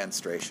of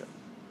menstruation.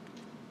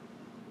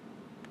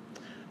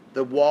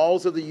 The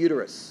walls of the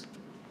uterus,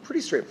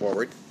 pretty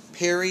straightforward.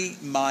 Peri,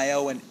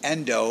 myo, and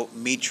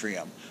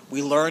endometrium.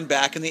 We learned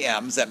back in the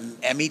M's that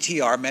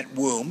METR meant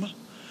womb.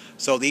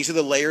 So these are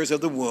the layers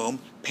of the womb.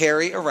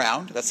 Peri,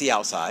 around, that's the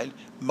outside.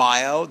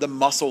 Myo, the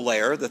muscle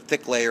layer, the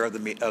thick layer of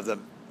the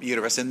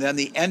uterus. And then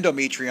the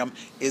endometrium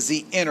is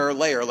the inner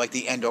layer, like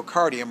the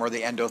endocardium or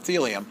the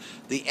endothelium,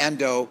 the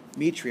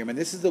endometrium. And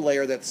this is the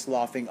layer that's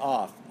sloughing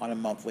off on a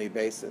monthly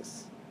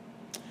basis.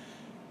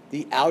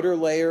 The outer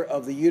layer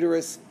of the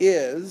uterus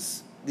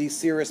is the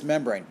serous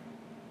membrane.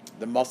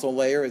 The muscle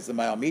layer is the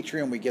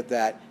myometrium. We get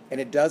that, and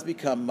it does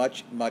become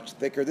much, much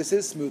thicker. This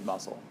is smooth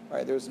muscle,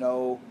 right? You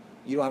don't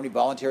have any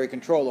voluntary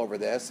control over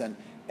this, and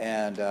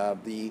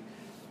the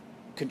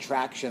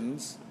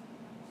contractions,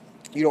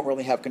 you don't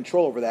really have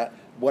control over that.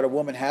 What a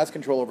woman has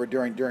control over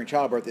during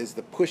childbirth is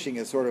the pushing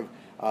is sort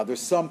of, there's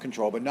some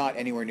control, but not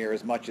anywhere near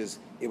as much as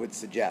it would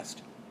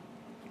suggest.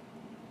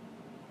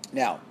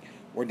 Now,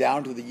 we're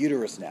down to the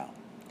uterus now.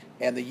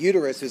 And the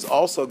uterus is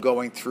also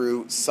going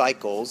through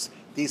cycles.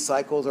 These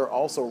cycles are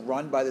also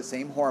run by the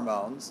same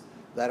hormones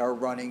that are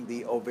running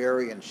the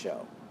ovarian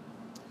show.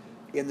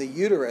 In the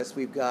uterus,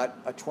 we've got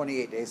a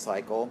 28-day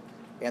cycle,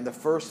 and the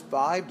first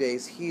 5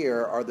 days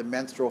here are the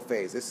menstrual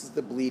phase. This is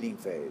the bleeding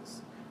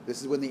phase.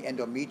 This is when the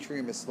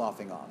endometrium is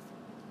sloughing off.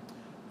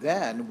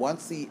 Then,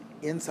 once the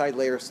inside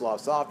layer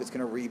sloughs off, it's going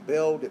to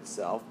rebuild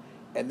itself,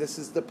 and this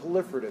is the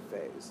proliferative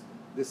phase.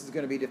 This is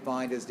going to be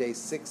defined as days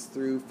 6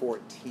 through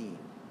 14.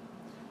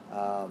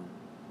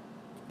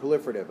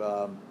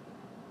 Proliferative.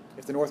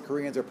 If the North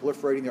Koreans are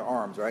proliferating their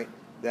arms, right,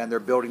 then they're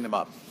building them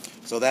up.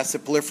 So that's the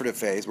proliferative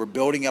phase. We're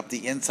building up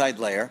the inside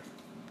layer.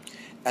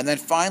 And then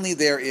finally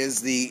there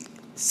is the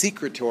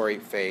secretory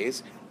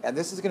phase, and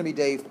this is going to be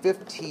day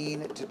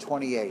 15 to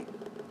 28.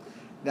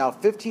 Now,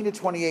 15 to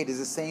 28 is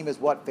the same as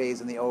what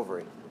phase in the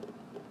ovary?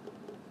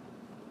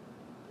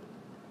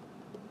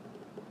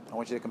 I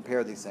want you to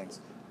compare these things.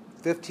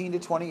 15 to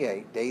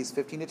 28, days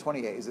 15 to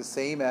 28, is the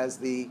same as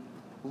the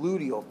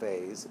luteal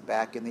phase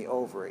back in the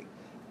ovary.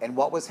 And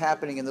what was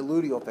happening in the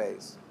luteal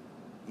phase?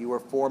 You were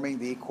forming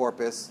the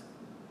corpus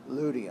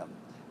luteum.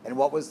 And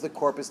what was the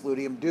corpus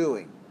luteum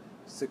doing?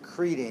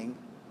 Secreting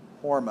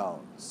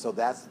hormones. So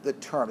that's the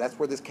term. That's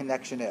where this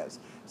connection is.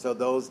 So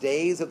those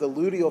days of the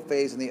luteal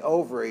phase in the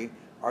ovary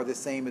are the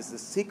same as the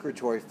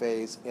secretory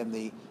phase in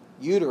the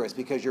uterus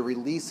because you're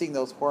releasing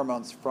those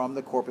hormones from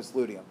the corpus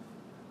luteum.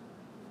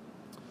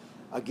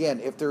 Again,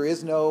 if there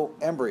is no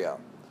embryo,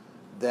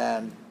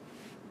 then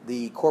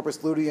the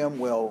corpus luteum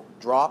will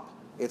drop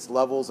its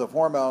levels of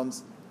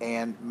hormones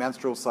and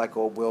menstrual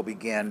cycle will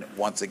begin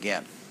once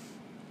again.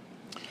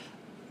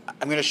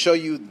 I'm going to show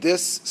you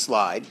this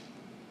slide.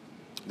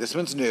 This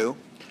one's new.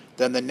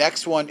 Then the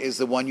next one is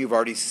the one you've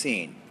already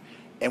seen.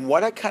 And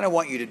what I kind of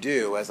want you to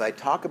do as I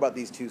talk about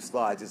these two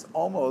slides is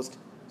almost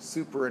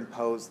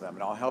superimpose them,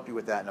 and I'll help you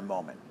with that in a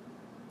moment.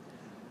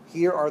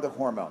 Here are the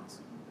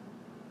hormones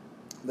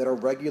that are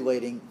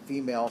regulating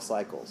female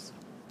cycles.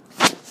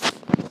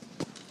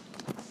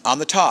 On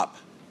the top,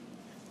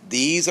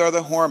 these are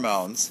the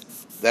hormones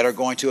that are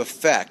going to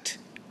affect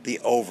the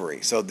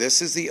ovary. So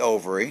this is the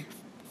ovary.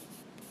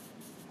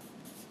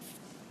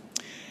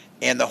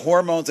 And the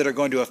hormones that are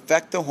going to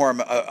affect the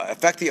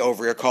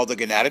ovary are called the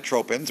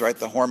gonadotropins, right?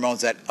 The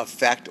hormones that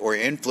affect or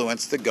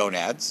influence the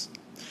gonads.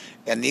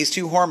 And these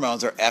two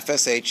hormones are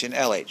FSH and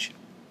LH.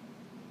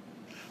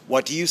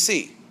 What do you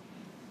see?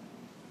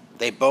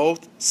 They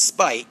both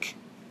spike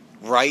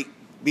right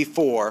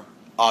before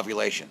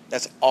ovulation.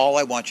 That's all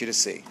I want you to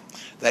see.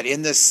 That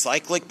in this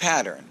cyclic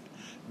pattern,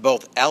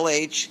 both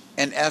LH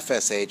and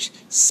FSH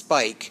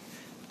spike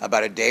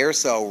about a day or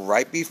so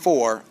right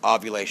before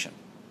ovulation.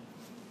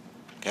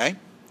 Okay?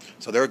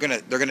 So they're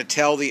gonna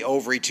tell the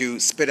ovary to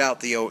spit out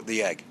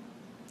the egg.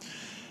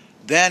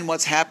 Then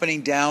what's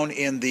happening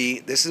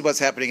this is what's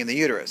happening in the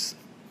uterus.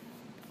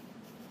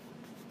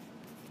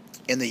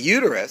 In the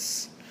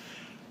uterus,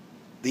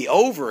 the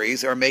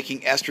ovaries are making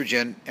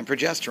estrogen and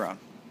progesterone.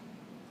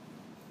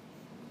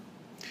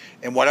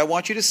 And what I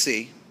want you to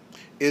see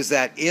is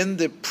that in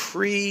the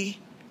pre-ovulation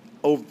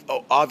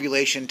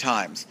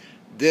times,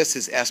 this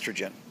is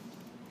estrogen.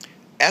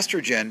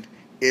 Estrogen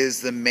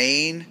is the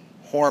main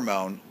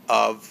hormone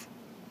of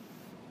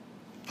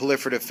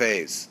proliferative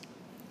phase.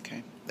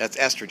 Okay, that's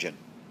estrogen.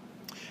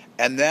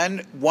 And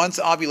then once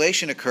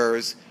ovulation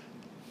occurs,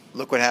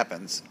 look what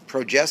happens.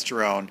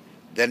 Progesterone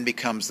then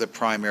becomes the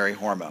primary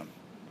hormone.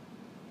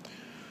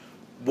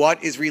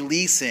 What is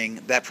releasing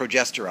that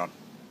progesterone?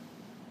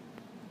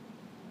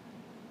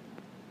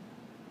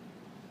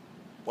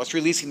 What's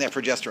releasing that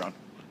progesterone?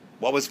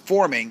 What was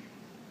forming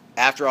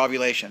after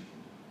ovulation?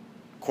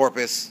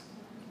 Corpus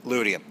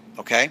luteum.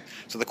 Okay?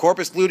 So the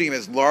corpus luteum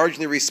is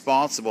largely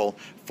responsible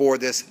for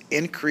this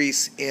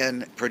increase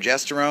in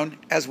progesterone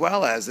as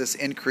well as this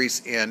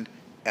increase in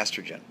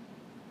estrogen.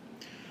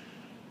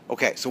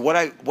 Okay, so what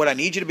I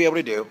need you to be able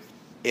to do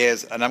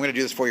is, and I'm going to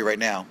do this for you right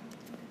now,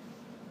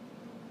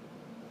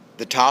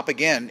 the top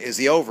again is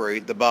the ovary,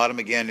 the bottom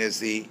again is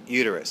the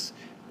uterus.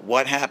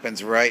 What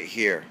happens right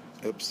here?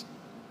 Oops.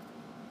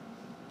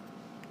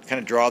 Kind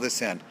of draw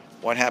this in.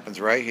 What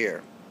happens right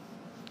here?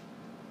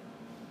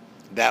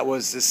 That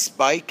was the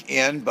spike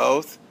in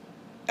both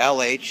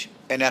LH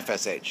and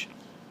FSH.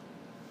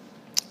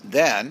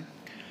 Then,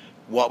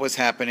 what was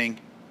happening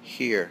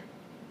here?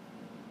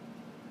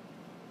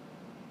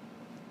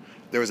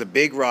 There was a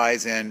big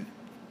rise in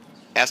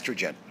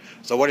estrogen.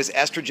 So what is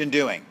estrogen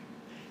doing?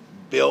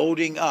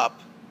 Building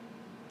up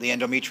the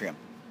endometrium.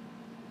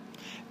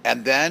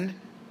 And then,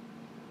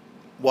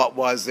 what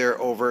was there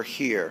over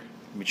here?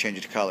 Let me change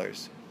it to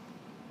colors.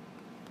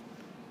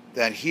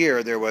 Then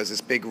here, there was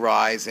this big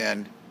rise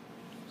in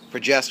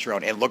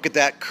progesterone. And look at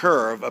that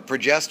curve of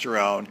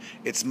progesterone.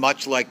 It's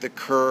much like the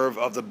curve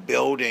of the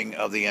building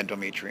of the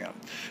endometrium.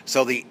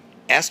 So the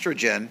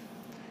estrogen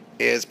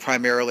is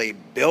primarily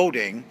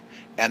building,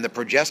 and the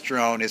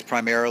progesterone is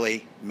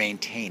primarily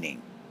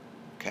maintaining.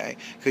 Okay?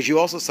 Because you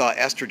also saw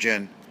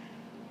estrogen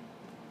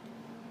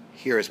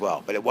here as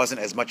well, but it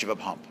wasn't as much of a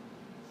pump.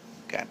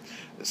 Okay?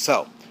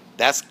 So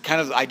that's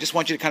kind of, I just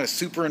want you to kind of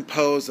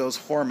superimpose those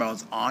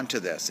hormones onto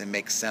this and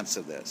make sense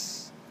of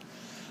this.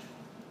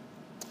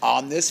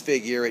 On this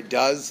figure, it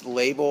does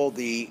label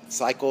the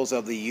cycles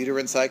of the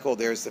uterine cycle.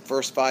 There's the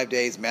first 5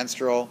 days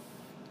menstrual,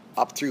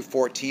 up through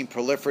 14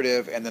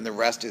 proliferative, and then the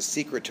rest is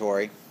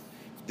secretory.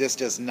 This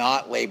does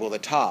not label the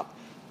top.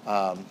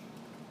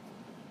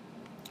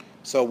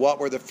 So what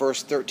were the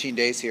first 13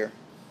 days here?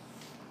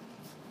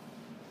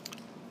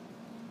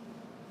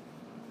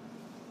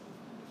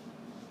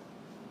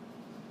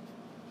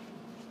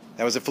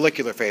 That was a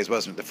follicular phase,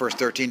 wasn't it? The first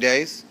 13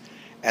 days?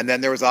 And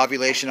then there was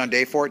ovulation on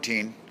day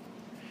 14.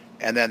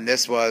 And then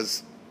this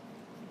was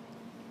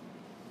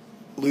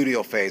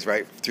luteal phase,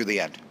 right, through the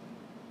end.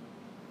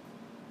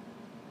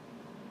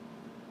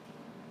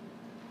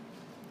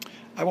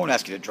 I won't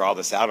ask you to draw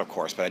this out, of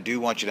course, but I do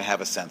want you to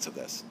have a sense of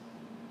this.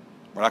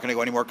 We're not going to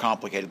go any more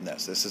complicated than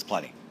this. This is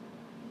plenty.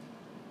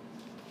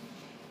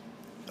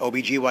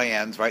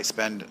 OBGYNs, right,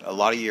 spend a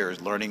lot of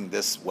years learning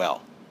this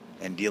well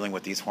and dealing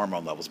with these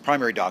hormone levels.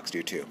 Primary docs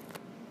do too.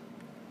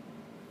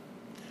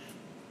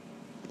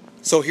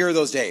 So here are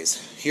those days.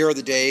 Here are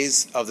the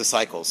days of the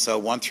cycles. So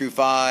 1 through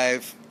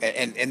 5,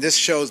 and this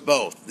shows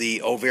both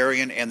the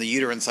ovarian and the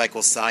uterine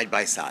cycles side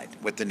by side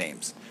with the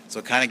names.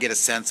 So kind of get a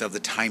sense of the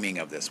timing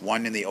of this.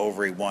 1 in the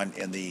ovary, 1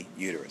 in the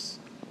uterus.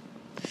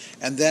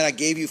 And then I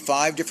gave you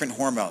 5 different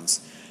hormones.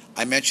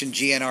 I mentioned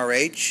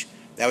GnRH.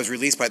 That was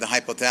released by the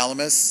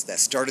hypothalamus. That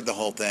started the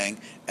whole thing.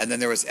 And then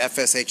there was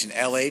FSH and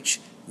LH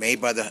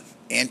made by the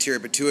anterior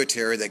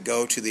pituitary that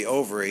go to the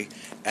ovary.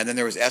 And then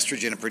there was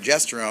estrogen and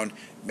progesterone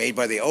made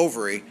by the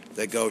ovary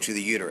that go to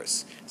the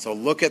uterus. So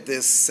look at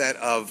this set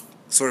of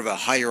sort of a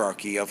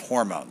hierarchy of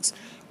hormones.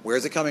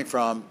 Where's it coming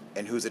from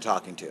and who's it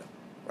talking to?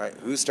 Right?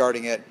 Who's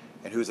starting it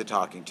and who's it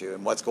talking to,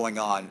 and what's going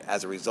on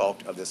as a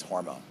result of this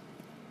hormone.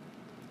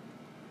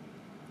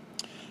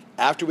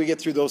 After we get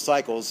through those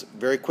cycles,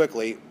 very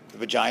quickly, the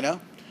vagina.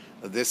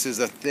 This is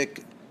a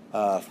thick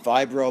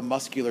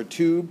fibromuscular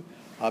tube,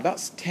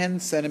 about 10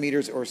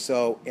 centimeters or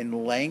so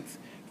in length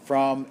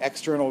from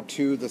external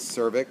to the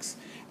cervix,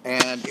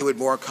 and it would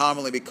more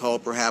commonly be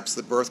called perhaps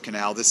the birth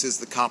canal. This is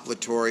the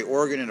copulatory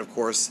organ and, of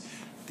course,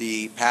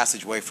 the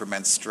passageway for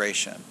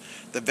menstruation.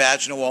 The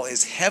vaginal wall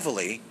is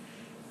heavily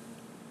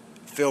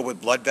filled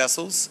with blood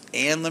vessels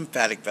and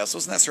lymphatic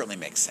vessels, and that certainly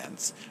makes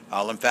sense.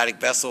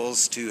 Lymphatic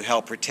vessels to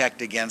help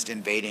protect against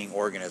invading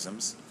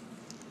organisms.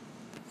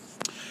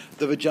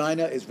 The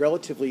vagina is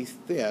relatively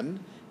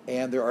thin,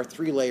 and there are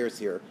 3 layers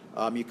here,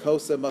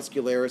 mucosa,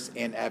 muscularis,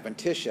 and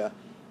adventitia.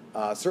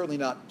 Certainly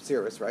not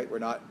serous, right? We're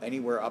not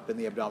anywhere up in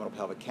the abdominal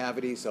pelvic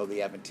cavity, so the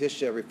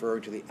adventitia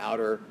referring to the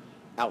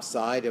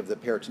outside of the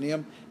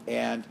peritoneum,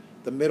 and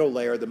the middle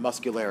layer, the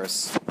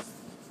muscularis.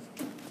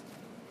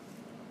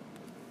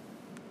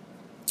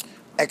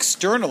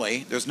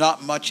 Externally, there's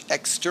not much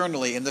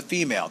externally in the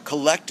female.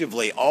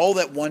 Collectively, all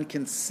that one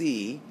can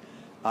see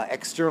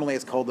externally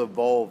is called the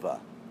vulva.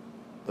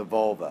 The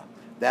vulva.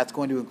 That's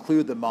going to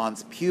include the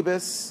mons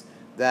pubis.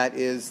 That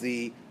is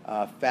the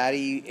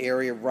fatty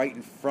area right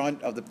in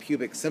front of the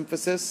pubic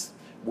symphysis,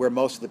 where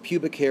most of the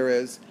pubic hair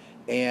is.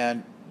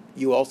 And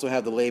you also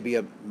have the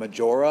labia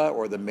majora,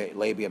 or the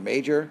labia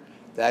major,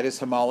 That is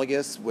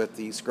homologous with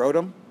the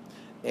scrotum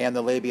and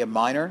the labia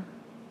minor.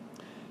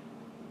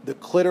 The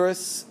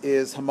clitoris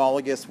is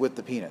homologous with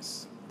the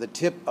penis. The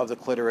tip of the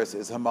clitoris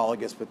is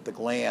homologous with the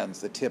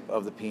glands, the tip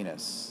of the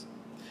penis.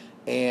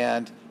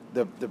 And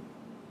the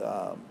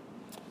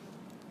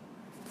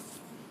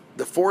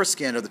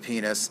foreskin of the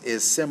penis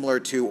is similar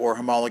to or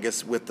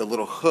homologous with the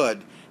little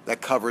hood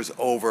that covers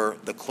over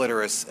the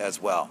clitoris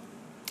as well.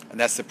 And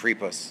that's the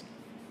prepuce.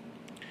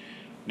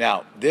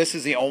 Now, this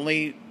is the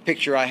only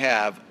picture I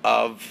have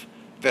of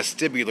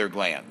vestibular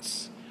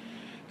glands.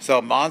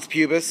 So, mons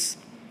pubis,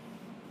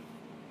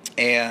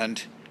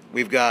 and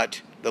we've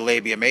got the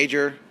labia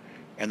major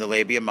and the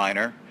labia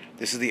minor.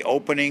 This is the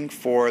opening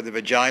for the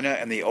vagina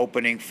and the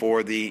opening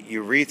for the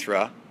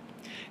urethra.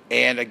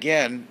 And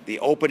again, the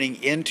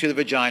opening into the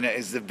vagina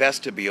is the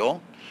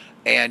vestibule.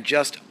 And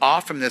just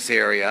off from this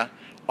area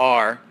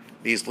are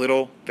these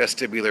little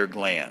vestibular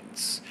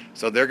glands.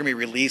 So they're going to be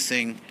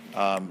releasing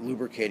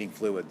lubricating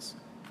fluids.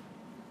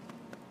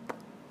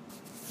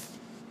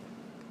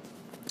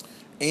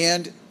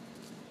 And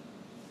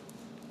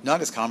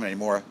not as common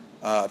anymore,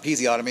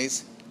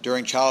 episiotomies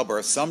during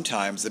childbirth.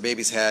 Sometimes the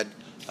baby's head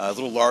a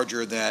little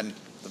larger than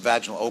the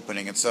vaginal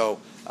opening, and so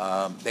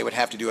they would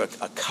have to do a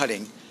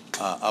cutting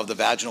of the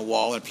vaginal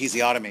wall, an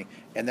episiotomy,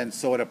 and then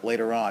sew it up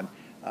later on.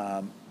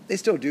 They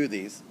still do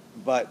these,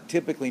 but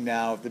typically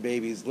now, if the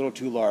baby's a little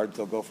too large,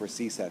 they'll go for a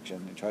C-section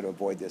and try to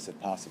avoid this if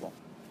possible.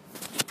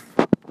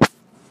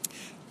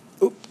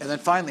 And then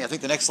finally, I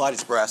think the next slide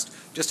is breast.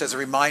 Just as a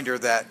reminder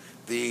that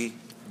the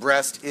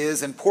breast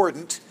is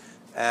important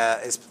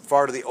as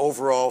part of the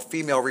overall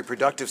female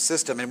reproductive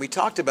system. And we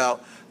talked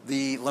about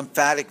the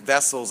lymphatic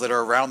vessels that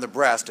are around the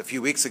breast a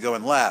few weeks ago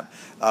in lab.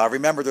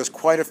 Remember, there's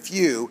quite a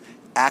few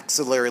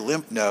axillary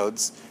lymph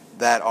nodes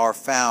that are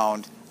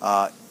found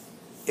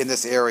in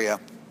this area,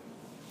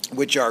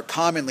 which are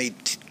commonly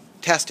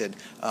tested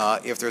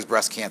if there's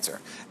breast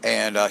cancer.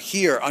 And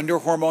here, under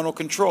hormonal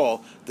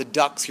control, the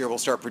ducts here will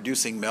start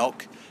producing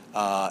milk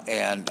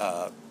and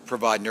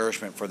provide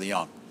nourishment for the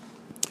young.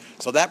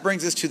 So that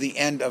brings us to the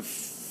end of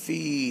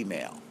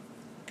female.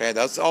 Okay,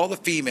 that's all the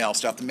female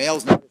stuff. The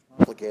male's not as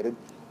complicated,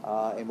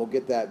 and we'll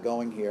get that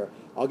going here.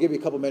 I'll give you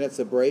a couple minutes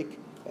of break,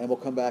 and we'll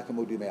come back and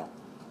we'll do male.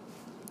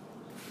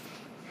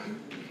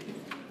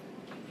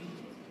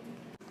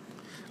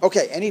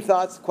 Okay, any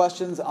thoughts,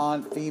 questions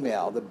on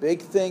female? The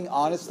big thing,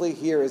 honestly,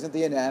 here isn't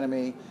the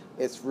anatomy.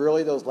 It's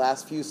really those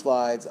last few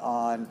slides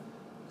on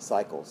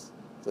cycles.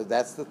 So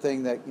that's the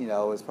thing that,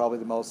 is probably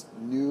the most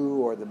new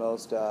or the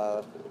most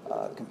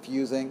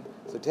confusing.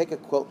 So take a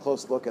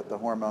close look at the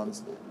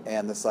hormones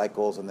and the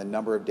cycles and the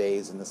number of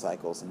days in the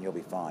cycles, and you'll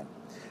be fine.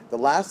 The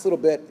last little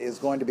bit is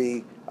going to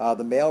be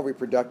the male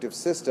reproductive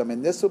system,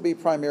 and this will be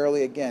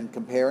primarily, again,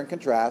 compare and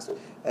contrast,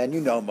 and you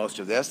know most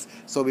of this.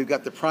 So we've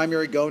got the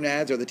primary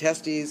gonads or the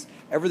testes.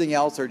 Everything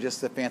else are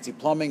just the fancy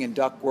plumbing and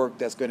ductwork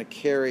that's going to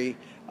carry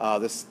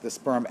the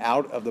sperm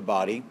out of the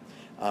body.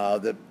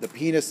 The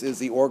penis is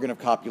the organ of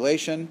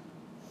copulation,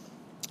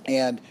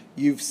 and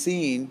you've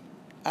seen,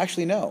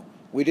 actually no,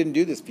 we didn't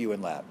do this view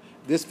in lab.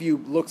 This view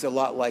looks a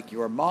lot like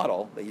your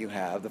model that you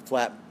have, the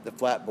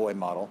flat boy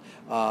model.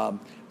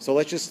 So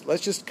let's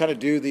just kind of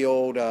do the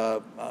old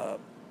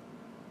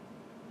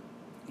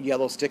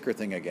yellow sticker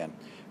thing again.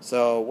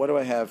 So what do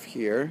I have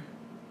here?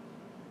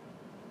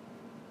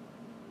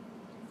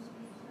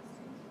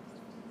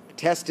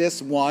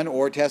 Testis 1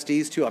 or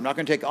testes 2. I'm not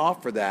going to take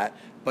off for that,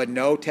 but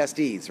no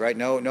testes, right?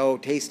 No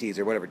tasties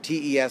or whatever.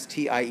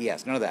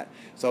 T-E-S-T-I-E-S, none of that.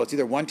 So it's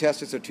either one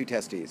testis or two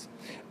testes.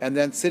 And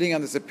then sitting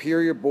on the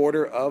superior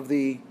border of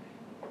the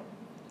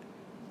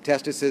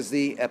testis is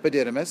the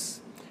epididymis,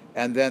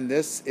 and then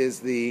this is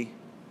the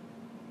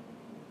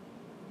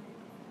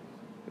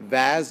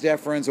vas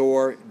deferens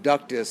or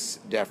ductus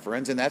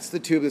deferens, and that's the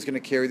tube that's going to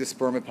carry the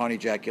sperm upon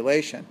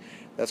ejaculation.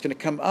 That's going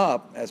to come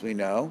up, as we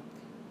know,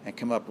 and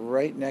come up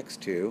right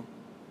next to,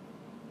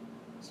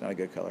 it's not a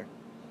good color,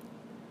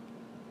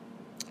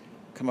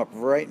 come up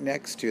right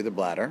next to the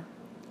bladder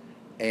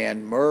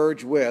and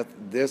merge with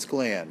this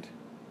gland.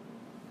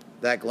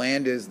 That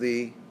gland is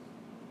the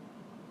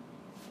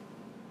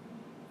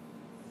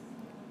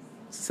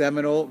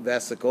seminal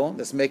vesicle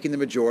that's making the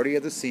majority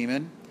of the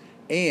semen.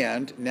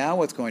 And now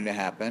what's going to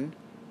happen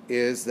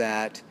is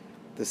that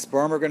the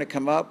sperm are going to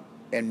come up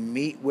and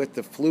meet with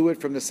the fluid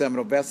from the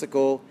seminal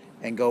vesicle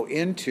and go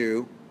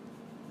into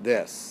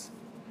this.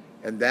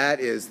 And that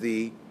is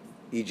the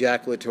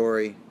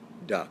ejaculatory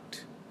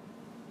duct.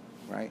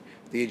 Right?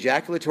 The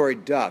ejaculatory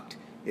duct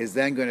is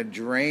then going to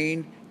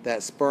drain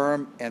that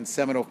sperm and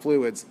seminal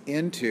fluids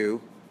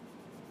into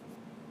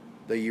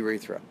the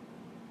urethra.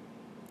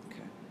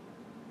 Okay.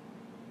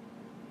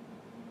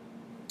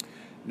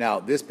 Now,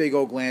 this big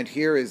old gland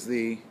here is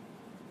the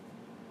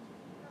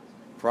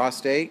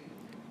prostate,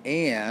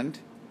 and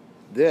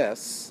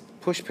this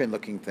pushpin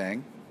looking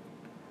thing,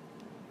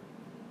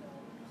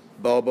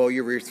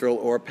 bulbourethral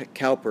or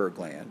Cowper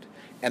gland.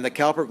 And the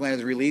Cowper gland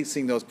is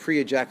releasing those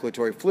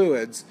pre-ejaculatory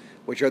fluids,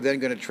 which are then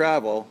going to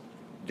travel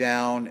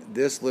down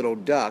this little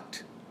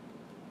duct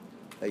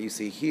that you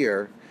see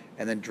here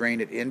and then drain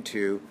it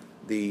into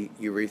the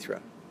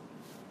urethra.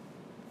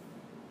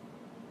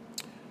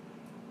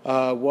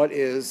 What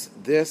is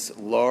this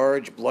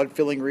large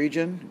blood-filling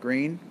region?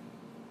 Green?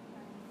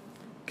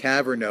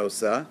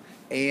 Cavernosa.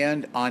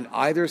 And on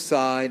either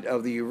side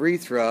of the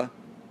urethra,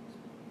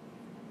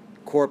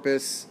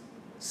 corpus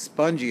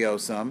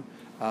spongiosum,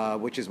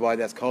 which is why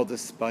that's called the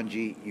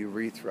spongy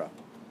urethra.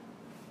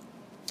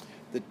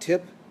 The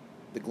tip,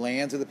 the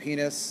glands of the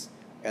penis,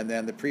 and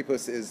then the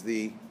prepuce is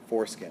the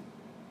foreskin.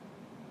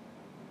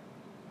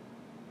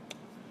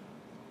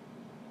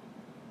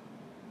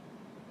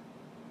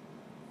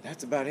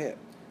 That's about it.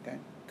 Okay,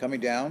 coming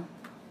down,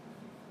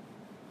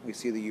 we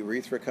see the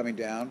urethra coming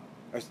down.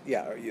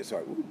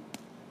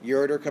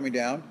 Ureter coming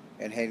down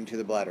and heading to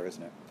the bladder,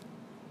 isn't it?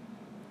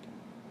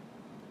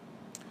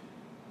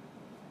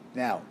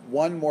 Now,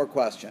 one more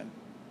question.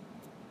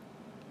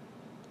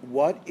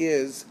 What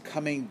is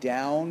coming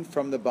down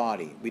from the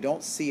body? We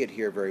don't see it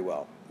here very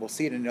well. We'll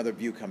see it in another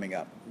view coming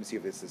up. Let me see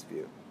if it's this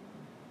view.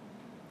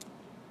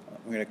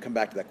 I'm going to come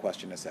back to that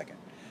question in a second.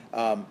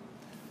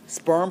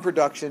 Sperm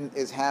production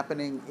is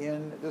happening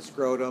in the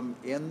scrotum,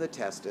 in the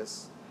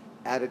testis,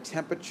 at a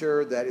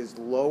temperature that is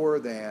lower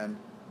than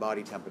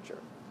body temperature.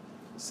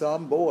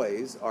 Some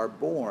boys are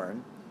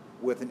born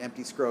with an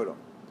empty scrotum,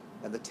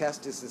 and the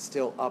testis is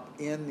still up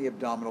in the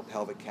abdominal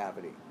pelvic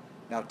cavity.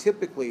 Now,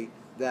 typically,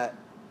 that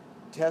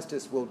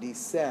testis will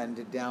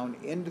descend down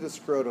into the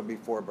scrotum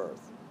before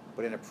birth.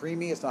 But in a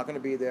preemie, it's not going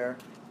to be there,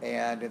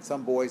 and in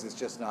some boys, it's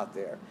just not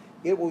there.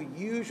 It will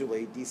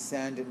usually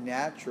descend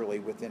naturally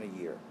within a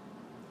year.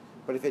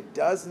 But if it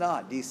does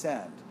not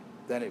descend,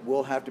 then it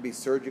will have to be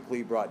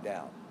surgically brought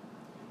down,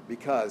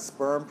 because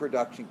sperm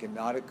production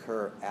cannot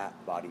occur at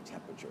body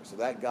temperature. So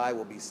that guy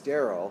will be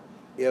sterile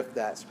if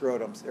that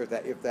scrotum, or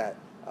if that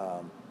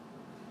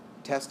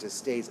testis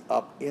stays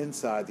up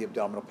inside the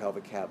abdominal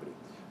pelvic cavity.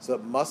 So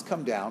it must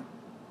come down.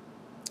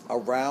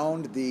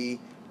 Around the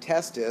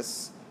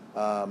testis,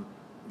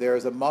 there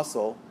is a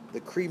muscle,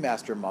 the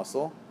cremaster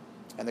muscle,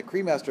 and the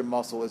cremaster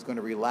muscle is going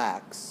to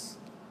relax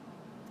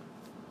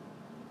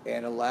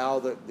and allow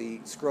the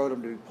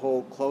scrotum to be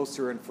pulled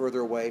closer and further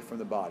away from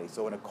the body.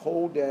 So on a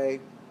cold day,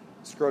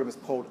 the scrotum is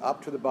pulled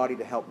up to the body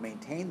to help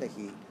maintain the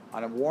heat.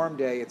 On a warm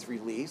day, it's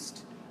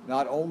released.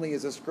 Not only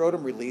is the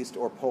scrotum released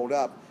or pulled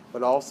up,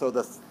 but also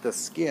the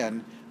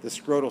skin, the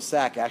scrotal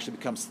sac, actually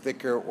becomes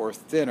thicker or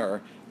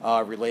thinner,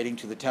 relating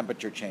to the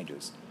temperature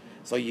changes.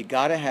 So you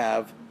got to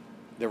have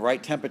the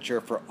right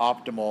temperature for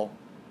optimal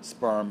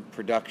sperm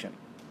production.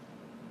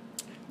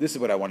 This is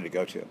what I wanted to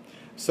go to.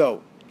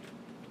 So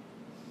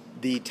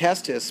the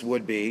testis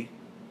would be,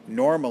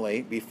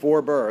 normally,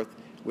 before birth,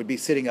 would be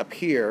sitting up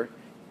here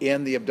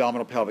in the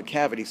abdominal pelvic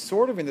cavity,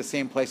 sort of in the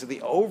same place that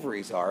the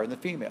ovaries are in the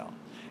female.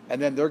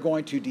 And then they're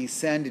going to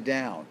descend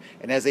down.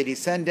 And as they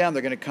descend down,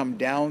 they're going to come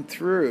down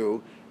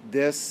through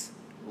this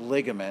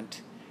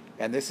ligament,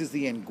 and this is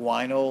the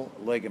inguinal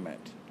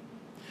ligament.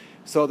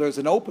 So there's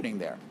an opening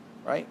there,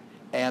 right?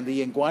 And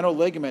the inguinal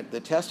ligament,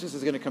 the testis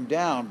is going to come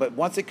down, but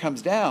once it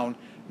comes down,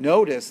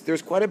 notice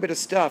there's quite a bit of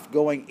stuff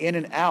going in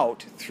and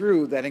out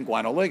through that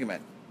inguinal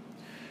ligament.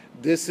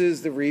 This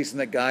is the reason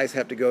that guys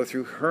have to go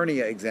through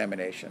hernia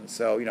examinations.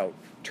 So,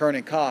 turn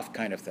and cough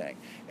kind of thing.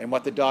 And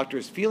what the doctor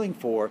is feeling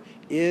for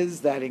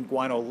is that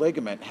inguinal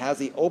ligament, has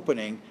the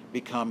opening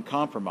become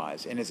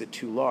compromised, and is it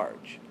too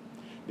large?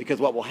 Because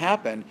what will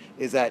happen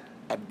is that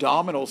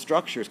abdominal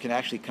structures can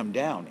actually come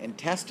down.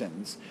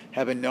 Intestines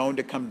have been known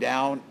to come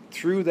down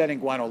through that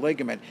inguinal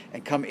ligament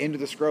and come into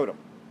the scrotum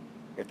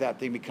if that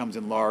thing becomes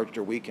enlarged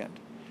or weakened.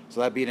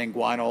 So that'd be an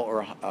inguinal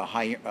or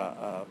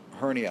a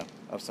hernia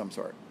of some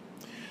sort.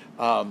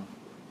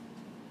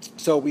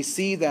 So we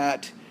see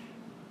that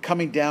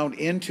coming down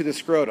into the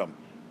scrotum.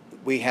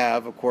 We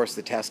have, of course,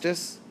 the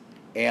testis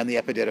and the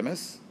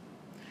epididymis.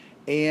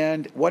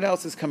 And what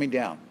else is coming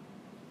down?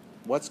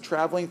 What's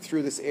traveling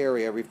through this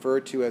area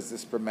referred to as the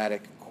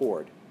spermatic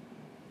cord?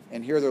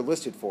 And here they're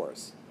listed for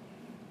us.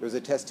 There's a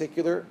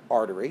testicular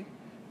artery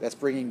that's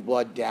bringing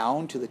blood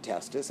down to the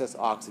testis, that's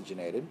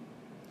oxygenated.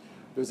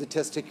 There's a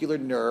testicular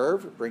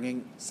nerve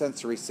bringing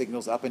sensory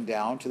signals up and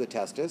down to the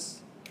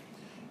testis.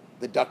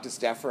 The ductus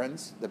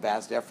deferens, the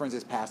vas deferens,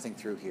 is passing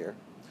through here.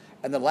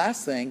 And the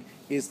last thing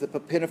is the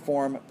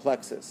papiniform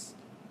plexus.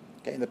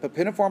 Okay, and the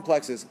papiniform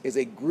plexus is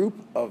a group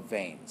of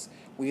veins.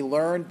 We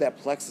learned that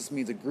plexus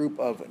means a group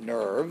of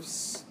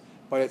nerves,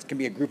 but it can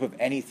be a group of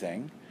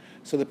anything.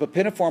 So the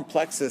papiniform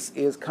plexus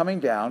is coming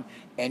down,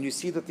 and you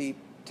see that the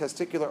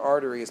testicular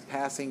artery is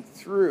passing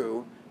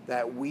through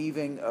that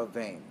weaving of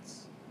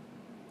veins.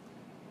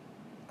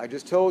 I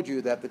just told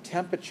you that the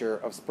temperature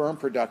of sperm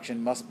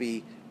production must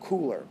be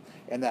cooler,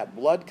 and that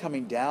blood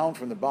coming down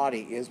from the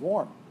body is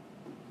warm,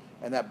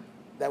 and that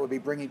would be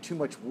bringing too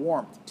much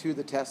warmth to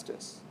the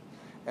testis.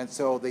 And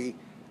so the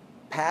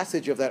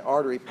passage of that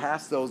artery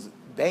past those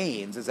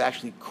veins is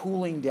actually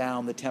cooling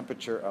down the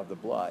temperature of the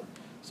blood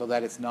so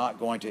that it's not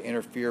going to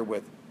interfere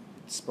with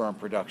sperm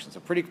production. So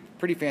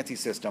pretty fancy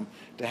system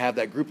to have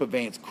that group of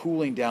veins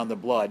cooling down the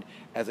blood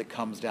as it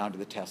comes down to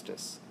the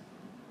testis.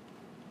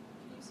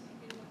 Can you say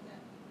again what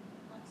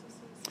that plexus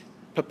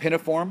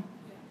is? Papiniform?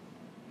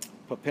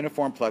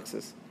 papiniform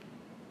plexus.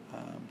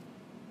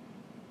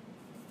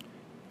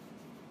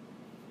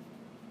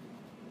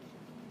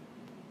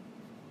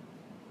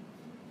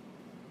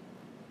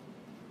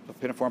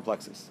 Papiniform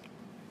plexus.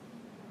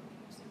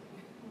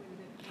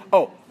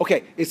 Oh,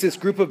 okay. It's this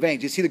group of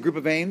veins. You see the group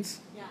of veins?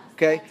 Yes,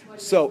 Okay. that's what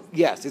it So, is.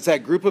 yes, it's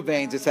that group of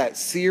veins. It's that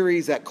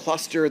series, that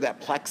cluster, that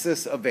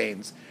plexus of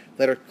veins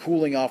that are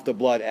cooling off the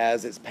blood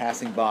as it's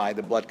passing by,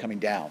 the blood coming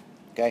down.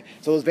 Okay.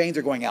 So those veins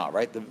are going out,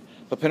 right? The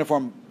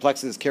papiniform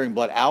plexus is carrying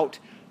blood out.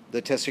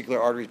 The testicular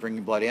artery is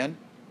bringing blood in,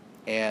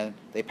 and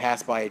they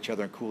pass by each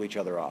other and cool each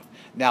other off.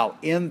 Now,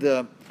 in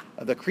the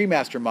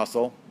cremaster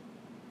muscle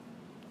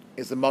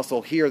is the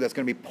muscle here that's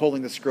going to be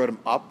pulling the scrotum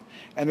up,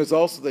 and there's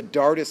also the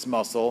dartus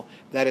muscle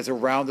that is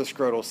around the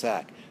scrotal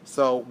sac.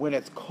 So when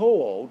it's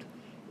cold,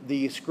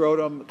 the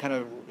scrotum kind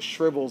of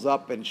shrivels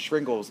up and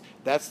shrinkles.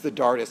 That's the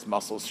dartus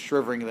muscle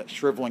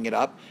shriveling it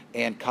up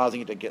and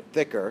causing it to get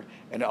thicker,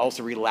 and it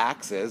also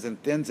relaxes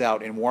and thins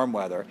out in warm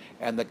weather.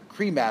 And the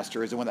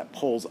cremaster is the one that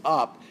pulls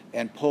up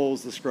and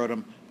pulls the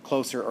scrotum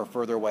closer or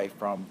further away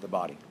from the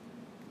body.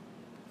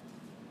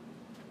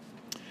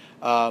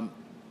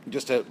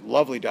 Just a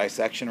lovely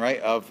dissection, right,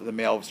 of the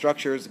male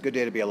structures. Good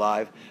day to be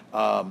alive.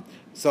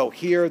 So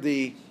here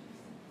the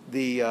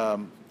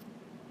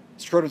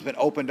scrotum's been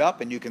opened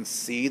up, and you can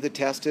see the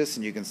testis,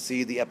 and you can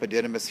see the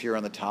epididymis here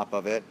on the top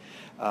of it.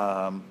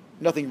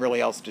 Nothing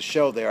really else to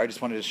show there. I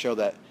just wanted to show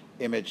that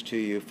image to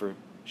you for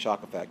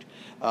shock effect.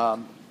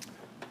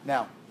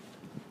 Now,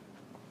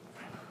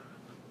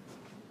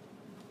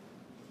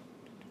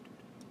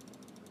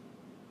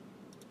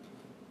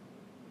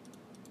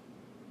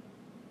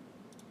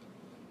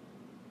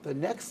 the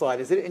next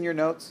slide, is it in your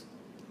notes?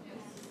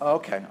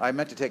 Okay, I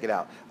meant to take it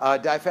out.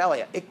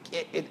 Diphallia,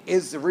 it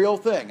is the real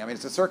thing. I mean,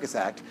 it's a circus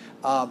act.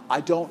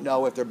 I don't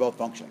know if they're both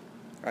functioning,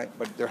 right?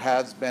 But there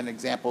has been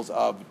examples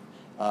of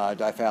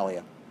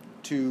diphallia,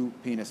 2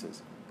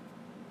 penises.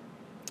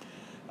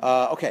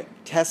 Okay,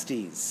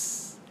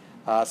 testes.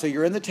 So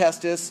you're in the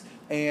testis,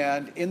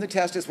 and in the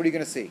testis, what are you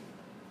going to see?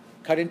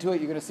 Cut into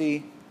it, you're going to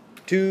see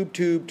tube,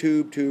 tube,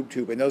 tube, tube,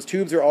 tube. And those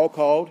tubes are all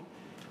called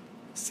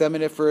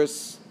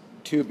seminiferous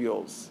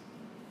tubules.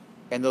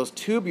 And those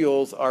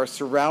tubules are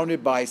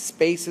surrounded by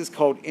spaces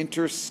called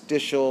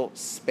interstitial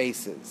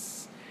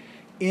spaces.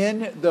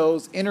 In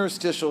those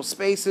interstitial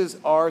spaces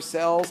are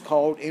cells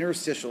called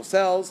interstitial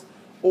cells,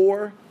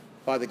 or,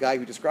 by the guy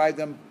who described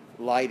them,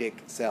 Leydig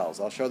cells.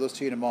 I'll show those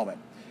to you in a moment.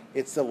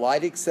 It's the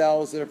Leydig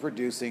cells that are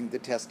producing the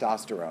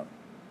testosterone.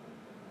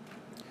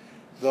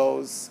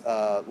 Those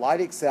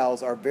Leydig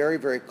cells are very,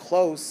 very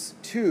close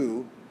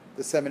to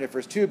the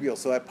seminiferous tubule.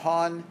 So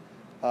upon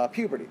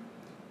puberty,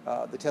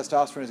 the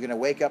testosterone is going to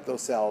wake up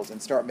those cells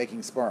and start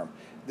making sperm.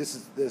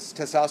 This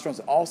testosterone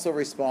is also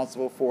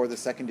responsible for the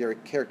secondary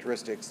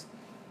characteristics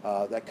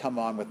that come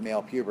on with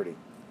male puberty.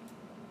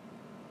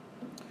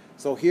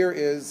 So here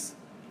is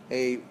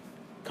a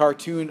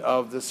cartoon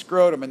of the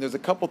scrotum, and there's a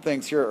couple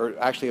things here, or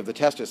actually of the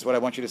testis. What I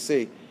want you to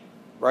see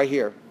right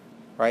here,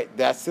 right?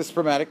 That's the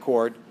spermatic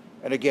cord,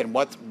 and again,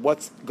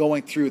 what's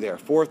going through there?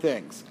 4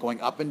 things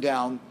going up and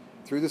down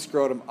through the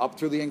scrotum, up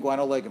through the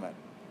inguinal ligament: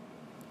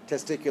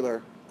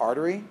 testicular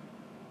artery,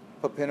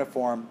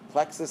 papiniform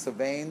plexus of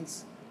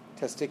veins,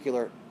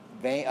 testicular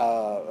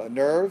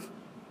nerve,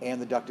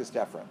 and the ductus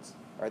deferens.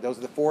 All right, those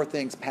are the 4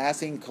 things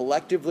passing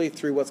collectively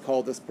through what's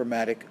called the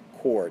spermatic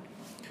cord.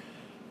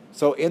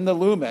 So in the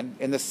lumen,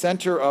 in the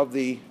center of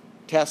the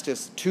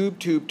testis,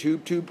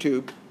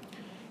 tube,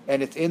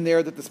 and it's in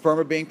there that the sperm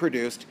are being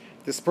produced.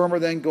 The sperm are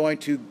then going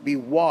to be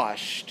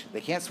washed. They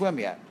can't swim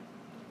yet.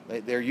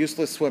 They're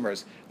useless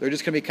swimmers. They're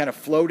just going to be kind of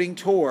floating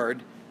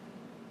toward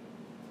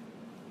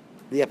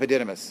the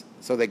epididymis.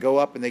 So they go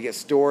up and they get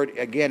stored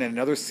again in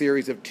another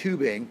series of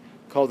tubing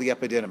called the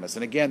epididymis.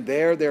 And again,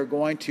 they're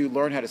going to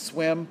learn how to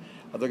swim.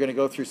 They're going to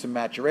go through some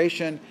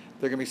maturation.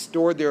 They're going to be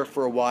stored there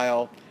for a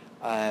while,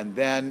 and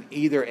then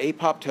either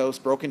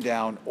apoptosed, broken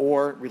down,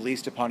 or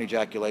released upon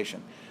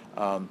ejaculation.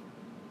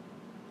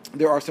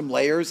 There are some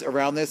layers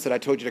around this that I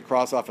told you to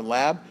cross off in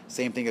lab.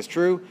 Same thing is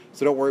true.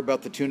 So don't worry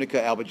about the tunica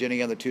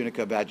albuginea and the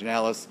tunica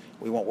vaginalis.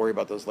 We won't worry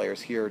about those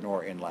layers here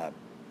nor in lab.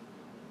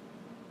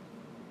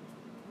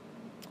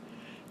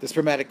 The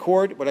spermatic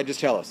cord, what did I just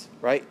tell us,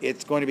 right?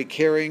 It's going to be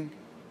carrying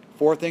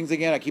 4 things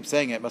again. I keep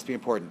saying it must be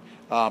important.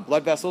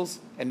 Blood vessels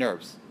and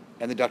nerves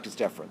and the ductus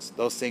deferens.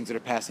 Those things that are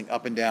passing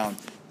up and down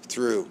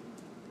through.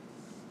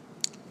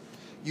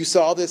 You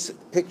saw this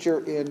picture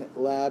in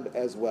lab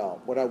as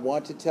well. What I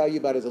want to tell you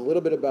about is a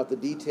little bit about the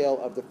detail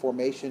of the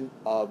formation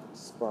of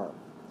sperm.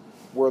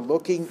 We're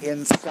looking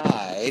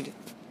inside,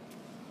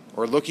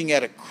 or looking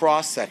at a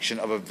cross-section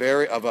of a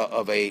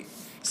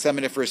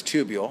seminiferous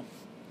tubule.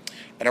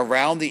 And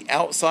around the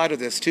outside of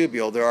this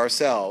tubule, there are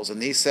cells,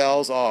 and these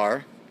cells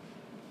are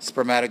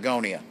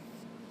spermatogonia.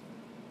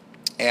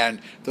 And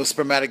those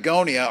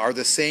spermatogonia are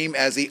the same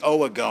as the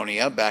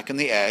oogonia back in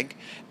the egg,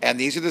 and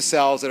these are the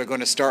cells that are going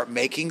to start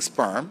making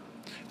sperm.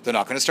 They're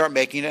not going to start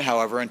making it,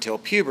 however, until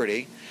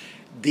puberty.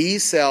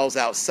 These cells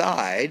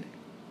outside,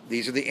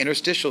 these are the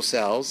interstitial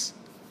cells,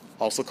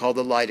 also called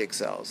the Leydig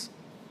cells.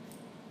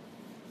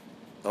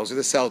 Those are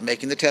the cells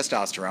making the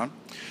testosterone.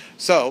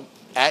 So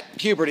at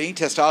puberty,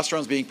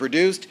 testosterone is being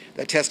produced.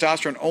 That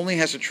testosterone only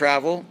has to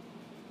travel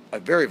a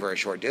very, very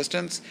short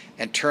distance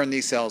and turn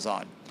these cells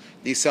on.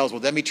 These cells will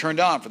then be turned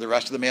on for the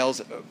rest of the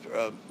male's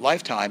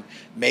lifetime,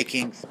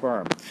 making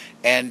sperm.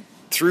 And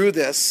through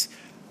this,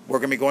 we're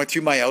going to be going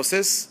through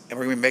meiosis, and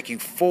we're going to be making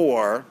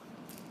 4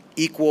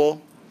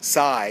 equal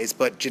size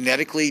but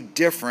genetically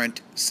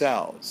different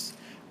cells.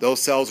 Those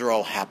cells are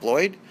all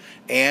haploid,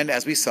 and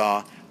as we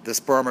saw, the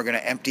sperm are going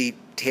to empty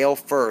tail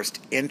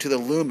first into the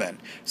lumen.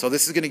 So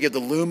this is going to give the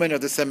lumen of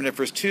the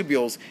seminiferous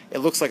tubules, it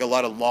looks like a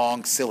lot of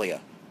long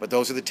cilia, but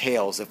those are the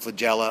tails, the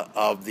flagella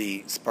of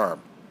the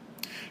sperm.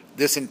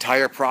 This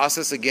entire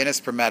process, again, is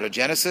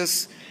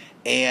spermatogenesis,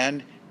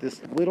 and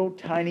this little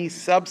tiny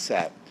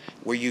subset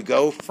where you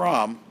go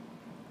from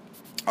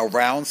a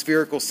round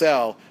spherical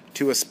cell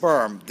to a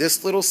sperm,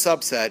 this little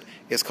subset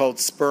is called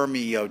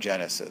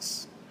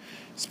spermiogenesis.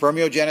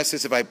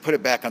 Spermiogenesis, if I put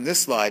it back on this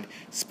slide,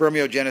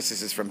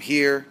 spermiogenesis is from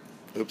here.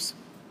 Oops.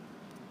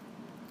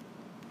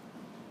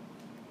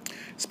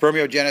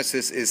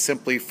 Spermiogenesis is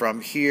simply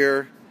from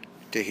here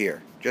to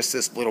here. Just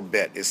this little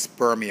bit is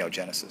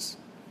spermiogenesis.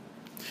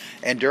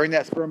 And during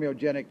that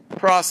spermiogenic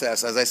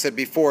process, as I said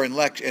before in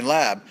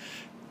lab,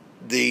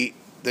 the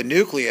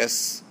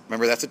nucleus,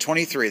 remember that's a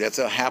 23, that's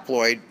a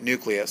haploid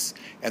nucleus,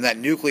 and that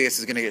nucleus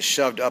is going to get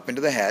shoved up into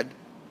the head.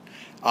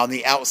 On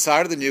the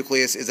outside of the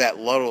nucleus is that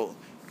little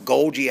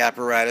Golgi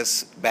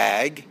apparatus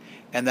bag,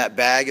 and that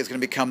bag is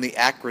going to become the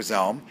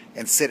acrosome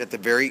and sit at the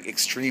very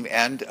extreme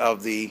end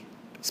of the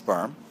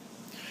sperm.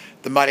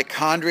 The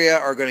mitochondria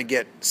are going to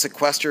get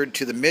sequestered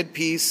to the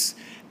midpiece,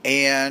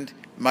 and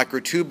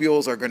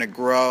microtubules are going to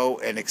grow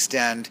and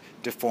extend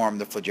to form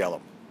the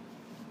flagellum.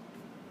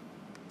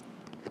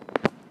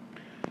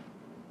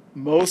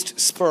 Most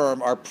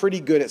sperm are pretty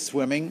good at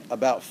swimming,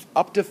 about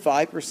up to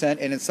 5%,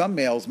 and in some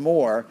males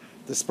more.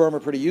 The sperm are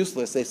pretty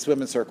useless. They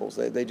swim in circles.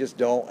 They just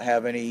don't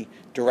have any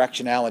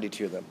directionality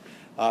to them.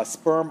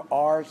 Sperm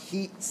are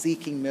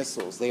heat-seeking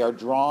missiles. They are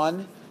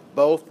drawn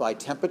both by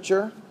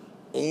temperature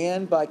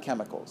and by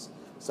chemicals.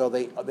 So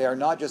they are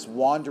not just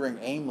wandering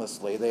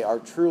aimlessly. They are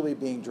truly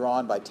being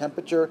drawn by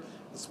temperature.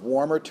 It's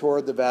warmer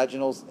toward the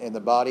vaginals in the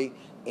body,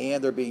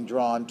 and they're being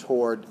drawn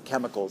toward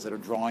chemicals that are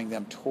drawing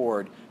them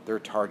toward their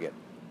target.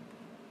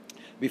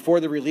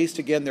 Before they're released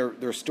again,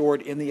 they're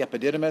stored in the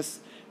epididymis.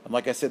 And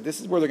like I said,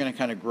 this is where they're going to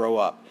kind of grow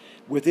up.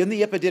 Within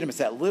the epididymis,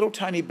 that little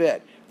tiny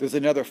bit, there's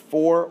another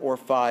 4 or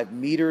 5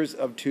 meters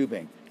of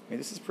tubing. I mean,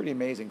 this is pretty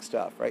amazing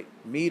stuff, right?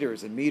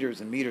 Meters and meters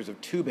and meters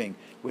of tubing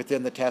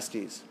within the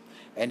testes.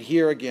 And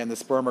here again, the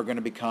sperm are going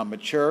to become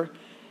mature.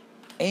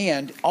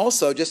 And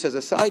also, just as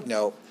a side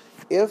note,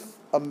 if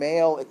a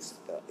male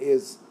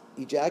is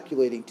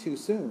ejaculating too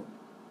soon,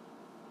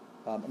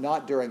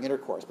 not during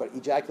intercourse, but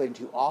ejaculating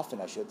too often,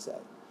 I should say,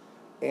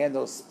 and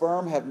those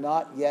sperm have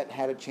not yet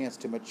had a chance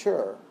to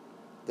mature,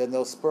 then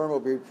those sperm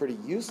will be pretty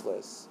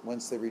useless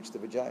once they reach the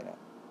vagina.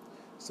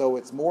 So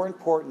it's more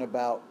important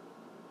about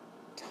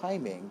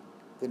timing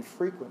than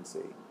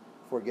frequency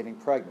for getting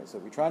pregnant. So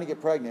if you're trying to get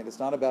pregnant, it's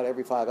not about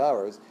every 5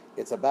 hours.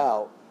 It's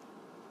about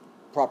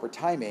proper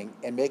timing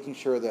and making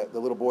sure that the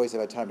little boys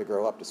have had time to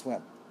grow up to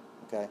swim.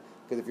 Okay?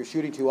 Because if you're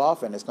shooting too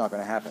often, it's not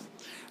going to happen.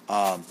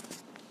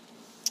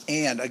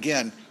 And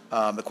again,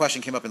 the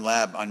question came up in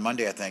lab on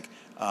Monday, I think.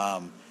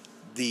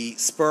 The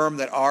sperm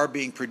that are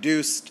being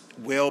produced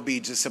will be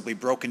just simply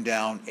broken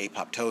down,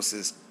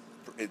 apoptosis.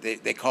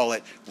 They call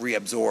it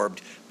reabsorbed,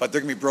 but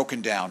they're going to be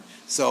broken down.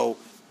 So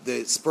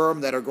the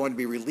sperm that are going to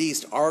be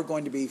released are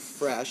going to be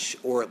fresh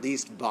or at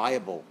least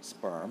viable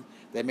sperm.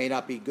 They may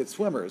not be good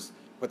swimmers,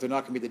 but they're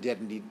not going to be the dead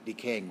and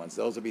decaying ones.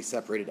 Those will be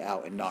separated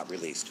out and not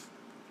released.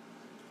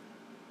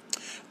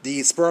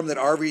 The sperm that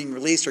are being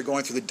released are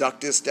going through the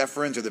ductus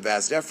deferens or the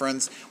vas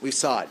deferens. We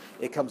saw it.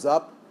 It comes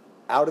up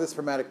out of the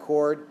spermatic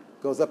cord,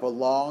 goes up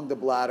along the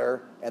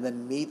bladder, and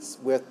then meets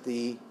with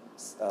the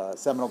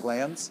seminal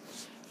glands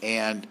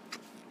and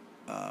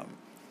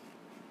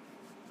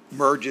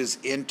merges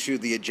into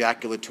the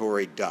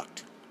ejaculatory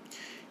duct.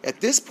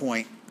 At this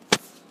point,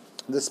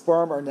 the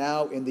sperm are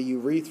now in the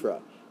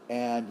urethra.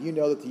 And you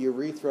know that the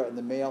urethra in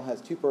the male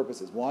has 2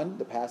 purposes. One,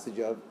 the passage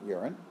of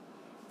urine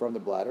from the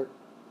bladder.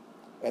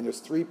 And there's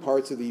 3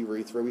 parts of the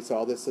urethra. We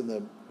saw this in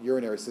the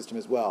urinary system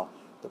as well.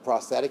 The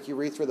prostatic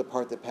urethra, the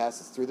part that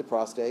passes through the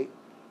prostate,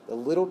 the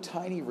little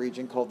tiny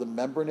region called the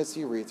membranous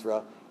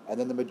urethra, and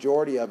then the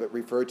majority of it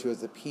referred to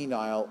as the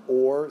penile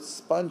or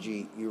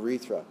spongy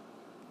urethra.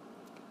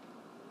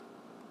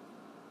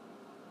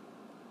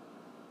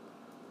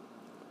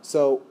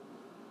 So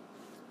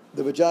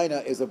the vagina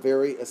is a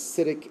very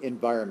acidic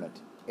environment,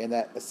 and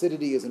that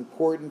acidity is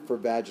important for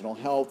vaginal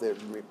health. It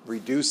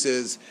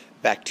reduces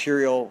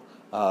bacterial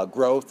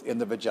growth in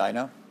the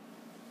vagina.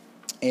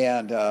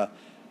 And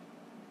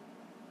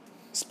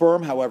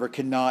sperm, however,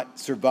 cannot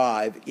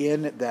survive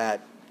in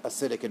that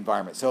acidic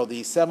environment. So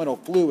the seminal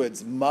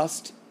fluids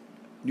must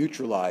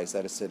neutralize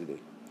that acidity.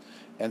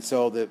 And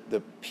so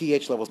the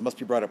pH levels must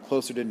be brought up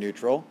closer to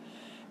neutral.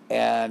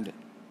 And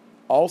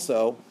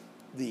also,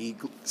 the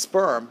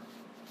sperm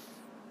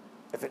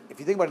if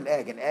you think about an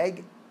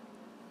egg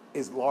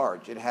is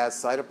large. It has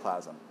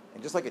cytoplasm.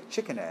 And just like a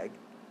chicken egg,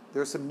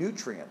 there are some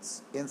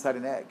nutrients inside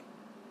an egg.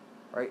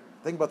 Right?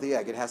 Think about the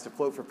egg. It has to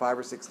float for 5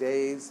 or 6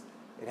 days.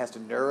 It has to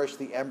nourish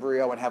the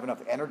embryo and have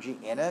enough energy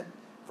in it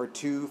for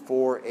 2,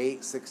 4,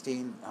 8,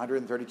 16,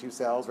 132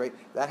 cells, right?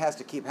 That has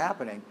to keep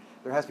happening.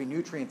 There has to be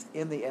nutrients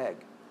in the egg.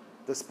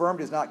 The sperm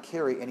does not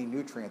carry any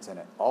nutrients in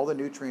it. All the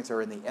nutrients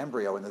are in the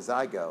embryo, in the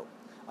zygote,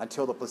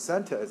 until the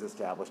placenta is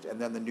established, and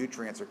then the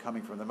nutrients are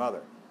coming from the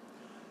mother.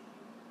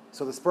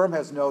 So the sperm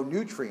has no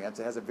nutrients.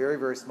 It has a very,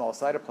 very small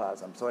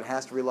cytoplasm. So it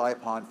has to rely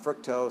upon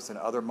fructose and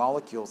other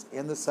molecules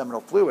in the seminal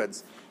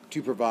fluids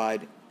to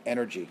provide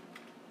energy.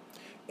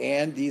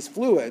 And these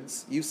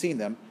fluids, you've seen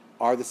them,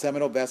 are the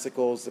seminal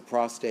vesicles, the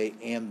prostate,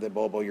 and the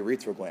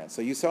bulbourethral glands.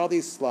 So you saw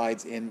these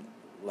slides in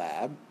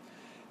lab.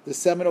 The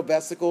seminal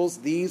vesicles,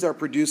 these are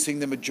producing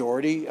the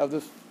majority of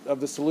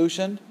the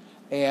solution.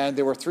 And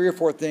there were 3 or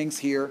 4 things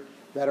here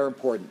that are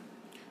important.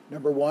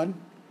 Number 1,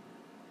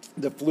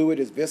 the fluid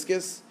is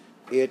viscous,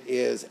 it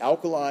is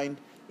alkaline,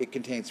 it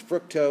contains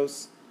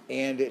fructose,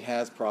 and it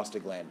has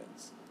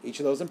prostaglandins. Each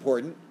of those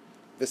important.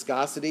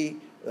 Viscosity,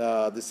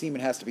 the semen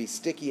has to be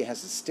sticky, it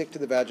has to stick to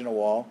the vaginal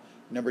wall.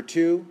 Number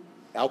 2,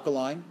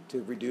 alkaline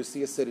to reduce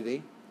the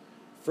acidity,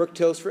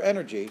 fructose for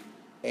energy,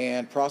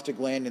 and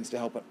prostaglandins to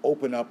help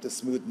open up the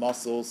smooth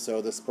muscles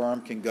so the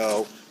sperm can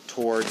go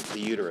toward the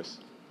uterus.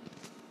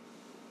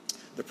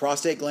 The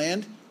prostate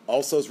gland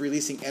also is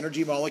releasing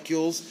energy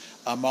molecules,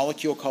 a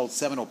molecule called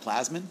seminal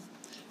plasmin,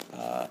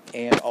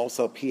 and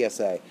also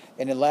PSA.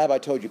 And in lab, I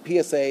told you,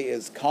 PSA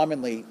is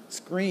commonly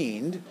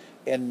screened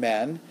in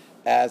men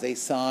as a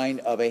sign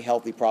of a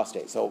healthy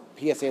prostate. So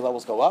PSA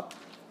levels go up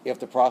if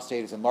the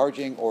prostate is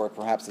enlarging or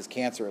perhaps is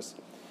cancerous.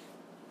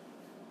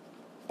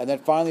 And then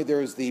finally,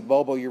 there's the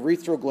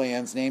bulbourethral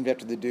glands, named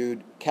after the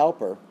dude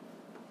Cowper,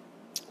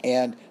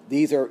 and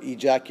these are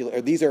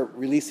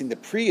releasing the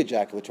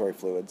pre-ejaculatory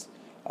fluids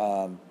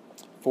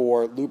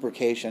for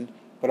lubrication.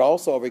 But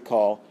also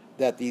recall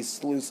that these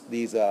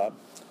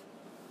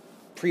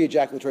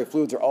pre-ejaculatory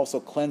fluids are also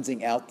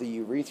cleansing out the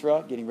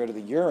urethra, getting rid of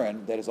the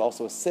urine that is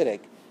also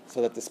acidic,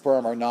 so that the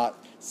sperm are not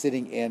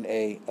sitting in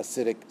a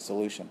acidic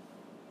solution.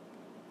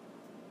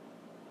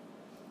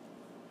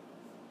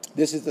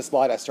 This is the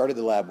slide I started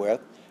the lab with.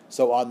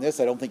 So on this,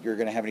 I don't think you're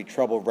going to have any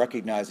trouble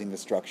recognizing the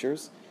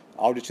structures.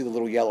 I'll just do the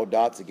little yellow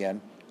dots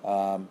again.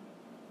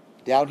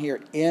 Down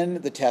here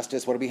in the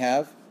testis, what do we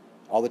have?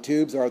 All the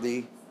tubes are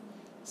the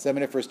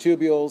seminiferous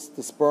tubules.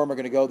 The sperm are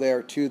going to go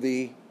there to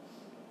the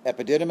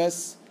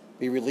epididymis,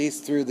 be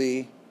released through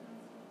the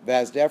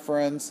vas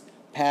deferens,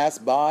 pass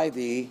by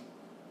the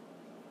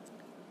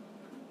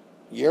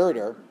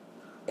ureter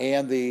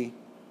and the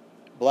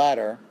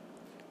bladder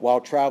while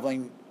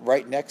traveling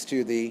right next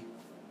to the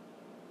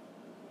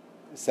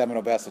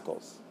seminal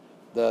vesicles.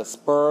 The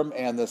sperm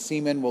and the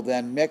semen will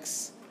then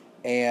mix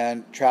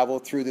and travel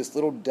through this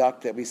little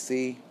duct that we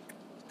see.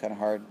 It's kind of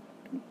hard.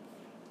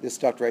 This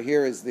duct right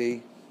here is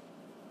the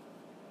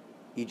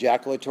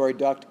ejaculatory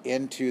duct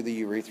into the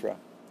urethra.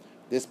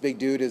 This big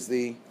dude is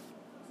the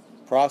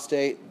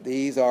prostate.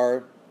 These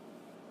are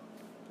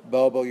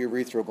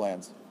bulbourethral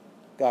glands.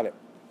 Got it.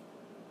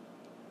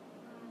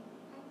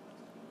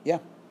 Yeah.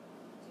 Does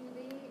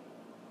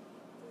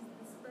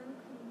the sperm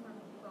come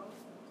from both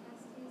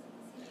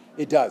testes?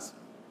 It does.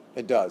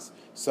 It does.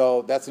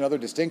 So that's another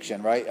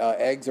distinction, right?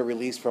 Eggs are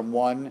released from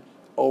one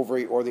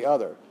ovary or the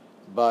other.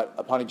 But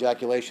upon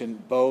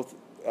ejaculation, both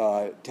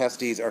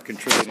testes are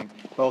contributing.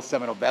 Both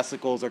seminal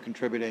vesicles are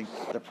contributing.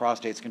 The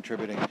prostate's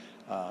contributing.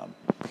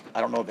 I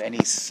don't know of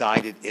any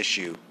sided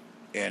issue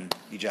in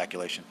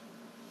ejaculation.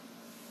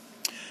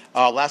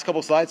 Last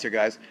couple slides here,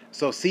 guys.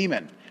 So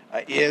semen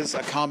is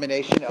a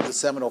combination of the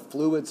seminal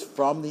fluids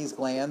from these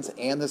glands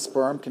and the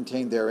sperm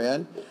contained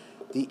therein.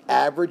 The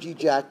average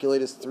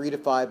ejaculate is 3 to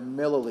 5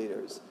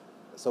 milliliters.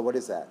 So what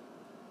is that?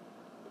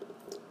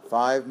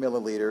 5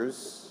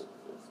 milliliters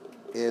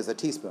is a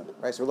teaspoon,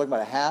 right? So we're looking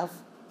about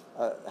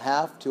a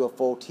half to a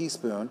full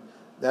teaspoon.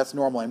 That's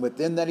normal. And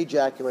within that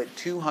ejaculate,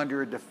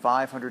 200 to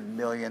 500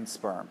 million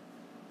sperm.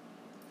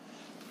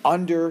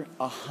 Under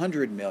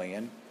 100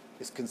 million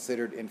is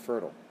considered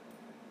infertile.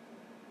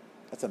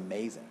 That's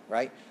amazing,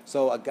 right?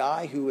 So a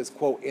guy who is,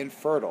 quote,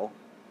 infertile,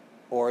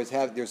 or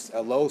there's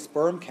a low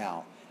sperm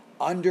count,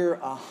 under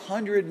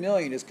 100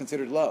 million is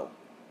considered low.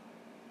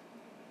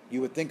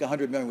 You would think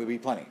 100 million would be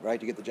plenty, right,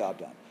 to get the job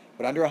done.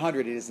 But under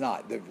 100, it is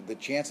not. The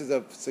chances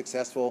of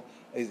successful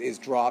is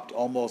dropped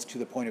almost to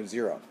the point of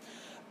 0.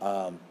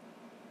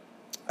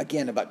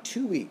 Again, about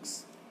 2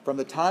 weeks from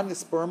the time the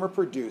sperm are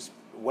produced,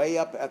 way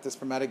up at the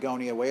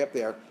spermatogonia, way up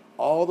there,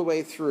 all the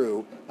way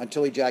through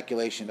until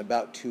ejaculation,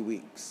 about 2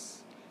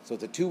 weeks. So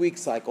it's a 2-week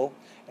cycle,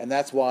 and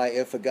that's why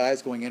if a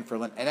guy's going in for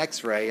an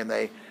X-ray and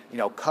they,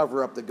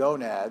 cover up the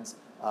gonads,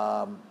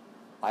 I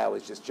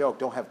always just joke,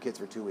 don't have kids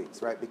for 2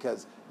 weeks, right?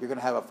 Because you're going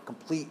to have a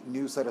complete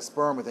new set of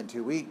sperm within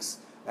 2 weeks.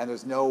 and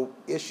there's no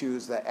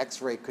issues that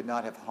X-ray could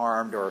not have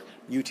harmed or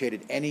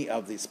mutated any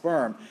of the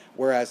sperm,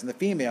 whereas in the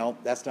female,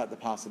 that's not the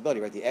possibility,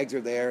 right? The eggs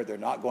are there, they're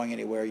not going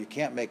anywhere, you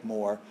can't make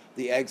more,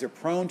 the eggs are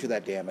prone to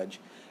that damage,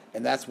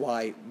 and that's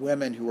why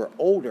women who are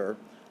older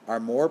are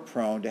more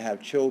prone to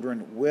have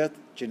children with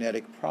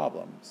genetic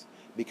problems,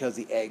 because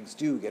the eggs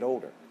do get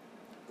older.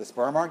 The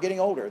sperm aren't getting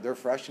older, they're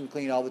fresh and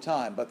clean all the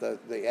time, but the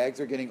eggs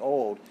are getting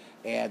old,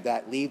 and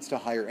that leads to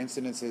higher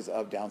incidences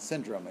of Down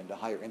syndrome and to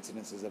higher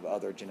incidences of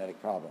other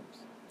genetic problems.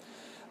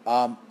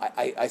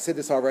 I said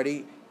this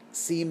already,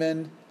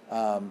 semen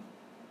in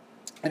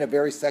a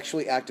very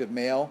sexually active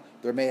male,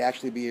 there may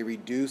actually be a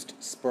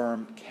reduced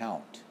sperm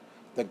count.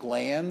 The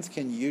glands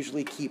can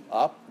usually keep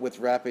up with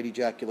rapid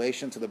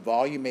ejaculation, so the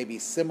volume may be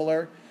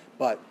similar,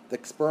 but the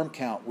sperm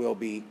count will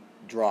be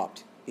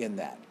dropped in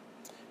that.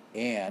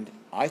 And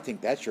I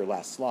think that's your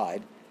last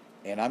slide,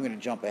 and I'm going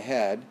to jump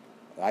ahead.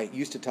 I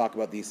used to talk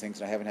about these things,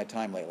 and I haven't had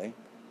time lately.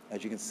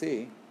 As you can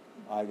see,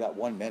 I've got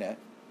 1 minute.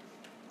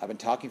 I've been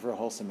talking for a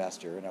whole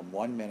semester, and I'm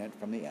 1 minute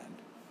from the end.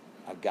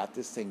 I've got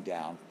this thing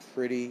down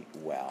pretty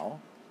well.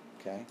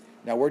 Okay.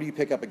 Now, where do you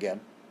pick up again?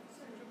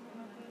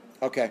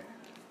 Okay.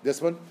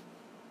 This one?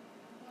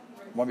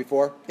 One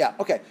before? Yeah,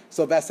 okay.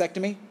 So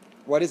vasectomy,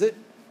 what is it?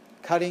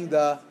 Cutting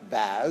the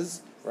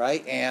vas,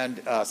 right?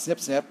 And snip,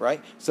 snip,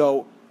 right?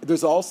 So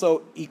there's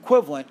also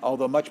equivalent,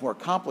 although much more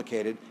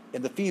complicated,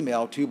 in the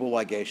female tubal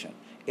ligation.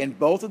 In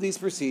both of these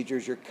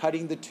procedures, you're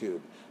cutting the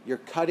tube. You're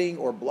cutting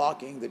or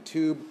blocking the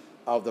tube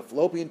of the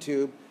fallopian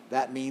tube.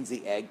 That means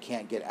the egg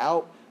can't get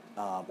out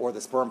or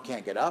the sperm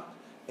can't get up.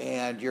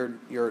 And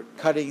you're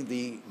cutting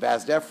the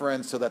vas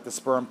deferens so that the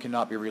sperm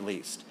cannot be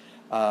released.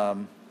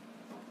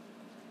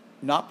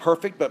 Not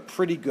perfect, but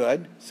pretty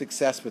good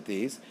success with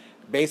these.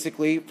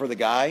 Basically, for the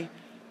guy,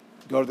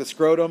 go to the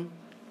scrotum,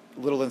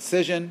 little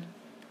incision,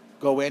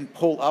 go in,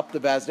 pull up the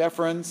vas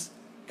deferens,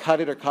 cut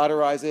it or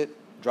cauterize it,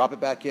 drop it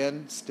back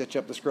in, stitch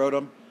up the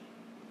scrotum,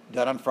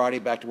 done on Friday,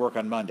 back to work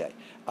on Monday.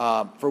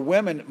 For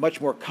women,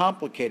 much more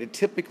complicated.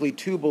 Typically,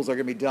 tubals are going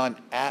to be done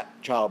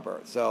at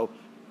childbirth. So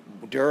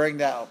during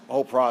that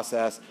whole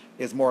process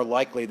is more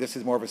likely, this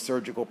is more of a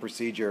surgical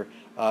procedure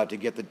to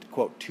get the,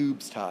 quote,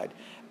 tubes tied.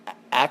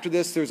 After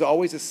this, there's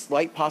always a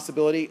slight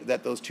possibility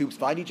that those tubes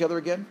find each other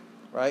again,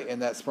 right?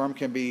 And that sperm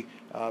can be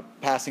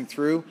passing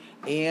through.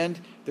 And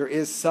there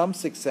is some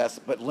success,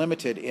 but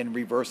limited in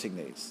reversing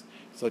these.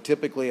 So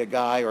typically a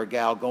guy or a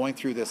gal going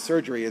through this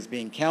surgery is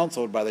being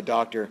counseled by the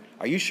doctor,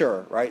 are you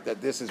sure, right,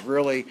 that this is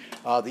really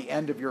the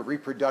end of your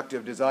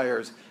reproductive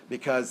desires,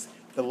 because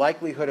the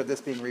likelihood of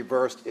this being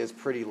reversed is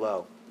pretty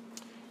low.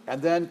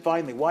 And then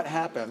finally, what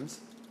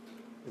happens,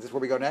 is this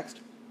where we go next?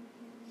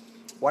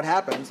 What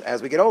happens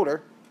as we get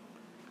older?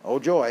 Oh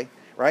joy,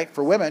 right?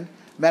 For women,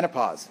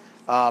 menopause.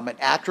 An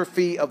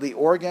atrophy of the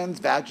organs,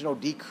 vaginal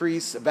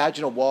decrease,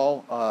 vaginal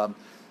wall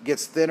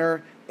gets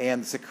thinner,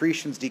 and the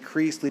secretions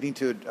decrease, leading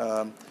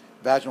to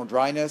vaginal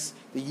dryness.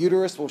 The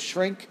uterus will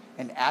shrink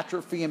and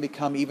atrophy and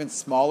become even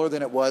smaller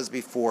than it was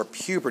before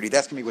puberty.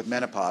 That's going to be with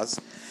menopause.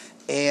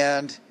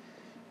 And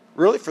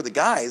really for the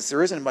guys,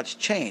 there isn't much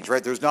change,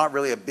 right? There's not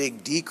really a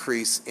big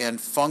decrease in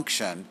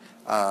function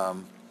that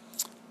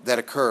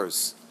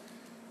occurs.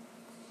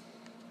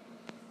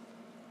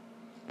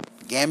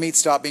 Gametes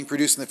stop being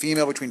produced in the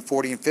female between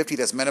 40 and 50.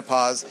 That's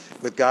menopause.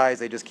 With guys,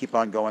 they just keep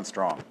on going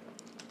strong.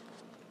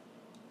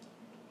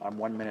 I'm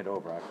 1 minute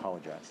over. I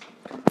apologize.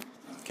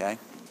 Okay.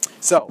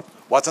 So,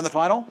 what's on the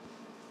final?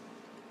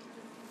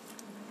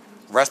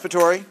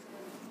 Respiratory.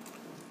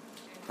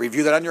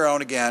 Review that on your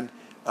own again.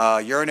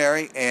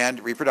 Urinary and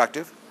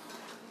reproductive.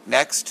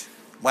 Next,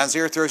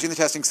 Wednesday or Thursday in the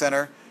testing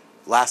center.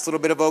 Last little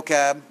bit of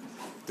vocab.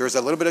 There's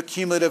a little bit of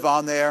cumulative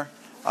on there.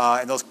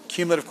 And those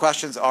cumulative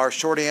questions are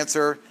short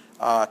answer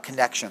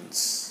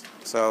connections.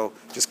 So,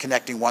 just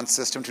connecting one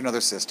system to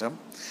another system.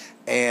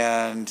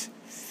 And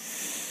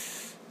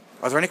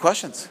are there any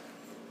questions?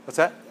 What's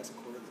that? That's a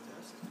quarter of the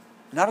test?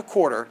 Not a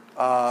quarter.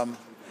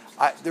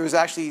 There was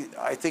actually,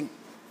 I think,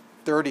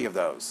 30 of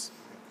those.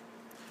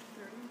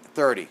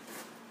 30.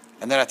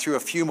 And then I threw a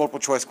few multiple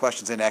choice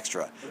questions in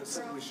extra. But it's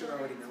something we should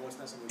already know. It's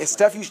not something It's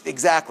stuff you,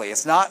 exactly.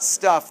 It's not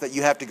stuff that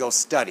you have to go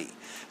study.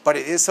 But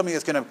it is something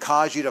that's going to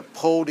cause you to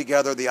pull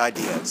together the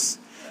ideas.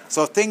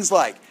 So things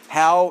like,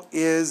 how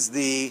is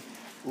the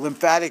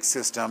lymphatic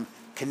system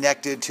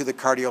connected to the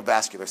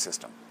cardiovascular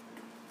system?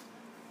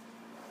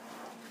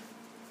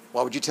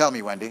 What would you tell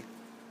me, Wendy?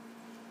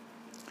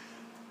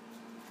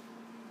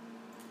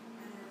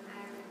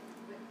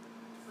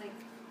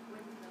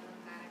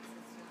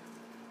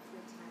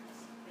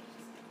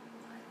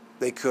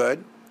 They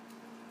could.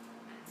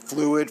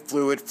 Fluid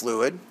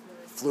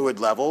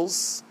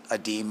levels,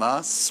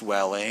 edema,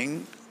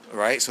 swelling,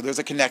 right? So there's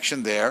a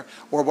connection there.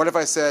 Or what if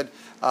I said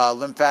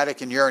lymphatic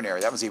and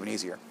urinary? That was even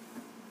easier.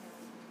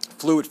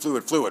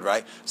 Fluid,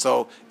 right?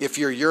 So if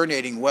you're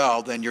urinating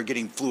well, then you're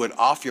getting fluid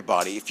off your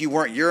body. If you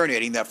weren't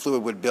urinating, that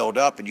fluid would build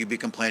up and you'd be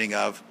complaining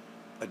of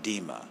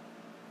edema.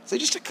 So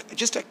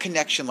just a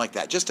connection like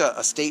that, just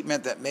a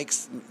statement that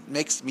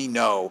makes me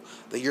know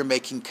that you're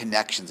making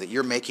connections, that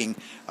you're making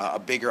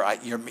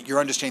you're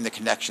understanding the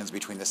connections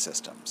between the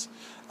systems.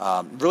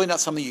 Really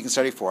not something you can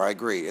study for. I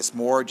agree. It's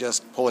more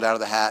just pull it out of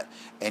the hat,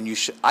 and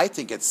I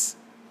think it's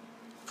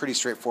pretty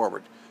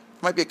straightforward.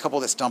 There might be a couple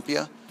that stump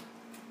you,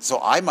 so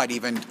I might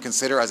even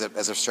consider as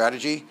a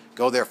strategy,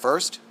 go there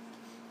first,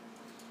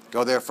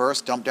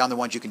 dump down the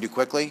ones you can do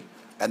quickly,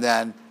 and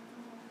then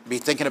be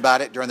thinking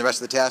about it during the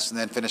rest of the test and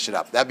then finish it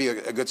up. That'd be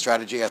a good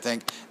strategy, I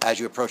think, as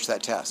you approach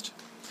that test.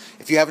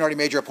 If you haven't already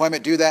made your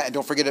appointment, do that, and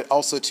don't forget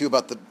also too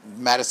about the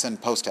Madison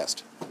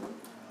post-test.